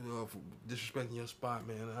think for disrespecting your spot,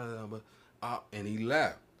 man. And he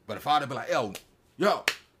left. But if I'd have been like, yo,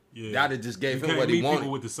 that'd have just gave him what he wanted.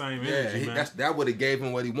 People with the same energy, man. That would have gave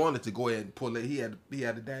him what he wanted to go ahead and pull it. He had the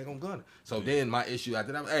daggone gun. So then my issue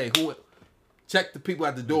after that, hey, who? Check the people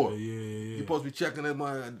at the door. Yeah. You're supposed to be checking them,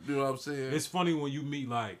 you know what I'm saying? It's funny when you meet,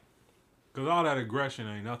 like, because all that aggression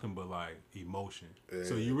ain't nothing but, like, emotion. Yeah.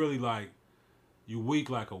 So you really, like, you weak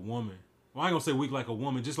like a woman. Well, I ain't going to say weak like a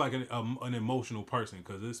woman, just like an emotional person,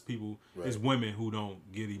 because it's people, it's women who don't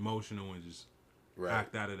get emotional and just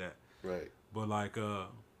act out of that. Right. But, like,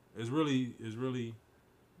 it's really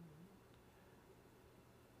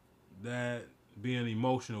that being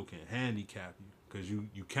emotional can handicap you. Because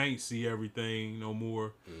you can't see everything no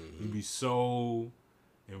more. Mm-hmm. You be so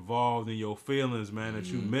involved in your feelings, man, that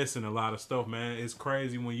you missing a lot of stuff, man. It's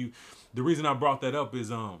crazy when you... The reason I brought that up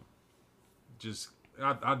is just...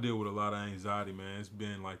 I deal with a lot of anxiety, man. It's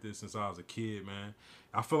been like this since I was a kid, man.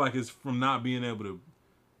 I feel like it's from not being able to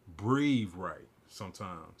breathe right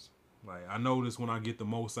sometimes. Like, I notice when I get the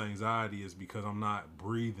most anxiety is because I'm not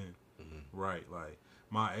breathing right. Like,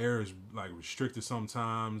 my air is, like, restricted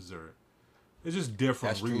sometimes or... It's just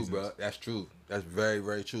different reasons. True, bro. That's true. That's very,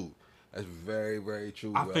 very true. That's very, very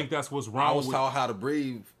true, I think that's what's wrong. I was taught how to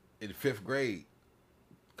breathe in 5th grade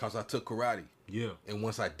because I took karate. Yeah. And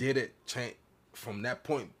once I did it, from that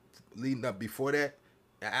point leading up before that,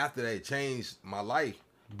 and after that, it changed my life.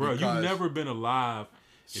 Bro, you've never been alive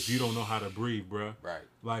if you don't know how to breathe, bro. Right.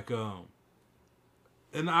 Like,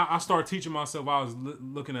 and I started teaching myself. I was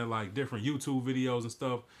looking at, like, different YouTube videos and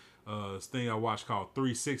stuff. This thing I watched called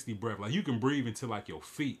 360 breath. Like, you can breathe into, like, your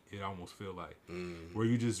feet, it almost feel like. Where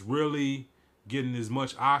you just really getting as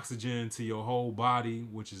much oxygen to your whole body,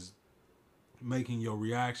 which is making your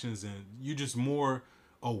reactions, and you just more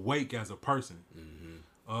awake as a person.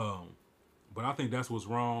 But I think that's what's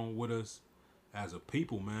wrong with us as a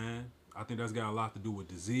people, man. I think that's got a lot to do with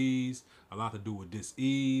disease, a lot to do with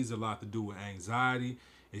dis-ease, a lot to do with anxiety.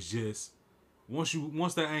 It's just...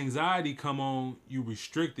 Once that anxiety come on, you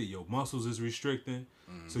restrict it. Your muscles is restricting.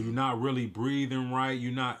 So you're not really breathing right.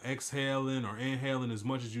 You're not exhaling or inhaling as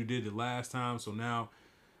much as you did the last time. So now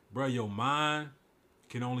bro, your mind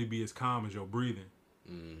can only be as calm as your breathing.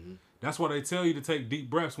 Mm-hmm. That's why they tell you to take deep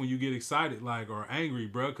breaths when you get excited, like, or angry,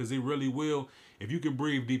 bro, because it really will. If you can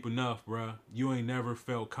breathe deep enough, bro, you ain't never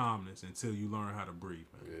felt calmness until you learn how to breathe,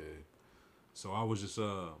 man. Yeah. So I was just,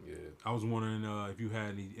 I was wondering if you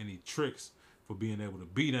had any tricks for being able to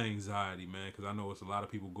beat anxiety, man, because I know it's a lot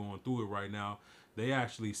of people going through it right now. They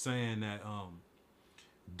actually saying that,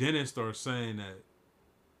 dentists are saying that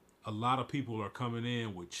a lot of people are coming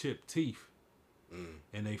in with chipped teeth,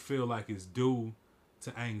 and they feel like it's due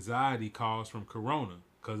to anxiety caused from corona,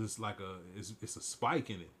 because it's like it's a spike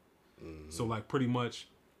in it. Mm-hmm. So like pretty much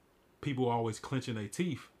people always clenching their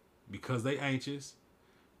teeth because they anxious,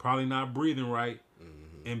 probably not breathing right,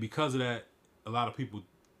 and because of that, a lot of people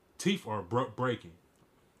teeth are breaking.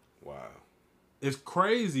 Wow, it's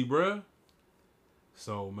crazy, bruh.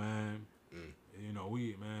 So man, you know,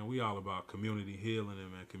 we all about community healing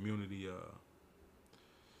and man, community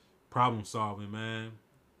problem solving, man.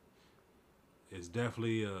 It's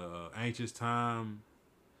definitely a anxious time.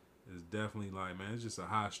 It's definitely like, man, it's just a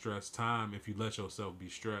high stress time if you let yourself be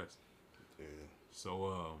stressed. Yeah.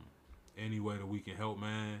 So any way that we can help,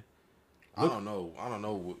 man. I don't know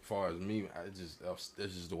as far as me, that's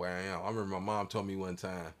just the way I am. I remember my mom told me one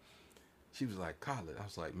time, she was like, "Khaled," I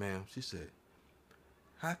was like, "Ma'am," she said,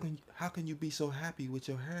 how can you be so happy with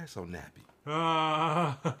your hair so nappy?"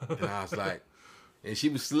 And I was like, and she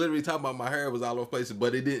was literally talking about my hair was all over places,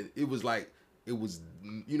 but it was like,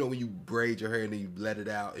 you know, when you braid your hair and then you let it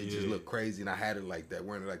out, it just looked crazy. And I had it like that,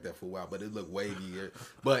 wearing it like that for a while, but it looked wavier.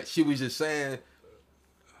 But she was just saying,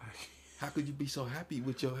 how could you be so happy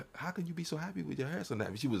with your hair so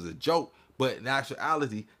nappy? She was a joke, but in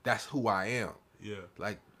actuality, that's who I am. Yeah.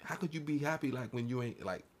 Like, how could you be happy like when you ain't,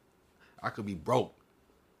 like, I could be broke.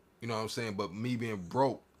 You know what I'm saying? But me being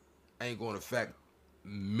broke ain't going to affect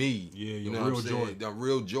me. Yeah, you know what I'm saying? The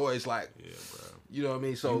real joy is like, yeah, bro. You know what I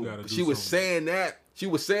mean? So she was saying that. She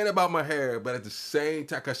was saying about my hair, but at the same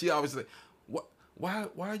time, because she always like, why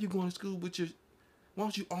are you going to school with your, why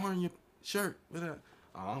don't you iron your shirt?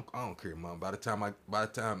 I don't care, Mom. By the time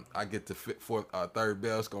I get to third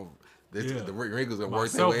bell, it's gonna the wrinkles gonna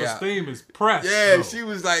work their way out. Self-esteem is pressed. Yeah, though. She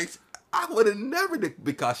was like, I would have never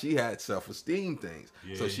because she had self-esteem things.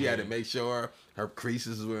 So she had to make sure her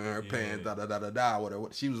creases were in her pants, whatever.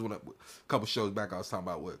 She was a couple shows back. I was talking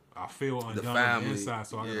about what I feel undone on the inside,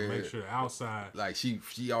 so I gotta make sure the outside. Like she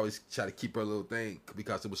always tried to keep her little thing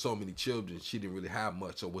because there was so many children. She didn't really have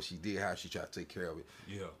much, so what she did have, she tried to take care of it.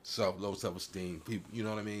 Yeah. So low self-esteem, people, you know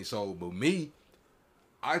what I mean. So, but me,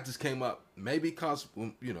 I just came up maybe because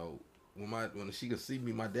when she could see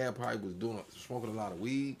me, my dad probably was smoking a lot of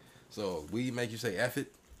weed. So weed make you say F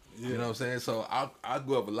it. Yeah. You know what I'm saying? So I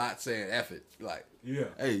grew up a lot saying F it. Like,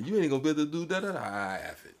 hey, you ain't gonna be able to do that.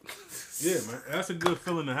 F it. Yeah, man. That's a good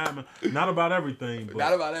feeling to have, man. Not about everything, but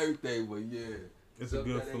not about everything, but yeah. It's a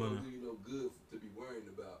good feeling. Do you know good to be worrying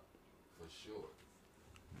about, for sure.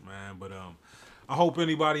 Man, but I hope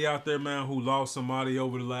anybody out there, man, who lost somebody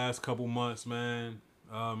over the last couple months, man.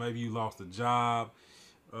 Maybe you lost a job.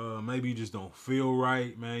 Maybe you just don't feel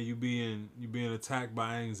right, man. You being attacked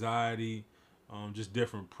by anxiety, just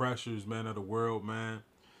different pressures, man, of the world, man.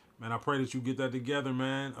 Man, I pray that you get that together,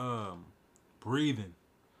 man. Breathing.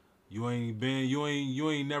 You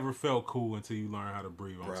ain't never felt cool until you learn how to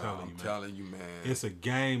breathe. I'm telling you, man. It's a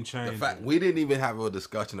game changer. The fact we didn't even have a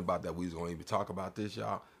discussion about that. We was gonna even talk about this,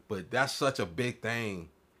 y'all. But that's such a big thing.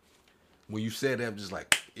 When you said that, just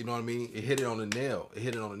like, you know what I mean? It hit it on the nail. It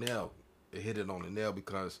hit it on the nail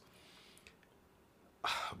because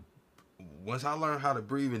once I learned how to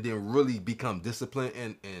breathe and then really become disciplined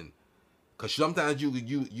and because sometimes you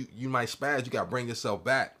might spaz, you got to bring yourself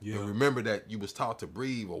back and remember that you was taught to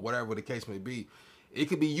breathe or whatever the case may be. It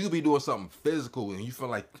could be you be doing something physical and you feel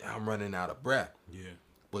like I'm running out of breath. Yeah.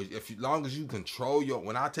 But long as you control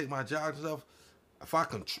when I take my jogs and stuff, if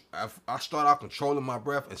I start out controlling my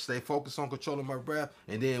breath and stay focused on controlling my breath,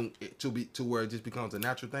 and then to where it just becomes a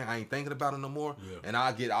natural thing, I ain't thinking about it no more. Yeah. And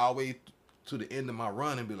I get all the way to the end of my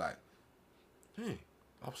run and be like, hey,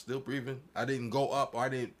 I'm still breathing. I didn't go up, or I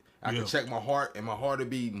could check my heart, and my heart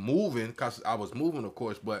would be moving because I was moving, of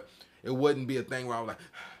course, but it wouldn't be a thing where I was like,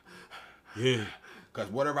 yeah.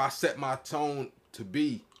 Because whatever I set my tone to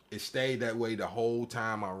be, it stayed that way the whole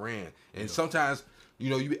time I ran. And sometimes,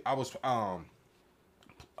 I was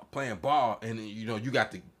playing ball, and if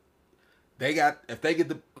they get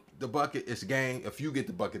the bucket, it's game. If you get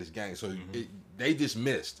the bucket, it's game. So they just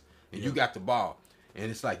missed, and you got the ball,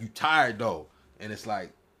 and it's like you tired though, and it's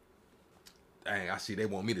like, dang, I see they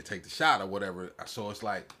want me to take the shot or whatever. So it's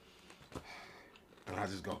like, and I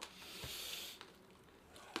just go,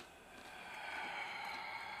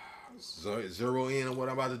 zero in on what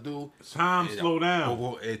I'm about to do. Time slow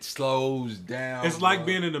down. It slows down. It's like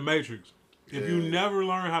being in the Matrix. If you never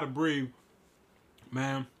learn how to breathe,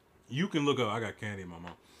 man, you can look up. I got candy in my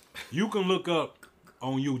mouth. You can look up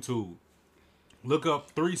on YouTube. Look up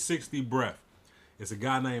 360 breath. It's a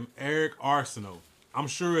guy named Eric Arsenault. I'm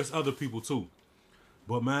sure it's other people too.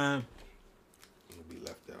 But man, it'll be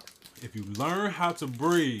left out. If you learn how to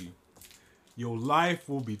breathe, your life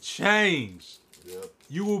will be changed. Yep.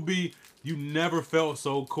 You never felt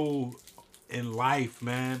so cool in life,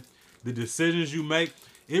 man. The decisions you make,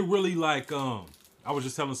 it really like, I was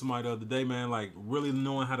just telling somebody the other day, man, like really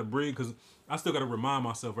knowing how to breathe, because I still got to remind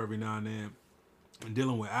myself every now and then. And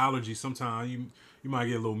dealing with allergies, sometimes you might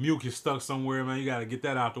get a little mucus stuck somewhere, man. You got to get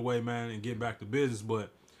that out the way, man, and get back to business.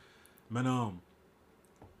 But, man,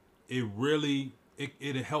 it really,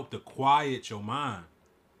 it'll help to quiet your mind.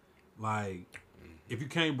 Like, if you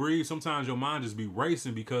can't breathe, sometimes your mind just be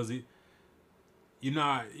racing because you're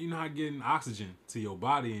not getting oxygen to your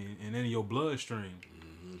body and in your bloodstream.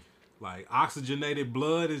 Like, oxygenated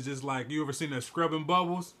blood is just like, you ever seen that scrubbing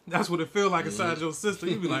bubbles? That's what it feels like inside your system.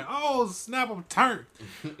 You be like, oh, snap, I'm turned.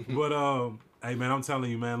 But, hey, man, I'm telling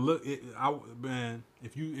you, man, look, man,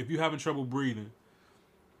 if you having trouble breathing,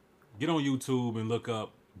 get on YouTube and look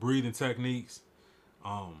up breathing techniques,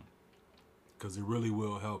 because it really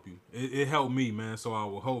will help you. It helped me, man, so I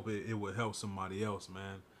will hope it would help somebody else,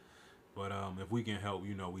 man. But if we can help,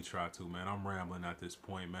 we try to, man. I'm rambling at this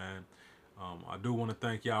point, man. I do want to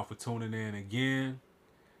thank y'all for tuning in again.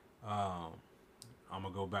 I'm going to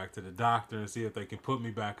go back to the doctor and see if they can put me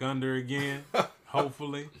back under again.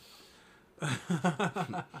 Hopefully.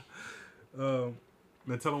 Man,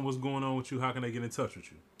 tell them what's going on with you. How can they get in touch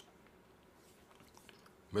with you?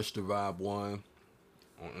 Mr. Vibe One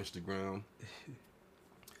on Instagram.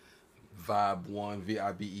 Vibe One,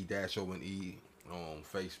 VIBE-ONE on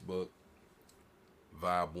Facebook.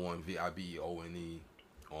 Vibe One, VIBEONE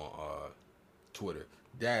on Twitter.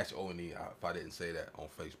 -ONE, if I didn't say that, on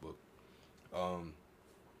Facebook.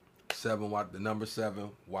 The number 7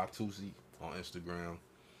 Watusi on Instagram.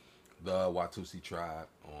 The Watusi Tribe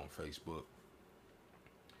on Facebook.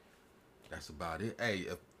 That's about it. Hey,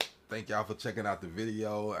 thank y'all for checking out the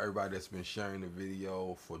video. Everybody that's been sharing the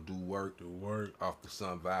video for Do Work off the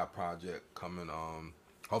Sun Vibe Project coming.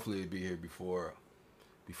 Hopefully it'll be here before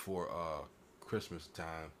Christmas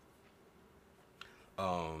time.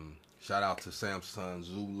 Shout out to Samsung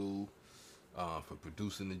Zulu for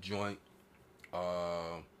producing the joint.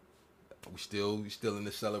 We still in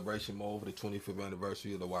the celebration mode for the 25th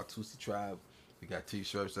anniversary of the Watusi Tribe. We got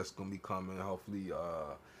t-shirts that's gonna be coming. Hopefully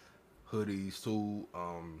hoodies too.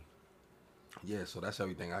 Yeah, so that's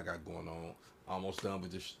everything I got going on. Almost done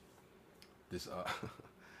with this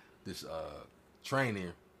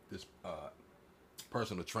training, this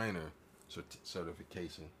personal trainer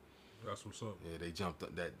certification. That's what's up. Yeah, they jumped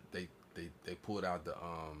up that they pulled out the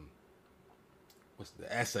what's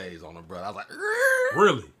the essays on them, bro. I was like,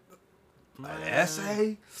 really? An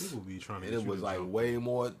essay? People be trying to. And it was like way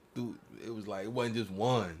more. It was like it wasn't just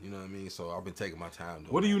one. You know what I mean? So I've been taking my time.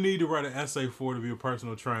 What do you need to write an essay for to be a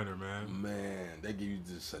personal trainer, man? Man, they give you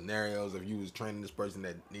the scenarios. If you was training this person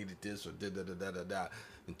that needed this or da.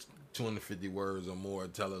 In 250 words or more,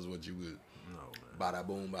 tell us what you would. No, man. Bada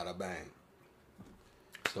boom, bada bang.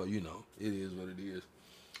 So, it is what it is.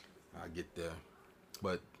 I get there.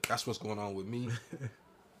 But that's what's going on with me.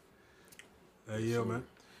 Hey, yeah, man.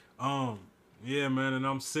 Yeah, man, and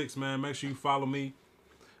I'm 6, man. Make sure you follow me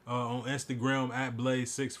on Instagram at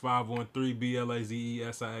Blaze6513,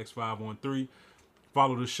 BLAZESIX513.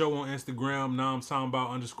 Follow the show on Instagram, Now I'm talking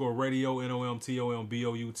about _radio,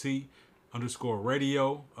 NOMTOMBOUT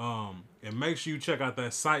 _radio. And make sure you check out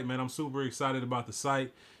that site, man. I'm super excited about the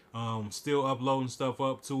site. Still uploading stuff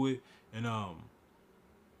up to it, and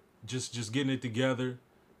just getting it together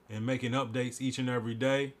and making updates each and every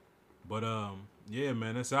day. But yeah,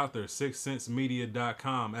 man, it's out there.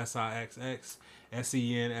 SixSenseMedia.com,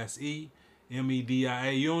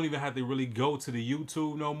 SIXSensemedia. You don't even have to really go to the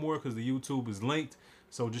YouTube no more because the YouTube is linked.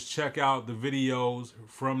 So just check out the videos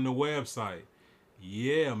from the website.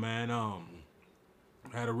 Yeah, man.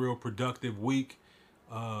 Had a real productive week.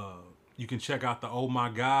 You can check out the Oh My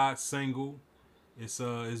God single. It's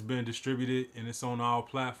been distributed and it's on all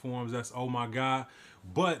platforms. That's Oh My God.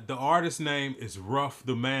 But the artist name is Ruff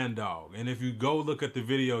the Man Dog. And if you go look at the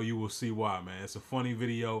video, you will see why, man. It's a funny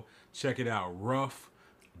video. Check it out. Ruff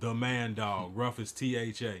the Man Dog. Ruff is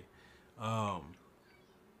THA.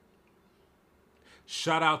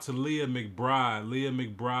 Shout out to Leah McBride. Leah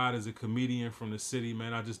McBride is a comedian from the city,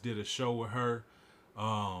 man. I just did a show with her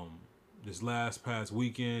this past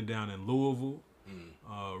weekend down in Louisville.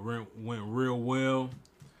 Went real well.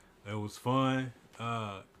 It was fun.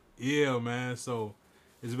 Yeah, man. So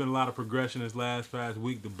it's been a lot of progression this past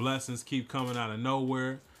week. The blessings keep coming out of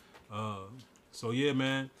nowhere. So yeah,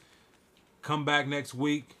 man. Come back next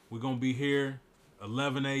week. We're gonna be here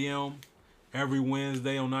 11 a.m. every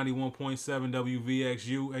Wednesday on 91.7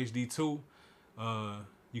 WVXU HD2.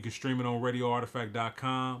 You can stream it on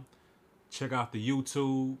RadioArtifact.com. Check out the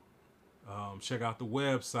YouTube. Check out the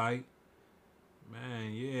website.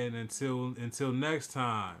 Man, yeah, and until next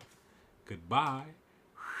time, goodbye.